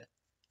off of it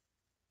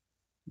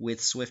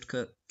with Swift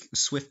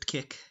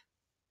Kick.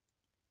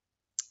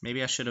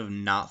 Maybe I should have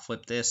not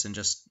flipped this and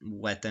just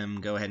let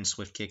them go ahead and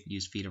Swift Kick,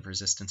 use Feat of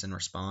Resistance in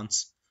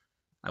response.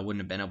 I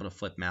wouldn't have been able to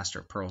flip Master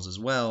of Pearls as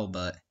well,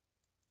 but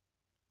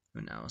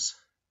who knows.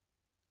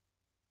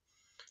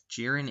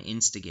 Jiren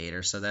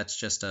Instigator, so that's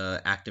just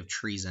a act of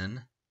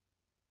treason.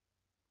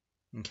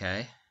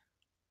 Okay.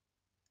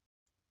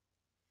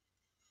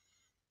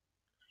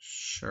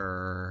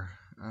 Sure.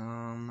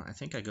 I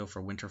think I go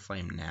for Winter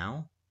Flame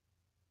now.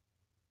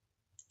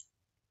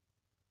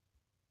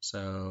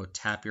 So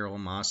tap your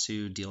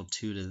Lamasu, deal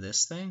 2 to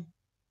this thing.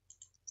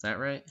 Is that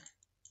right?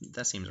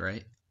 That seems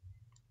right.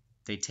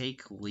 They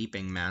take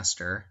Leaping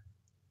Master.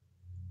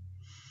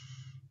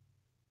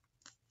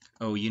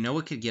 Oh, you know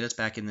what could get us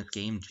back in this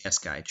game?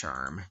 Jeskai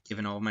Charm.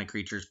 Given all of my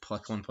creatures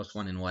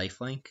 +1/+1 in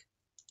lifelink.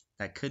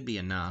 That could be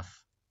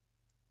enough.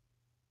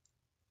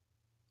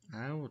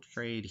 I will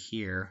trade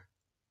here.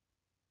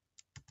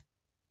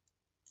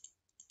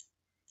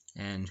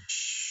 And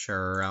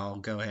sure, I'll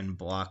go ahead and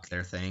block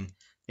their thing.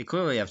 They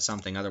clearly have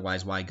something,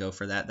 otherwise why go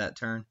for that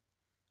turn?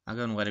 I'll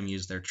go and let them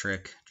use their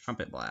trick.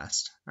 Trumpet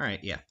Blast.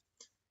 Alright, yeah.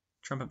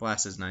 Trumpet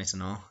Blast is nice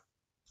and all.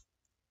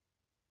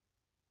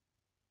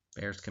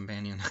 Bear's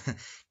Companion.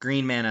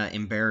 Green mana,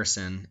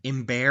 embarrassing.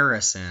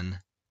 Embarrassing.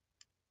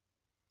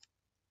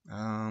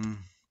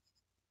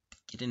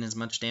 Get in as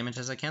much damage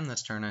as I can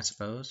this turn, I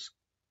suppose.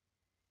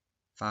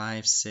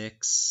 5,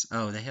 6.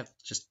 Oh, they have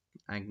just...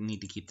 I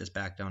need to keep this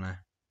back, don't I?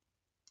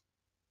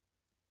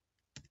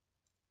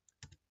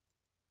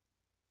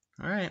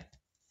 Alright.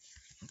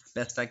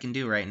 Best I can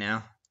do right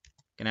now.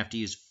 Gonna have to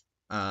use...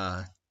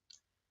 Gonna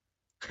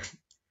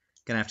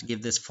have to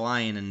give this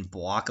flying and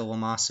block a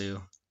Lamasu.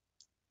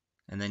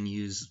 And then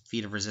use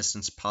Feat of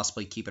Resistance to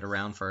possibly keep it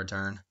around for a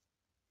turn.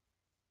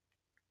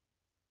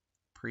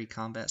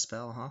 Pre-combat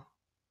spell, huh?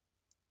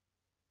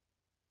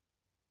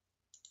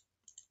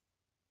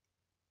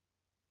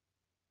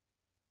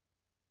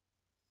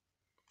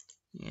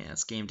 Yeah,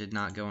 this game did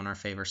not go in our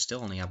favor.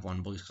 Still only have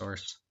 1 blue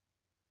source.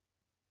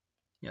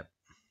 Yep.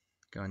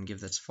 Go ahead and give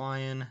this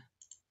flying.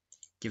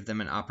 Give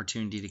them an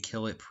opportunity to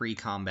kill it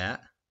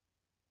pre-combat.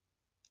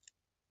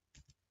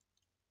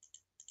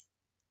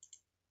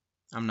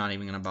 I'm not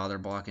even going to bother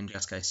blocking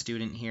Jeskai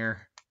Student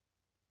here.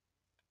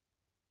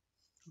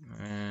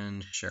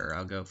 And sure,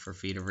 I'll go for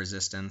Feat of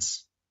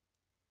Resistance.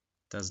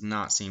 Does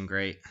not seem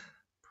great.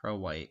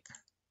 Pro-white.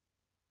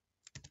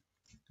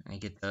 I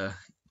get to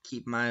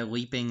keep my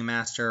Leaping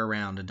Master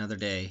around another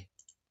day.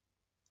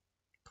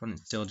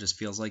 Opponent still just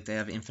feels like they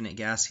have infinite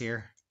gas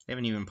here. They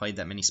haven't even played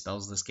that many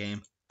spells this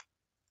game.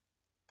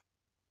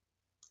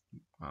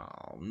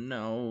 Oh,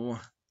 no.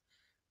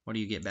 What do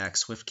you get back?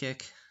 Swift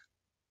Kick?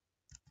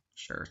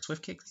 Sure,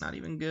 Swift Kick's not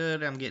even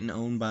good. I'm getting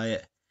owned by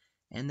it.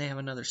 And they have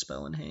another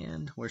spell in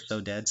hand. We're so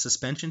dead.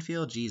 Suspension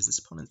Field? Jeez, this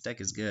opponent's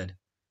deck is good.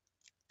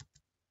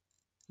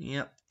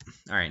 Yep.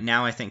 Alright,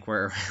 now I think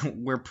we're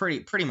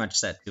pretty much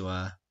set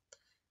to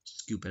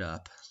scoop it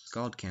up.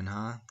 Scaldkin,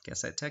 huh?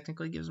 Guess that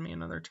technically gives me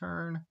another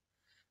turn.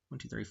 1,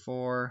 2, 3,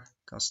 4.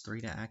 Costs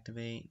 3 to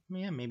activate.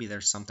 Yeah, maybe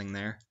there's something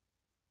there.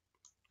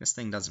 This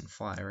thing doesn't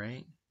fly,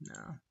 right?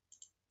 No.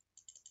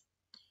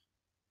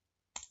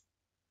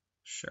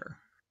 Sure.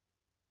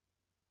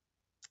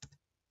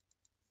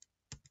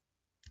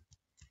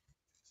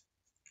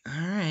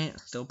 Alright,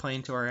 still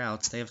playing to our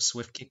outs. They have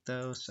Swift Kick,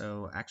 though,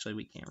 so actually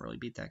we can't really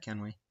beat that,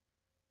 can we?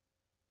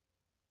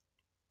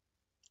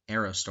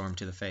 Arrow Storm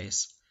to the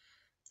face.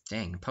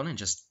 Dang, opponent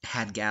just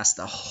had gas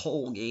the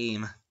whole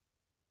game.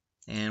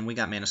 And we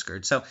got mana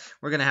screwed. So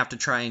we're going to have to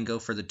try and go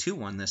for the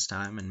 2-1 this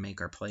time and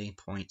make our play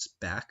points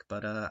back.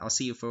 But I'll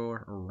see you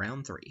for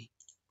round 3.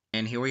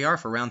 And here we are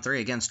for round 3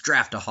 against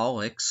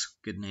Draftaholics.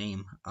 Good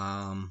name.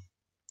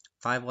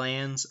 5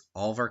 lands,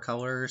 all of our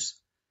colors.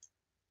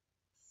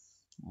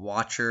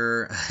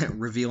 Watcher,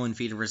 Reveal and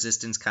Feat of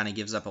Resistance kind of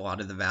gives up a lot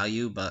of the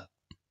value, but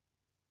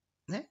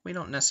we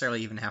don't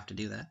necessarily even have to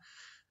do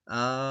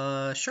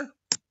that. Sure.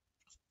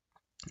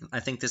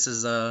 I think this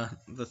is the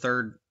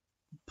 3rd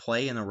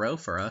play in a row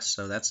for us,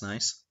 so that's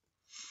nice.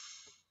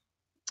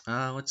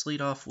 Let's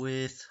lead off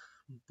with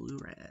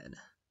blue-red.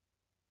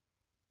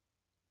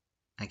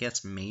 I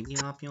guess maybe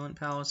Opulent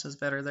Palace is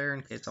better there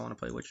in case I want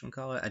to play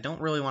whatchamacallit. I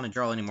don't really want to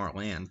draw any more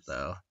lands,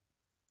 though.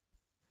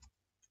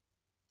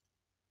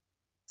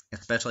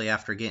 Especially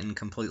after getting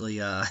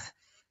completely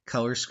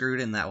color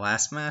screwed in that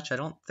last match. I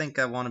don't think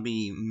I want to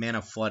be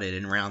mana flooded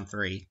in round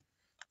 3.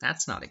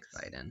 That's not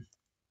exciting.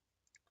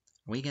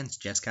 Are we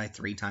against Jeskai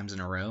 3 times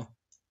in a row?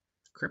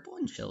 Cripple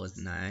and Chill is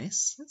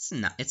nice.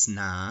 It's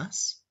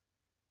nice.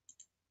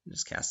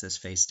 Just cast this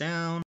face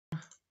down.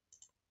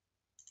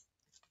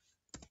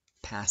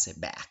 Pass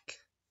it back.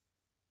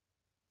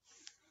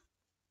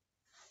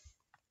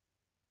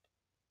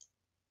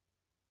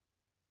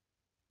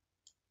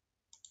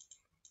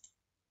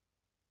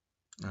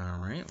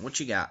 Alright, what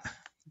you got?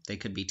 They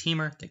could be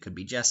Teamer, they could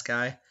be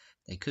Jeskai,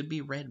 they could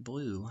be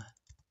red-blue.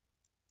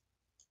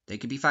 They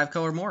could be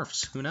 5-color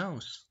morphs, who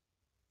knows?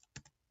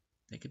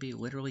 They could be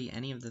literally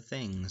any of the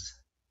things.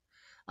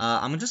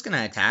 I'm just going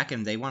to attack,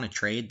 and if they want to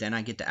trade, then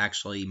I get to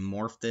actually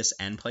morph this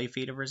and play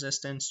Feat of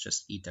Resistance,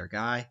 just eat their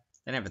guy.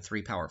 Then I have a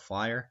 3-power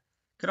flyer.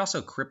 Could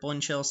also Cripple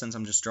and Chill since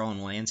I'm just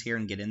drawing lands here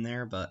and get in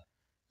there, but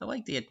I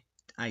like the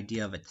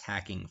idea of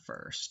attacking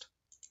first.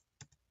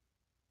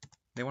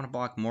 They want to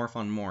block Morph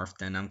on Morph,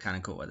 then I'm kind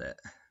of cool with it.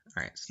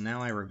 Alright, so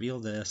now I reveal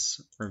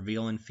this,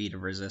 reveal and Feat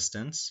of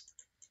Resistance,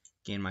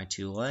 gain my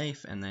 2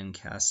 life, and then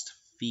cast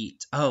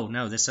Feat. Oh,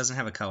 no, this doesn't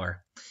have a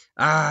color.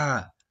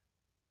 Ah!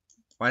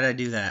 Why did I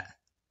do that?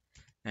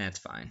 It's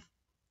fine.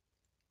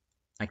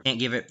 I can't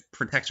give it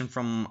protection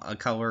from a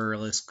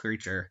colorless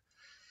creature.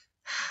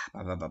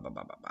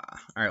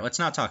 Alright, let's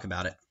not talk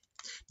about it.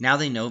 Now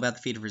they know about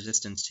the Feat of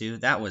Resistance too.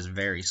 That was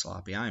very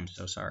sloppy. I am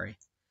so sorry.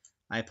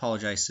 I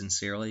apologize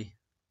sincerely.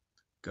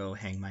 Go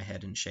hang my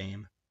head in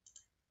shame.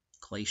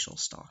 Glacial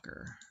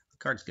Stalker.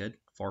 Card's good.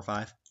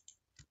 4/5.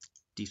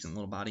 Decent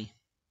little body.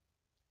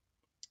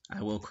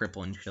 I will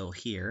cripple and chill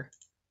here.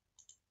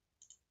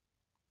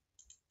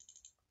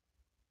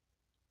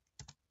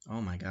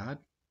 Oh my god.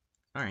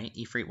 Alright,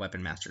 Ifrit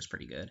Weapon Master is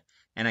pretty good.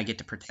 And I get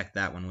to protect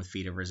that one with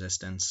Feat of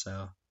Resistance,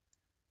 so...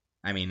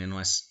 I mean,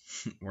 unless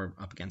we're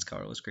up against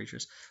colorless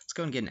creatures. Let's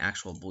go and get an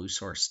actual blue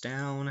source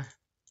down.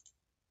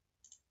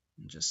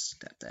 And just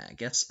step that, I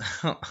guess.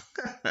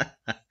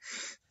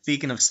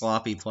 Speaking of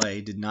sloppy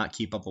play, did not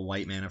keep up a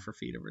white mana for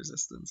Feat of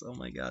Resistance. Oh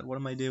my god, what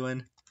am I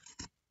doing?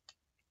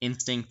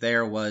 Instinct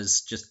there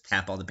was just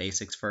tap all the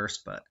basics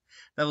first, but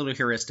that little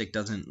heuristic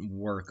doesn't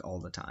work all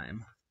the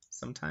time.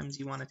 Sometimes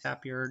you want to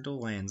tap your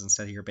dual lands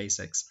instead of your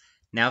basics.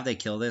 Now if they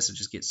kill this, it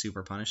just gets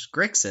super punished.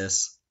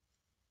 Grixis.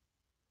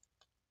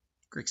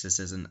 Grixis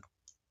isn't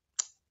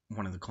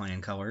one of the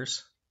clan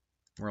colors.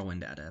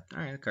 Whirlwind Adept.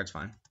 Alright, that card's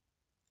fine.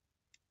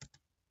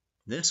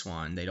 This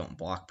one, they don't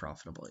block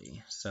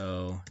profitably,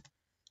 so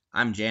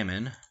I'm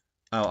jamming.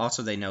 Oh,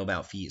 also they know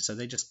about Feat, so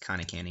they just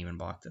kind of can't even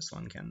block this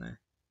one, can they?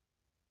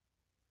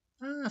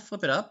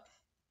 Flip it up.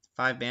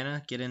 5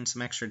 mana, get in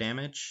some extra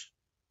damage.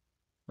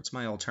 What's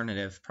my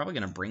alternative? Probably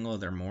going to Bringle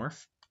their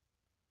Morph.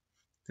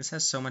 This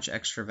has so much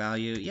extra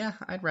value. Yeah,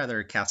 I'd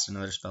rather cast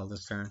another spell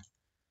this turn.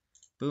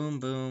 Boom,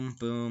 boom,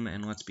 boom,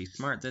 and let's be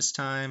smart this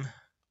time.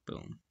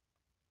 Boom.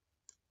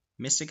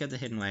 Mystic of the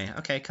Hidden Way.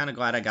 Okay, kind of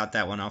glad I got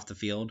that one off the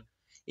field.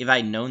 If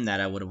I'd known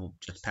that, I would have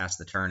just passed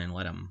the turn and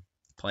let him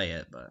play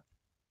it, but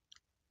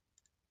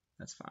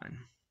that's fine.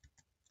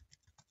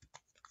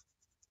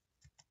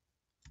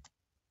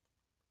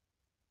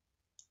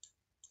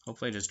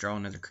 Hopefully I just draw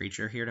another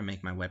creature here to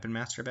make my Weapon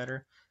Master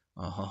better.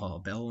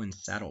 Oh, Bellwind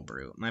Saddle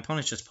Brute. My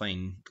opponent's just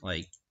playing,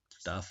 like,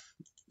 stuff.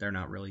 They're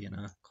not really in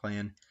a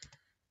clan.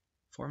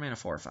 4 mana,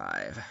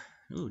 4/5.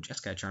 Ooh,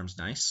 Jeskai Charm's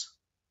nice.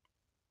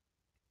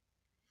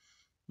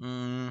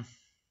 More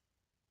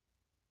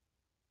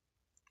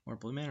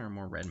blue mana or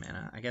more red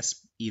mana? I guess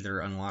either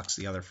unlocks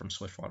the other from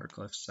Swiftwater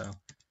Cliffs, so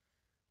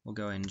we'll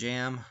go ahead and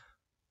jam.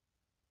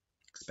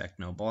 Expect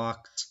no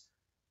blocks.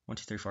 1,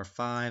 2, 3, 4,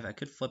 5. I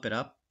could flip it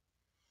up.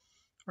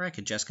 Or I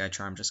could Jeskai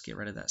Charm, just get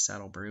rid of that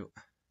Saddle Brute.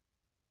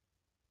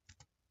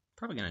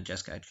 Probably going to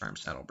Jeskai Charm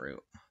Saddle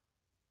Brute.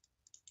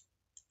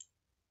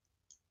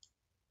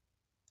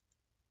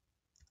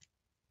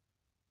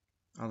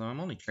 Although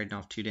I'm only trading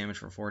off 2 damage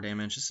for 4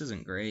 damage. This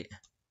isn't great.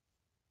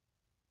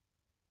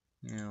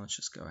 Yeah, let's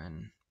just go ahead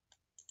and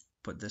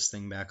put this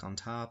thing back on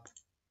top.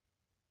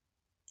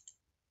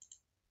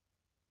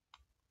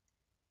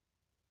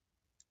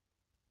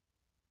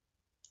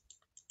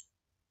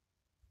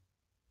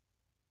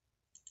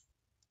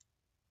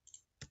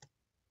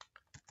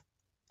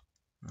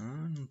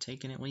 I'm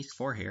taking at least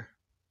 4 here.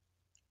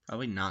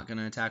 Probably not going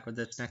to attack with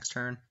this next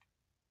turn.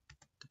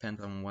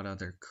 Depends on what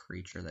other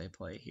creature they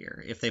play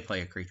here. If they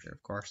play a creature,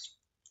 of course.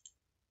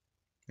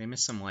 They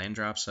missed some land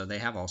drops, so they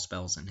have all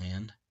spells in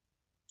hand.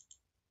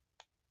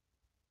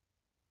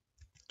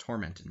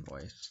 Tormented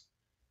Voice.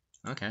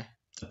 Okay.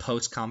 The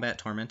post-combat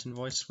Tormented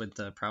Voice with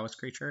the prowess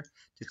creature.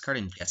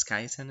 Discarding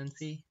Jeskai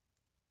Ascendancy.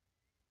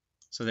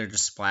 So they're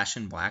just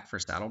splashing black for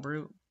Saddle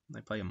Brute.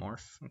 They play a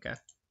Morph. Okay.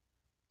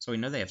 So we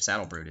know they have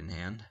Saddle Brute in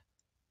hand.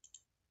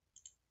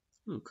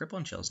 Ooh, Cripple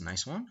and Chill's a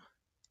nice one.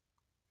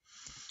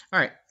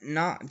 Alright,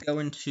 not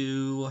going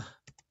to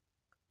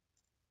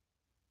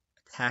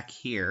attack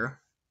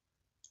here.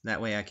 That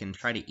way I can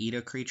try to eat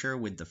a creature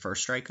with the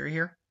first striker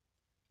here.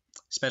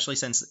 Especially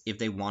since if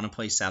they want to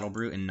play Saddle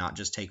Brute and not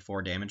just take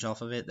 4 damage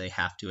off of it, they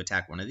have to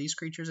attack one of these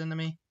creatures into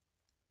me.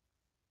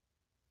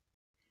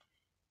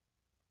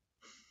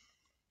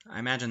 I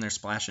imagine they're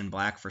splashing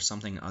black for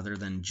something other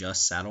than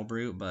just Saddle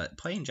Brute, but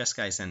playing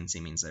Jeskai Ascendancy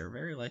means they're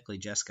very likely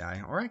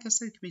Jeskai. Or I guess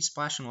they could be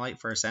splashing white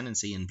for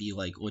Ascendancy and be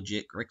like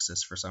legit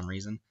Grixis for some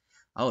reason.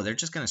 Oh, they're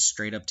just going to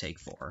straight up take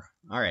 4.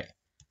 Alright.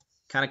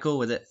 Kind of cool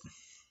with it.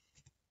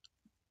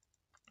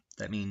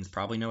 That means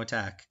probably no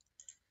attack.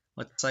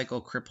 Let's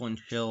cycle Cripple and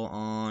Chill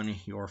on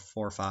your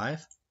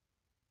 4/5.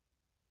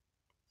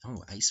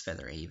 Oh, Ice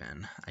Feather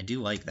Haven. I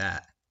do like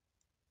that.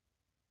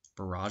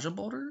 Barrage of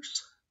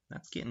Boulders?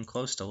 That's getting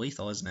close to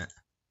lethal, isn't it?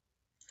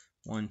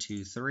 1,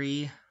 2,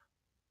 3.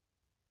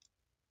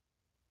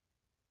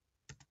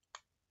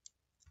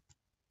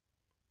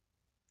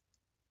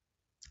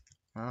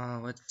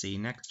 Let's see.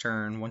 Next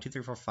turn. 1, 2,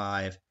 3, 4,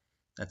 5.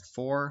 That's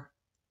 4,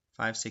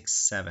 5, 6,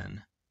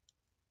 7,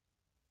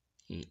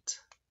 8.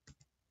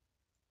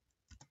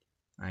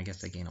 I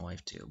guess they gain a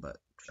life too, but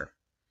sure.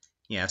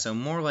 Yeah, so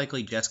more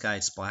likely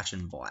Jeskai Splash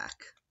in black.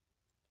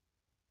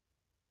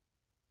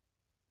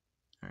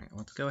 Alright,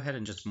 let's go ahead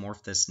and just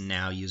morph this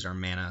now, use our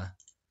mana.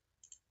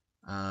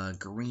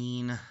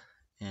 Green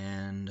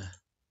and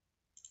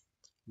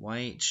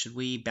white. Should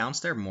we bounce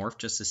their morph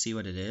just to see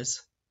what it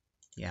is?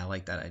 Yeah, I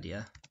like that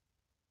idea.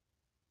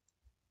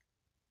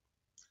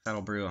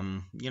 That'll brew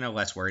I'm,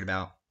 less worried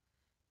about.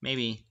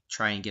 Maybe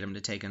try and get him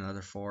to take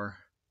another 4.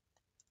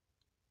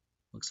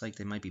 Looks like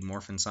they might be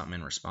morphing something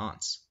in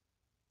response.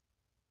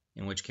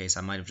 In which case,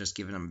 I might have just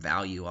given them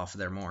value off of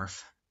their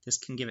morph. This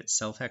can give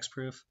itself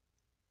hexproof.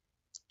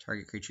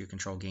 Target creature you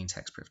control gains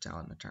hexproof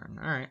talent in a turn.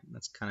 Alright,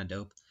 that's kind of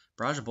dope.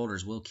 Barrage of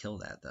Boulders will kill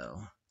that,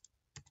 though.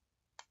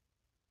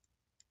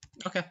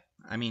 Okay.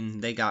 I mean,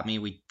 they got me.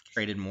 We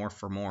traded morph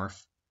for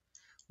morph.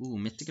 Ooh,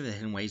 Mystic of the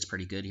Hidden Way is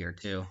pretty good here,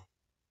 too.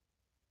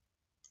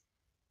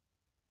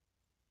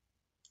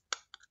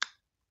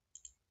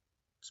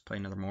 Let's play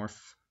another morph.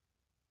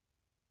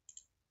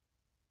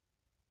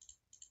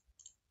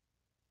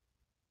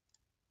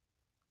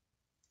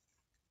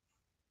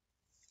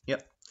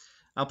 Yep.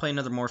 I'll play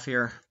another morph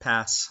here.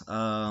 Pass.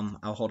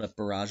 I'll hold up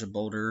Barrage of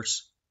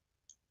Boulders.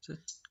 Is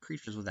it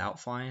creatures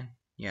without flying?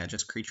 Yeah,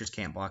 just creatures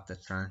can't block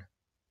this turn.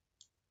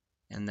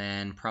 And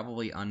then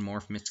probably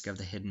unmorph Mystic of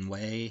the Hidden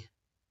Way.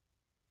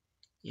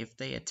 If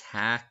they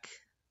attack,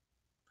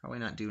 probably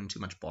not doing too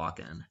much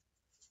blocking.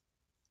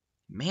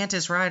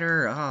 Mantis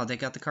Rider! Oh, they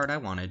got the card I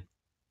wanted.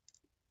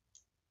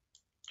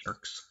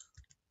 Jerks.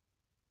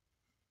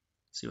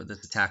 See what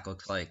this attack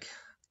looks like.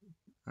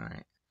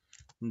 Alright.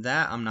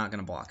 That I'm not going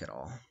to block at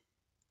all.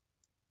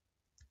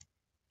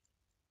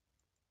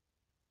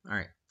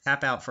 Alright.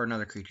 Tap out for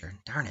another creature.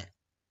 Darn it.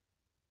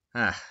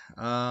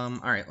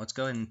 Alright, let's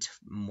go ahead and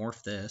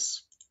morph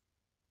this.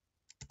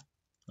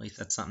 At least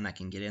that's something that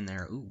can get in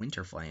there. Ooh,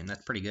 Winter Flame.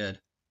 That's pretty good.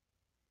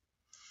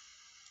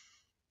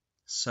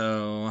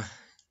 So,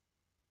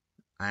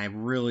 I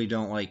really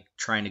don't like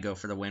trying to go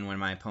for the win when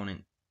my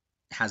opponent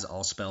has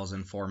all spells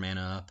and 4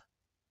 mana up.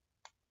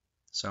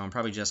 So I'm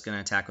probably just going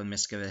to attack with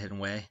Mystic of the Hidden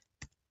Way.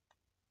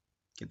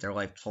 Get their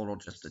life total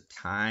just a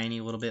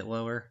tiny little bit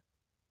lower.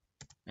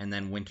 And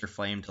then Winter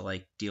Flame to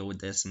like deal with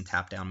this and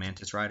tap down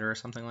Mantis Rider or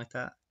something like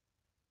that.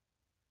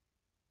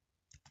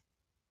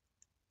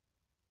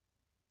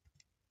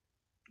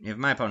 If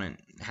my opponent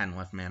hadn't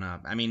left mana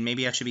up, I mean,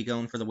 maybe I should be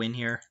going for the win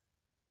here.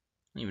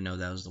 I don't even know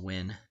that was the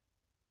win.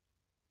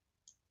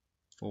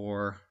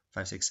 4,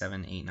 5, 6,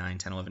 7, 8, 9,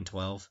 10, 11,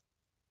 12.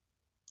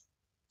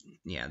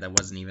 Yeah, that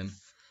wasn't even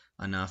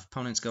enough.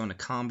 Opponent's going to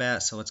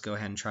combat, so let's go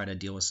ahead and try to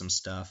deal with some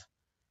stuff.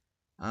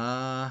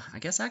 I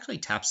guess actually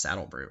tap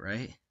Saddle Brute,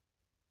 right?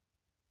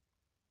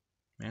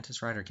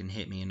 Mantis Rider can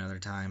hit me another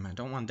time. I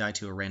don't want to die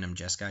to a random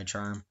Jeskai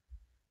Charm.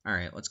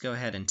 Alright, let's go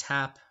ahead and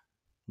tap.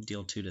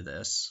 Deal 2 to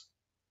this.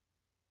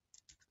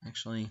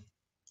 Actually,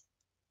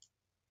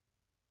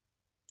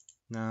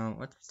 no,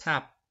 let's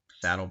tap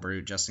Saddle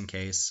Brute just in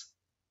case.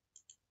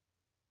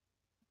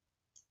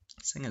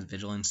 This thing has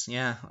Vigilance.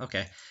 Yeah,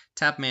 okay.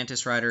 Tap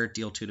Mantis Rider,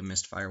 deal 2 to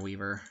Mistfire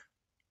Weaver.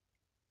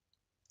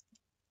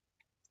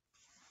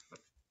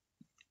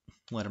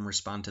 Let him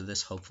respond to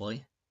this,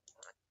 hopefully.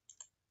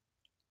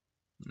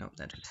 Nope,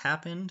 that just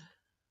happened.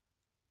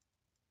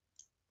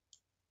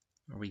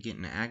 Are we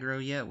getting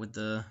aggro yet with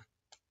the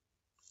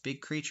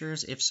big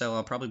creatures? If so,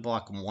 I'll probably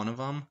block one of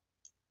them.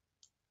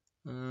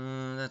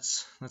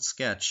 That's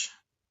sketch.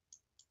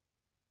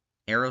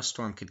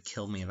 Aerostorm could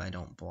kill me if I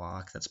don't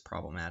block. That's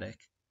problematic.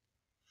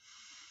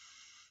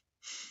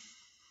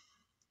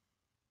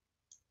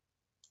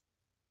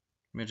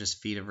 Maybe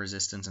just Feat of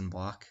Resistance and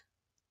block.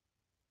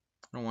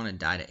 I don't want to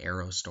die to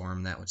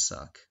Aerostorm. That would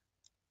suck.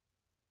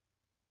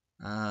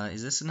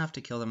 Is this enough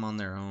to kill them on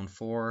their own?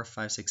 4,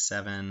 5, 6,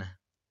 7,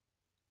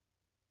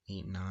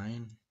 8,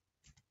 9.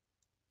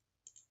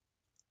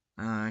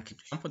 I could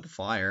jump with the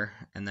flyer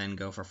and then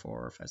go for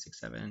 4, 5, 6,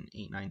 7,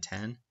 8, 9,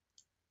 10.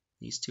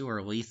 These two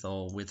are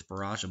lethal with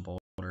Barrage of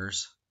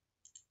Boulders.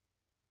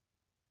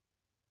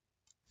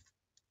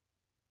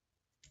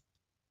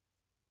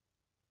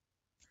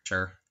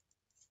 Sure.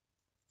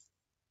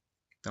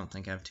 Don't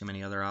think I have too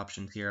many other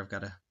options here. I've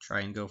got to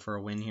try and go for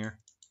a win here.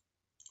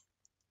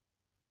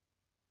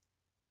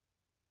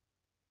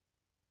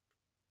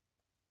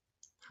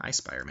 Hi,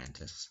 Spire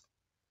Mantis.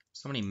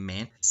 So many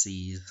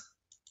Mantises.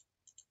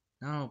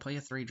 No, play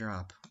a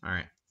 3-drop.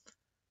 Alright.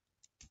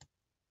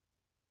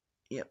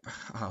 Yep.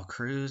 Oh,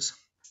 Cruise.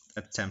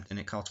 That's tempting.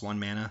 It costs 1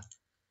 mana.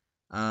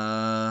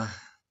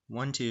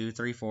 1, 2,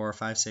 3, 4,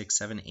 5, 6,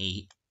 7,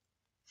 8.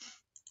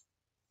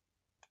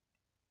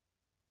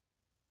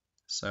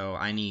 So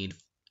I need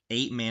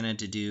 8 mana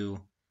to do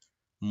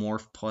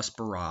Morph plus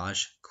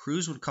Barrage.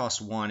 Cruise would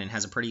cost 1 and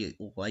has a pretty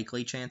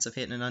likely chance of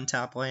hitting an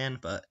untapped land,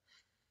 but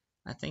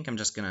I think I'm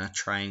just going to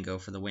try and go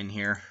for the win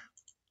here.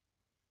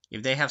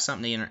 If they have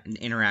something to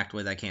interact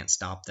with, I can't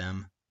stop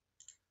them.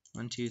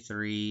 1, 2,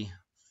 3,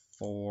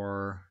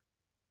 4,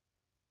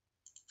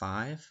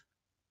 5.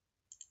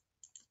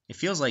 It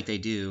feels like they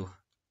do.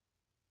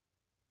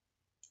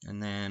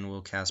 And then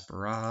we'll cast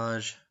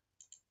Barrage.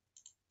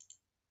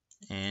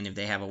 And if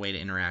they have a way to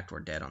interact,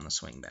 we're dead on the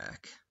swing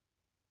back.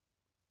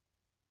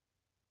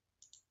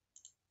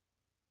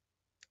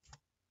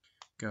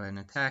 Go ahead and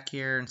attack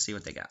here and see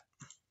what they got.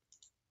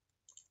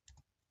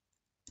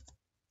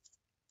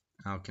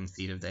 I'll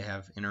concede if they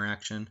have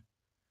interaction.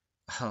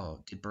 Oh,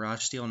 did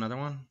Barrage steal another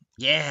one?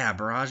 Yeah,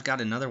 Barrage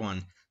got another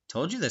one.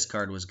 Told you this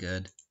card was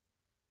good.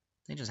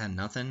 They just had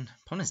nothing.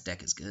 Opponent's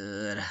deck is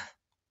good.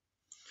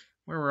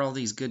 Where were all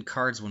these good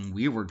cards when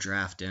we were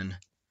drafting?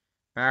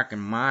 Back in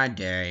my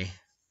day.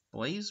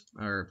 Blaze?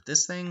 Or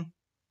this thing?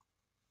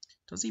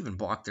 Doesn't even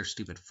block their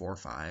stupid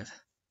 4/5.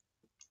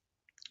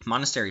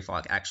 Monastery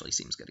Fog actually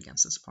seems good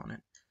against this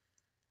opponent,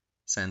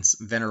 since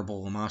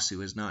Venerable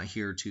Lamasu is not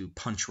here to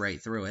punch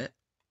right through it.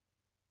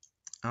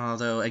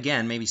 Although,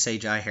 again, maybe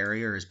Sage Eye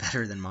Harrier is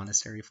better than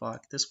Monastery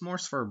Flock. This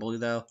morphs for a blue,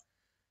 though.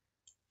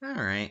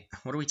 Alright,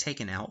 what are we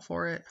taking out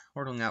for it?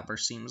 Hordeling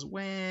Outburst seems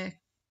way.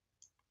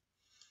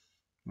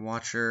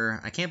 Watcher.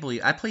 I can't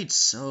believe I played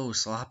so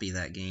sloppy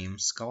that game.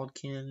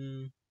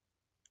 Scaldkin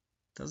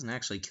doesn't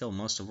actually kill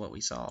most of what we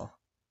saw.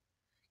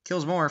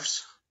 Kills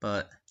morphs,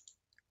 but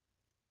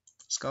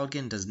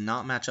Scaldkin does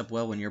not match up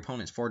well when your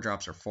opponent's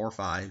 4-drops are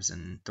 4/5s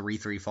and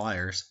 3/3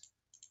 flyers.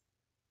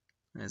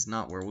 That's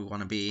not where we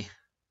want to be.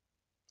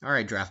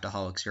 Alright,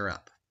 Draftaholics, you're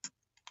up.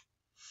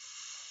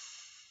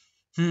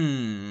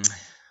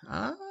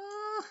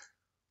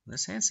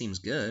 This hand seems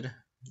good.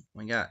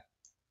 We got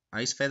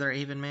Ice Feather,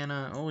 Aven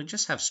mana. Oh, we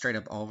just have straight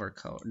up all of our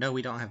color. No,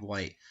 we don't have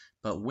white.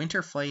 But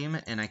Winter Flame,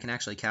 and I can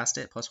actually cast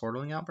it, plus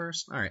Hordeling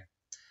Outburst. Alright.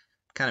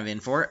 Kind of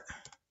in for it.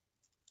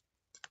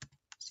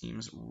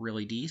 Seems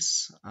really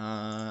decent.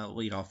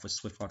 Lead off with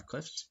Swiftwater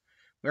Cliffs.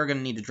 We are going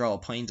to need to draw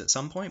plains at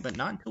some point, but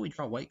not until we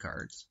draw white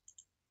cards.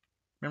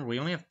 Remember, we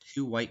only have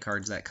 2 white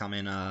cards that come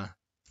in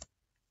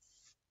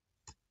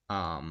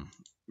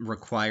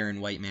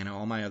requiring white mana.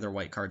 All my other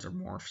white cards are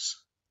morphs.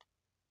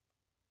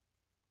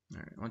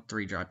 Alright, what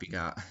 3-drop you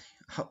got?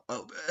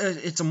 Oh,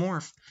 it's a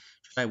morph.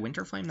 Should I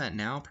Winter Flame that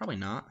now? Probably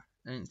not.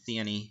 I didn't see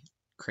any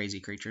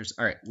crazy creatures.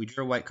 Alright, we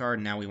drew a white card,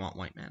 now we want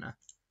white mana.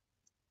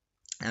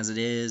 As it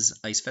is,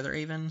 Ice Feather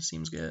Aven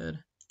seems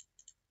good.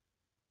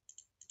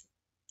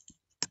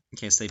 In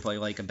case they play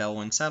like a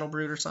Bellwind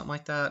Saddlebrute or something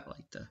like that,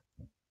 like to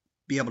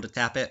be able to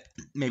tap it.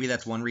 Maybe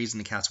that's one reason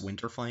to cast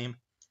Winter Flame,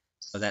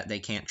 so that they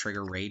can't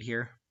trigger Raid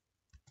here.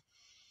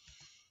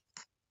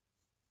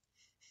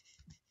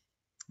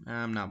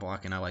 I'm not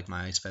blocking, I like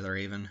my Ice Feather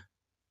Aven.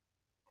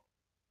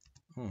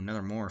 Oh,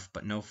 another morph,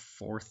 but no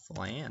 4th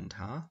land,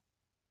 huh?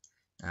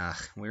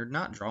 We're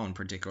not drawing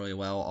particularly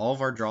well. All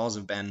of our draws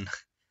have been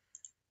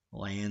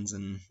lands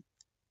and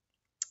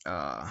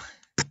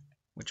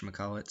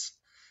whatchamacallits.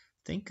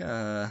 I think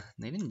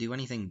they didn't do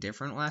anything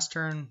different last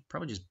turn.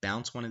 Probably just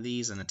bounce one of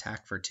these and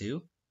attack for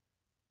 2.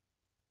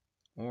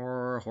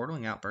 Or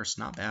Hordeling Outburst,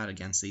 not bad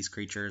against these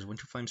creatures.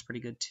 Winter Flame's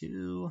pretty good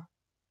too.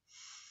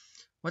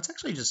 What's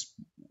actually just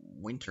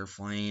Winter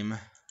Flame?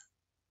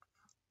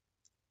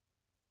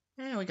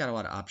 Yeah, we got a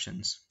lot of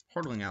options.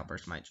 Hordeling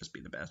Outburst might just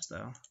be the best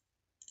though.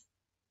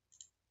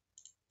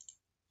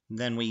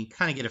 Then we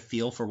kind of get a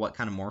feel for what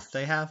kind of morph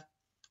they have.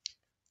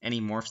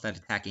 Any morphs that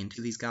attack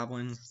into these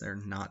goblins, they're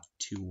not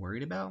too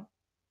worried about.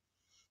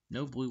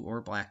 No blue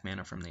or black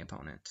mana from the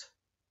opponent.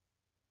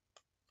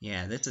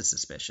 Yeah, this is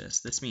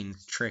suspicious. This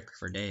means trick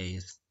for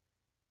days.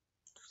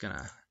 Just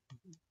gonna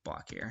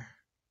block here.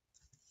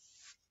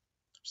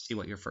 See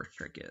what your first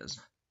trick is.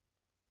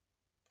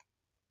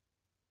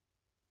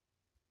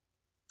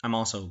 I'm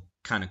also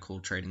kind of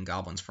cool trading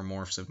goblins for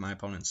morphs if my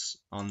opponent's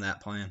on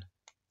that plan.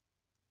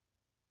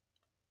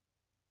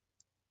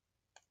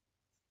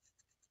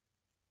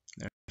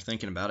 They're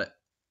thinking about it.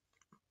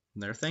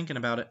 They're thinking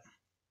about it.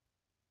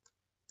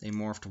 They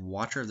morphed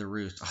Watcher of the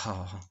Roost.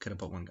 Oh, could have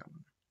put one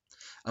goblin.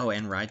 Oh,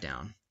 and Ride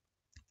Down.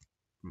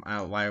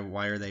 Why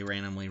are they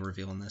randomly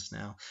revealing this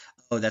now?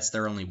 Oh, that's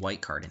their only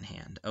white card in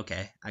hand.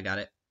 Okay, I got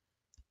it.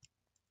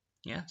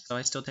 Yeah, so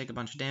I still take a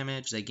bunch of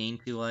damage. They gain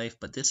 2 life,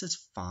 but this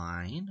is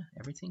fine.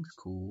 Everything's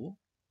cool.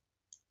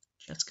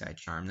 Jeskai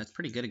Charm. That's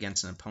pretty good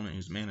against an opponent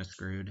who's mana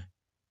screwed.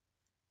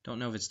 Don't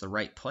know if it's the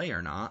right play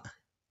or not.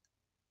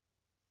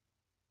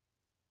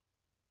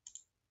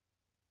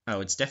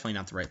 Oh, it's definitely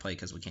not the right play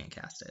because we can't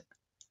cast it.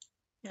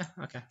 Yeah,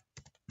 okay.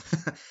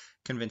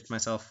 Convinced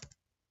myself.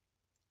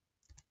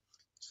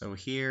 So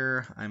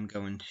here, I'm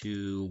going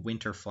to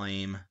Winter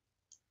Flame,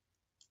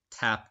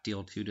 tap,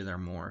 deal 2 to their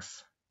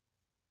morph.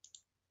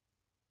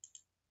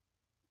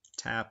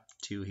 Tap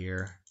 2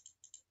 here.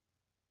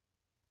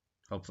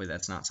 Hopefully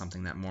that's not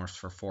something that morphs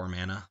for 4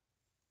 mana.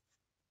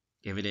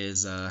 If it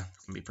is, it's going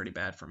to be pretty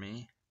bad for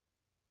me.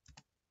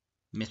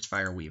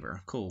 Mistfire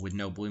Weaver. Cool, with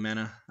no blue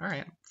mana.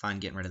 Alright, fine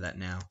getting rid of that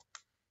now.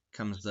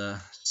 Comes the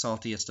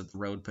saltiest of the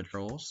road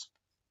patrols.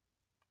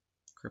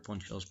 Cripple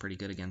and Chill is pretty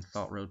good against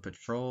Salt Road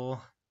Patrol.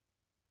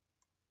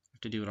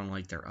 Have to do it on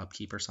like their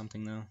upkeep or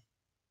something though.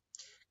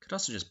 Could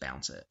also just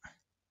bounce it.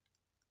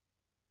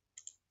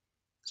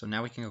 So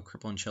now we can go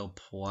Cripple and Chill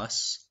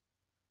plus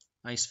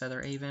Ice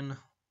Feather Aven.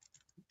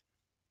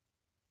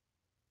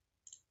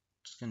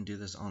 Just gonna do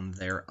this on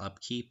their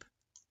upkeep.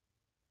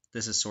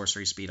 This is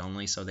sorcery speed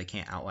only, so they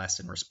can't outlast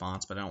in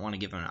response, but I don't want to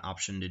give them an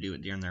option to do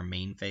it during their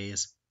main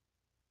phase.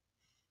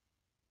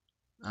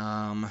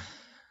 Never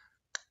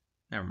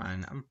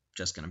mind. I'm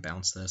just going to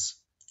bounce this.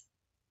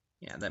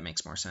 Yeah, that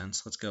makes more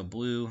sense. Let's go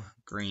blue,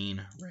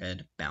 green,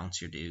 red,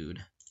 bounce your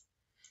dude.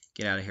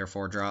 Get out of here,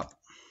 4-drop.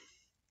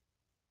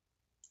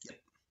 Yep.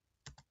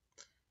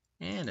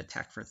 And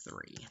attack for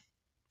 3.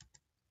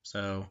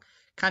 So,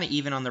 kind of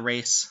even on the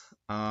race.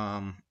 2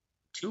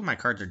 of my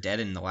cards are dead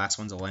and the last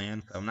one's a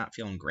land, so I'm not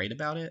feeling great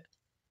about it.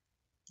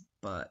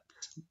 But,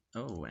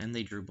 oh, and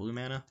they drew blue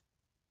mana.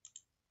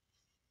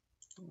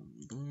 Boom,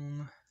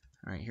 boom.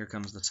 Alright, here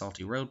comes the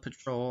Salty Road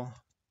Patrol.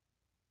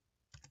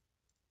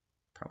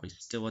 Probably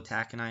still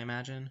attacking, I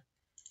imagine.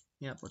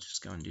 Yep, let's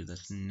just go and do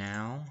this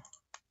now.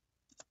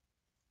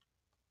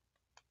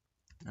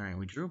 Alright,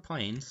 we drew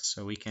planes,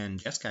 so we can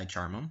Jeskai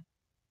Charm them.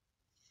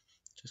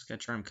 Jeskai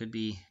Charm could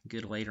be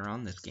good later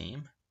on this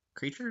game.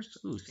 Creatures?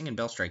 Ooh, Singing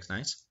Bellstrike's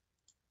nice.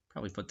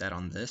 Probably put that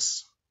on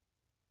this.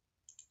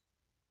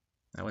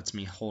 That lets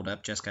me hold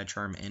up Jeskai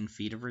Charm and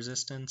Feat of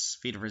Resistance.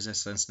 Feat of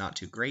Resistance not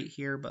too great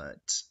here, but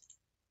it's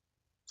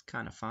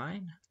kind of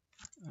fine.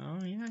 Oh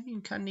yeah,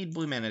 you kind of need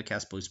blue mana to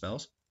cast blue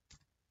spells.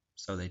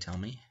 So they tell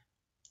me.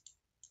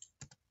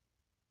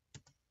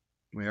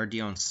 We are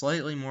dealing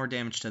slightly more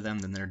damage to them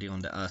than they're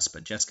dealing to us,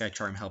 but Jeskai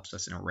Charm helps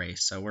us in a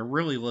race, so we're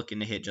really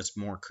looking to hit just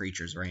more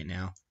creatures right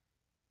now.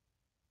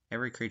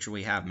 Every creature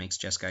we have makes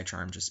Jeskai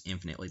Charm just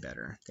infinitely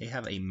better. They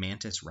have a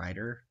Mantis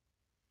Rider.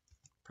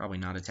 Probably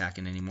not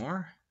attacking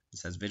anymore. It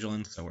says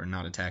Vigilance, so we're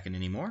not attacking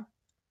anymore.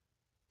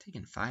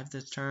 Taking 5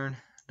 this turn.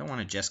 Don't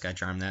want to Jeskai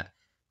Charm that. I'm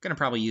going to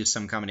probably use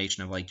some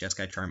combination of like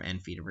Jeskai Charm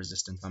and Feat of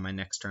Resistance on my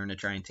next turn to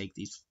try and take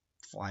these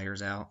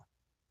flyers out.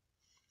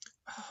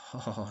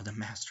 Oh, the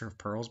Master of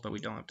Pearls, but we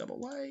don't have double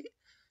white.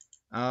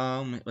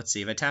 Let's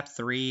see. If I tap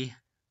 3,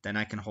 then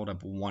I can hold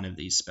up one of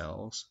these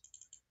spells.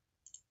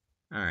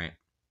 Alright.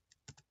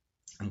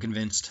 I'm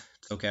convinced.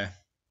 It's okay.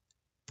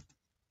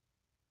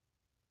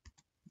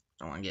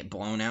 Don't want to get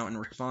blown out in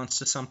response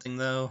to something,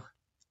 though.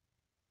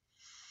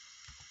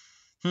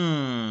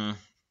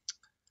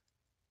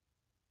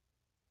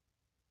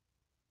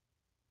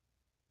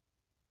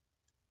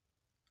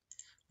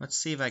 Let's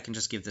see if I can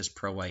just give this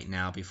pro-white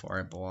now before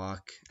I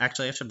block.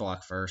 Actually, I should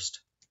block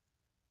first.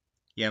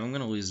 Yeah, if I'm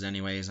going to lose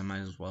anyways, I might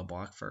as well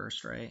block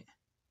first, right?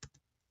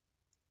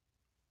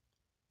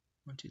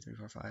 1, 2, 3,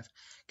 4, 5.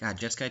 God,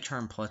 Jeskai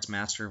Charm plus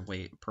Master of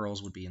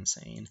Pearls would be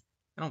insane.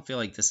 I don't feel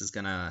like this is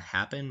going to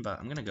happen, but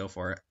I'm going to go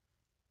for it.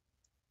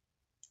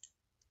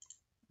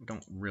 I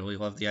don't really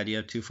love the idea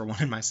of 2 for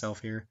 1 in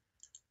myself here.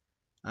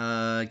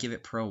 Give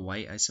it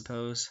pro-white, I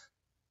suppose.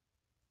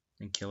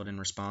 And kill it in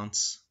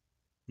response.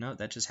 No,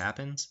 that just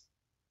happens.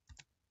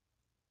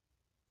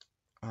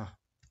 Oh,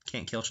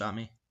 can't kill shot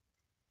me.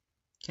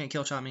 Can't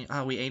kill shot me.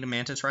 Oh, we ate a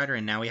Mantis Rider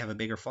and now we have a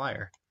bigger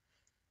flyer.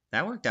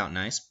 That worked out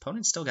nice.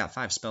 Opponent's still got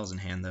 5 spells in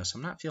hand though, so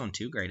I'm not feeling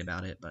too great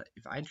about it. But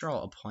if I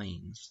draw a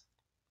plains,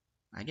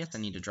 I guess I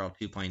need to draw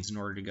 2 plains in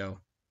order to go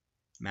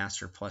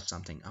Master plus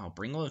something. Oh,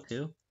 bring low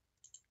too?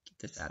 Get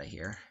this out of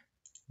here.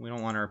 We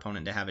don't want our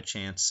opponent to have a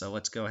chance, so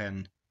let's go ahead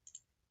and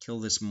kill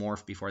this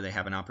morph before they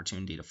have an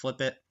opportunity to flip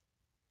it.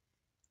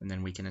 And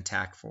then we can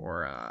attack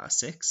for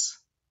 6.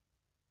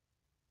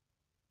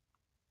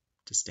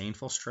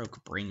 Disdainful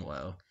Stroke, bring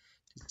low.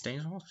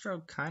 Disdainful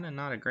Stroke, kind of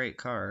not a great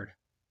card.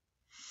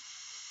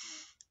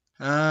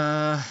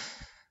 Attack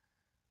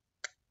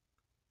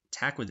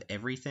with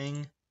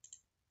everything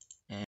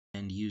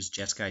and use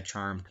Jeskai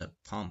Charm to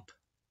pump.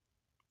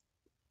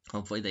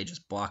 Hopefully they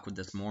just block with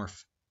this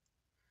morph.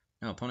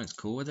 No, opponent's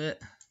cool with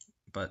it,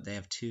 but they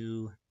have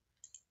 2.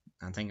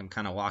 I think I'm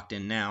kind of locked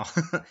in now.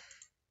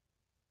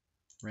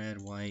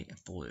 Red, white,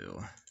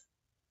 blue.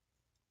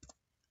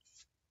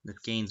 This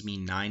gains me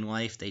 9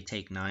 life. They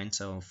take 9,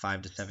 so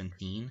 5 to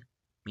 17.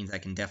 Means I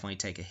can definitely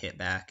take a hit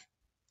back.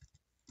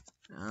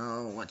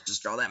 Oh, let's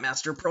just draw that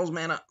Master of Pearls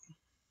mana.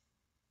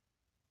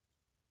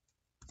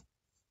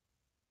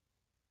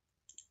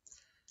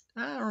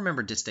 I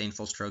remember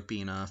Disdainful Stroke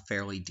being a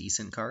fairly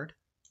decent card.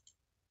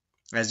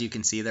 As you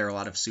can see, there are a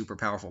lot of super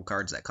powerful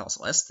cards that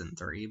cost less than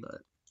 3, but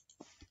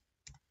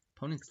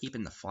opponent's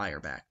keeping the flyer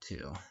back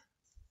too.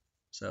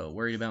 So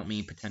worried about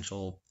me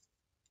potential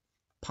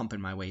pumping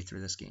my way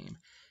through this game.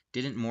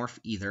 Didn't morph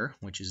either,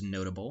 which is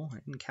notable. I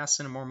can cast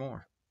in more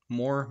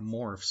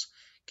morphs.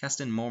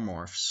 Cast in more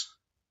morphs.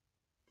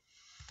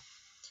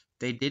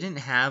 They didn't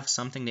have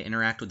something to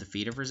interact with the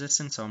Feat of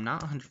Resistance, so I'm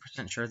not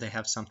 100% sure they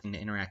have something to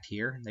interact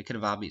here. They could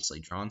have obviously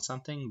drawn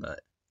something,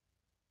 but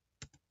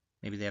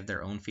maybe they have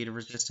their own Feat of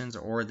Resistance,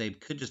 or they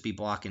could just be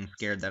blocking,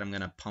 scared that I'm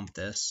going to pump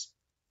this.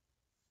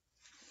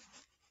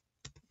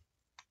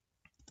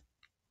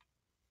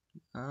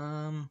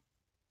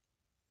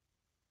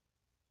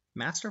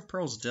 Master of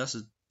Pearls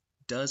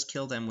does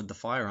kill them with the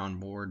flyer on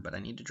board, but I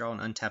need to draw an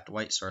untapped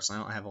white source, and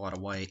I don't have a lot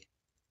of white.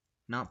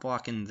 Not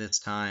blocking this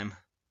time.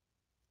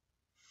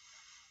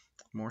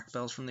 More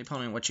spells from the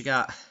opponent. What you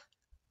got?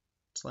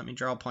 Just let me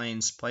draw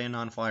planes. Play a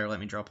non-flyer, let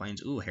me draw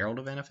planes. Ooh, Herald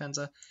of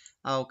Anafenza?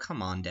 Oh,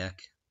 come on,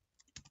 deck.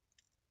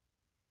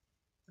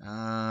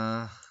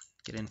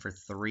 Get in for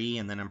 3,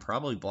 and then I'm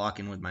probably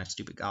blocking with my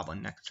stupid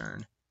goblin next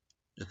turn.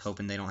 Just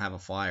hoping they don't have a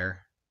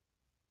flyer.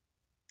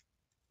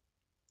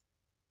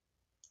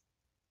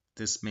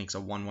 This makes a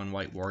 1/1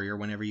 white warrior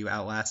whenever you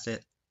outlast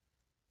it.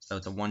 So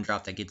it's a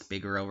 1-drop that gets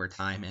bigger over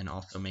time and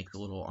also makes a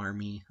little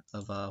army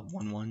of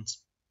 1/1s.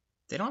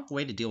 They don't have a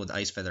way to deal with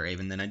Ice Feather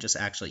Raven, then I just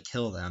actually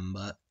kill them,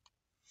 but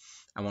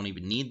I won't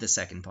even need the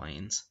second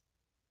plains.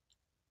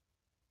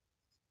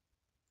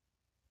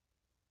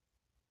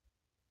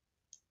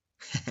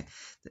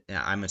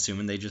 Yeah, I'm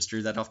assuming they just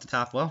drew that off the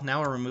top. Well,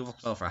 now a removal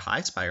spell for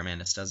High Spire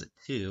Mantis does it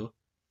too.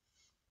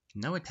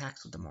 No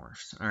attacks with the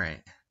morphs.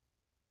 Alright.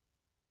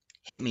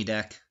 Hit me,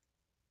 deck.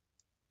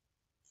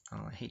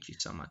 Oh, I hate you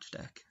so much,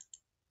 deck.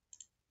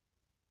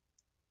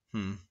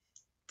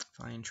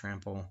 Fine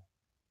trample.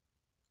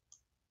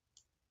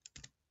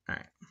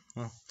 Alright,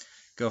 well,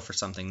 go for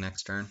something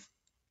next turn. I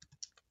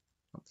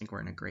don't think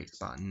we're in a great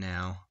spot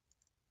now.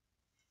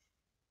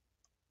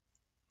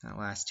 That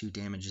last 2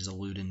 damage is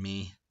eluding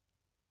me.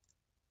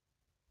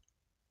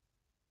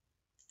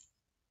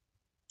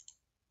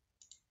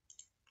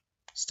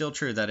 Still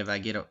true that if I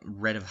get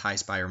rid of High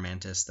Spire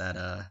Mantis,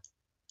 that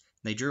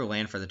they drew a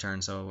land for the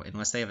turn, so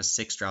unless they have a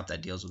 6-drop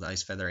that deals with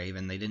Ice Feather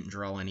Raven, they didn't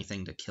draw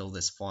anything to kill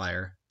this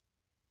flyer.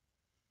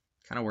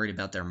 Kind of worried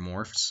about their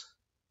morphs.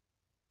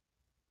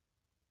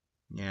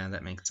 Yeah,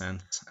 that makes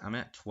sense. I'm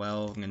at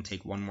 12. I'm going to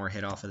take 1 more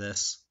hit off of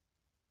this.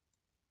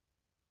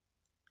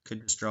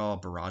 Could just draw a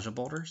barrage of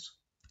boulders.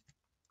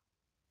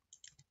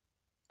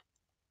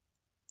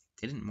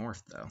 Didn't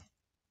morph, though.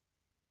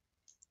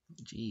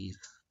 Jeez,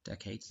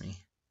 deck hates me.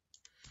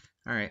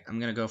 Alright, I'm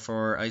going to go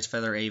for Ice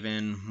Feather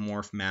Raven,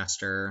 Morph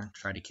Master,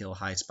 try to kill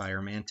High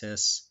Spire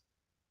Mantis.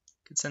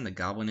 Could send the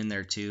Goblin in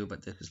there too,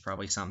 but this is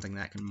probably something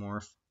that can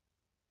morph.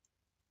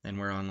 Then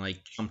we're on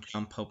like jump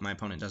jump, hope my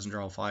opponent doesn't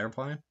draw a flyer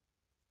plan.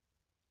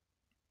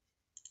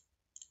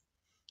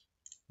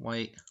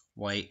 White,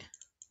 white,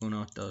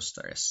 uno, dos,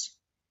 tres.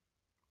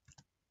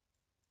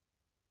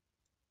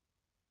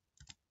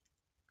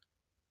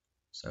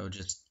 So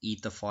just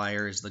eat the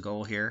flyer is the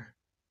goal here.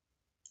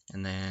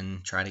 And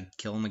then try to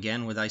kill him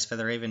again with Ice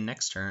Feather Raven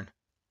next turn.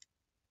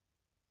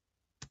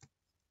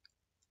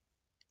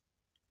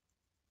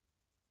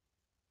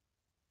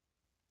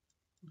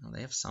 Oh, they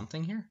have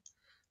something here?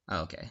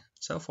 Oh, okay,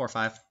 so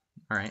 4/5.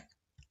 Alright.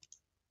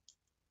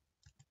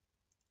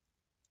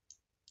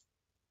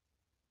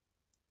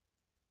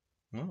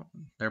 Well,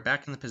 they're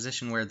back in the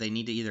position where they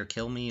need to either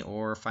kill me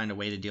or find a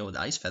way to deal with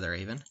Ice Feather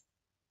Raven.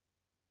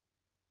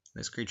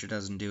 This creature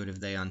doesn't do it if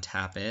they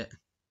untap it.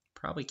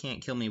 Probably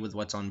can't kill me with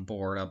what's on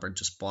board. I'll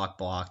just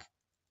block.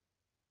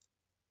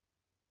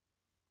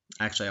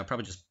 Actually, I'll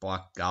probably just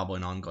block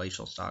Goblin on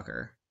Glacial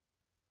Stalker.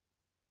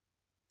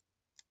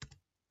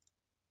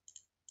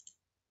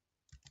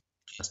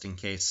 Just in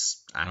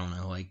case, I don't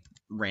know, like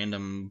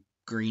random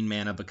green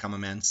mana become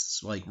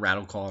immense, like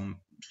Rattle Call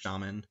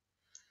Shaman.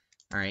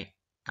 Alright,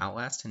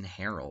 Outlast and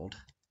Herald.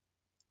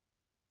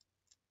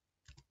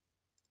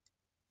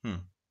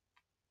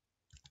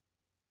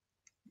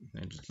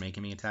 They're just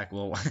making me attack.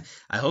 Well,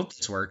 I hope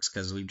this works,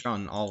 because we've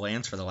drawn all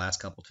lands for the last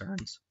couple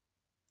turns.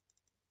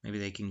 Maybe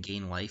they can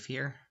gain life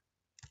here?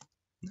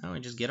 No,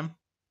 we just get them.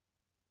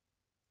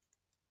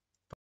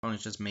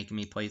 Opponent's just making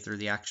me play through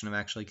the action of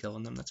actually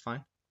killing them. That's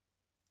fine.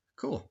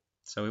 Cool.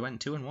 So we went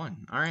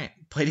 2-1. Alright.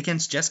 Played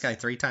against Jeskai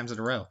 3 times in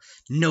a row.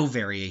 No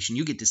variation.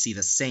 You get to see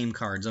the same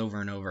cards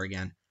over and over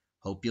again.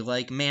 Hope you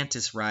like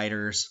Mantis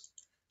Riders.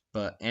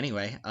 But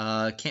anyway,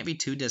 can't be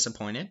too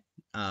disappointed.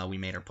 We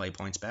made our play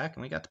points back,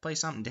 and we got to play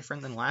something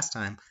different than last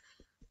time.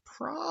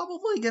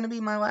 Probably going to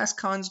be my last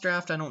cons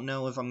draft. I don't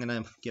know if I'm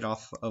going to get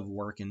off of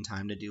work in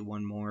time to do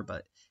one more,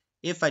 but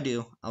if I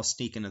do, I'll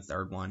sneak in a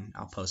third one.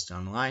 I'll post it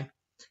online.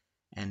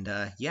 And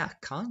yeah,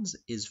 cons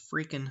is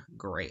freaking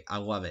great. I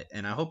love it.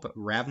 And I hope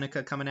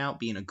Ravnica coming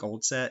out, being a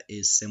gold set,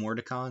 is similar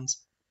to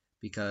cons,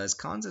 because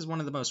cons is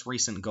one of the most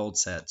recent gold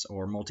sets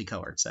or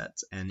multicolored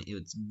sets, and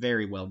it's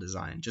very well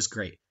designed. Just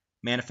great.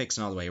 Mana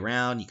fixing all the way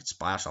around. You can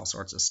splash all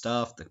sorts of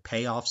stuff. The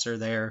payoffs are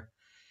there.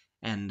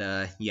 And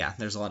yeah,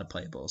 there's a lot of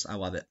playables. I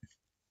love it.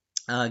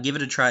 Give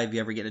it a try if you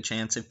ever get a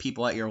chance. If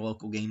people at your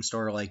local game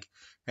store are like,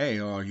 hey,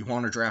 you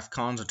want to draft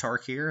cons of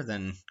Tarkir,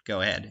 then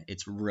go ahead.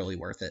 It's really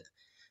worth it.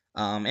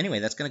 Anyway,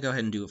 that's going to go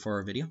ahead and do it for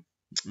our video.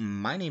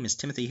 My name is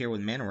Timothy here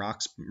with Mana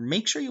Rocks.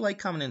 Make sure you like,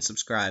 comment, and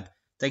subscribe.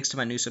 Thanks to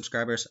my new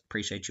subscribers.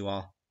 Appreciate you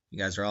all. You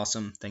guys are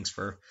awesome. Thanks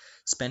for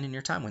spending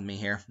your time with me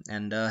here.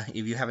 And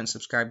if you haven't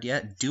subscribed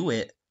yet, do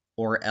it,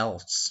 or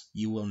else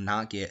you will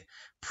not get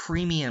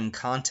premium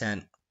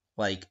content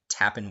like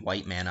tapping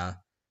white mana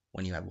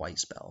when you have white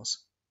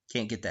spells.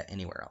 Can't get that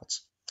anywhere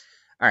else.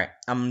 Alright,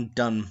 I'm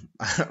done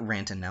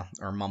ranting now,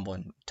 or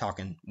mumbling,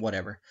 talking,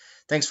 whatever.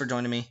 Thanks for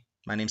joining me.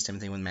 My name's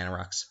Timothy with Mana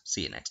Rocks.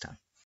 See you next time.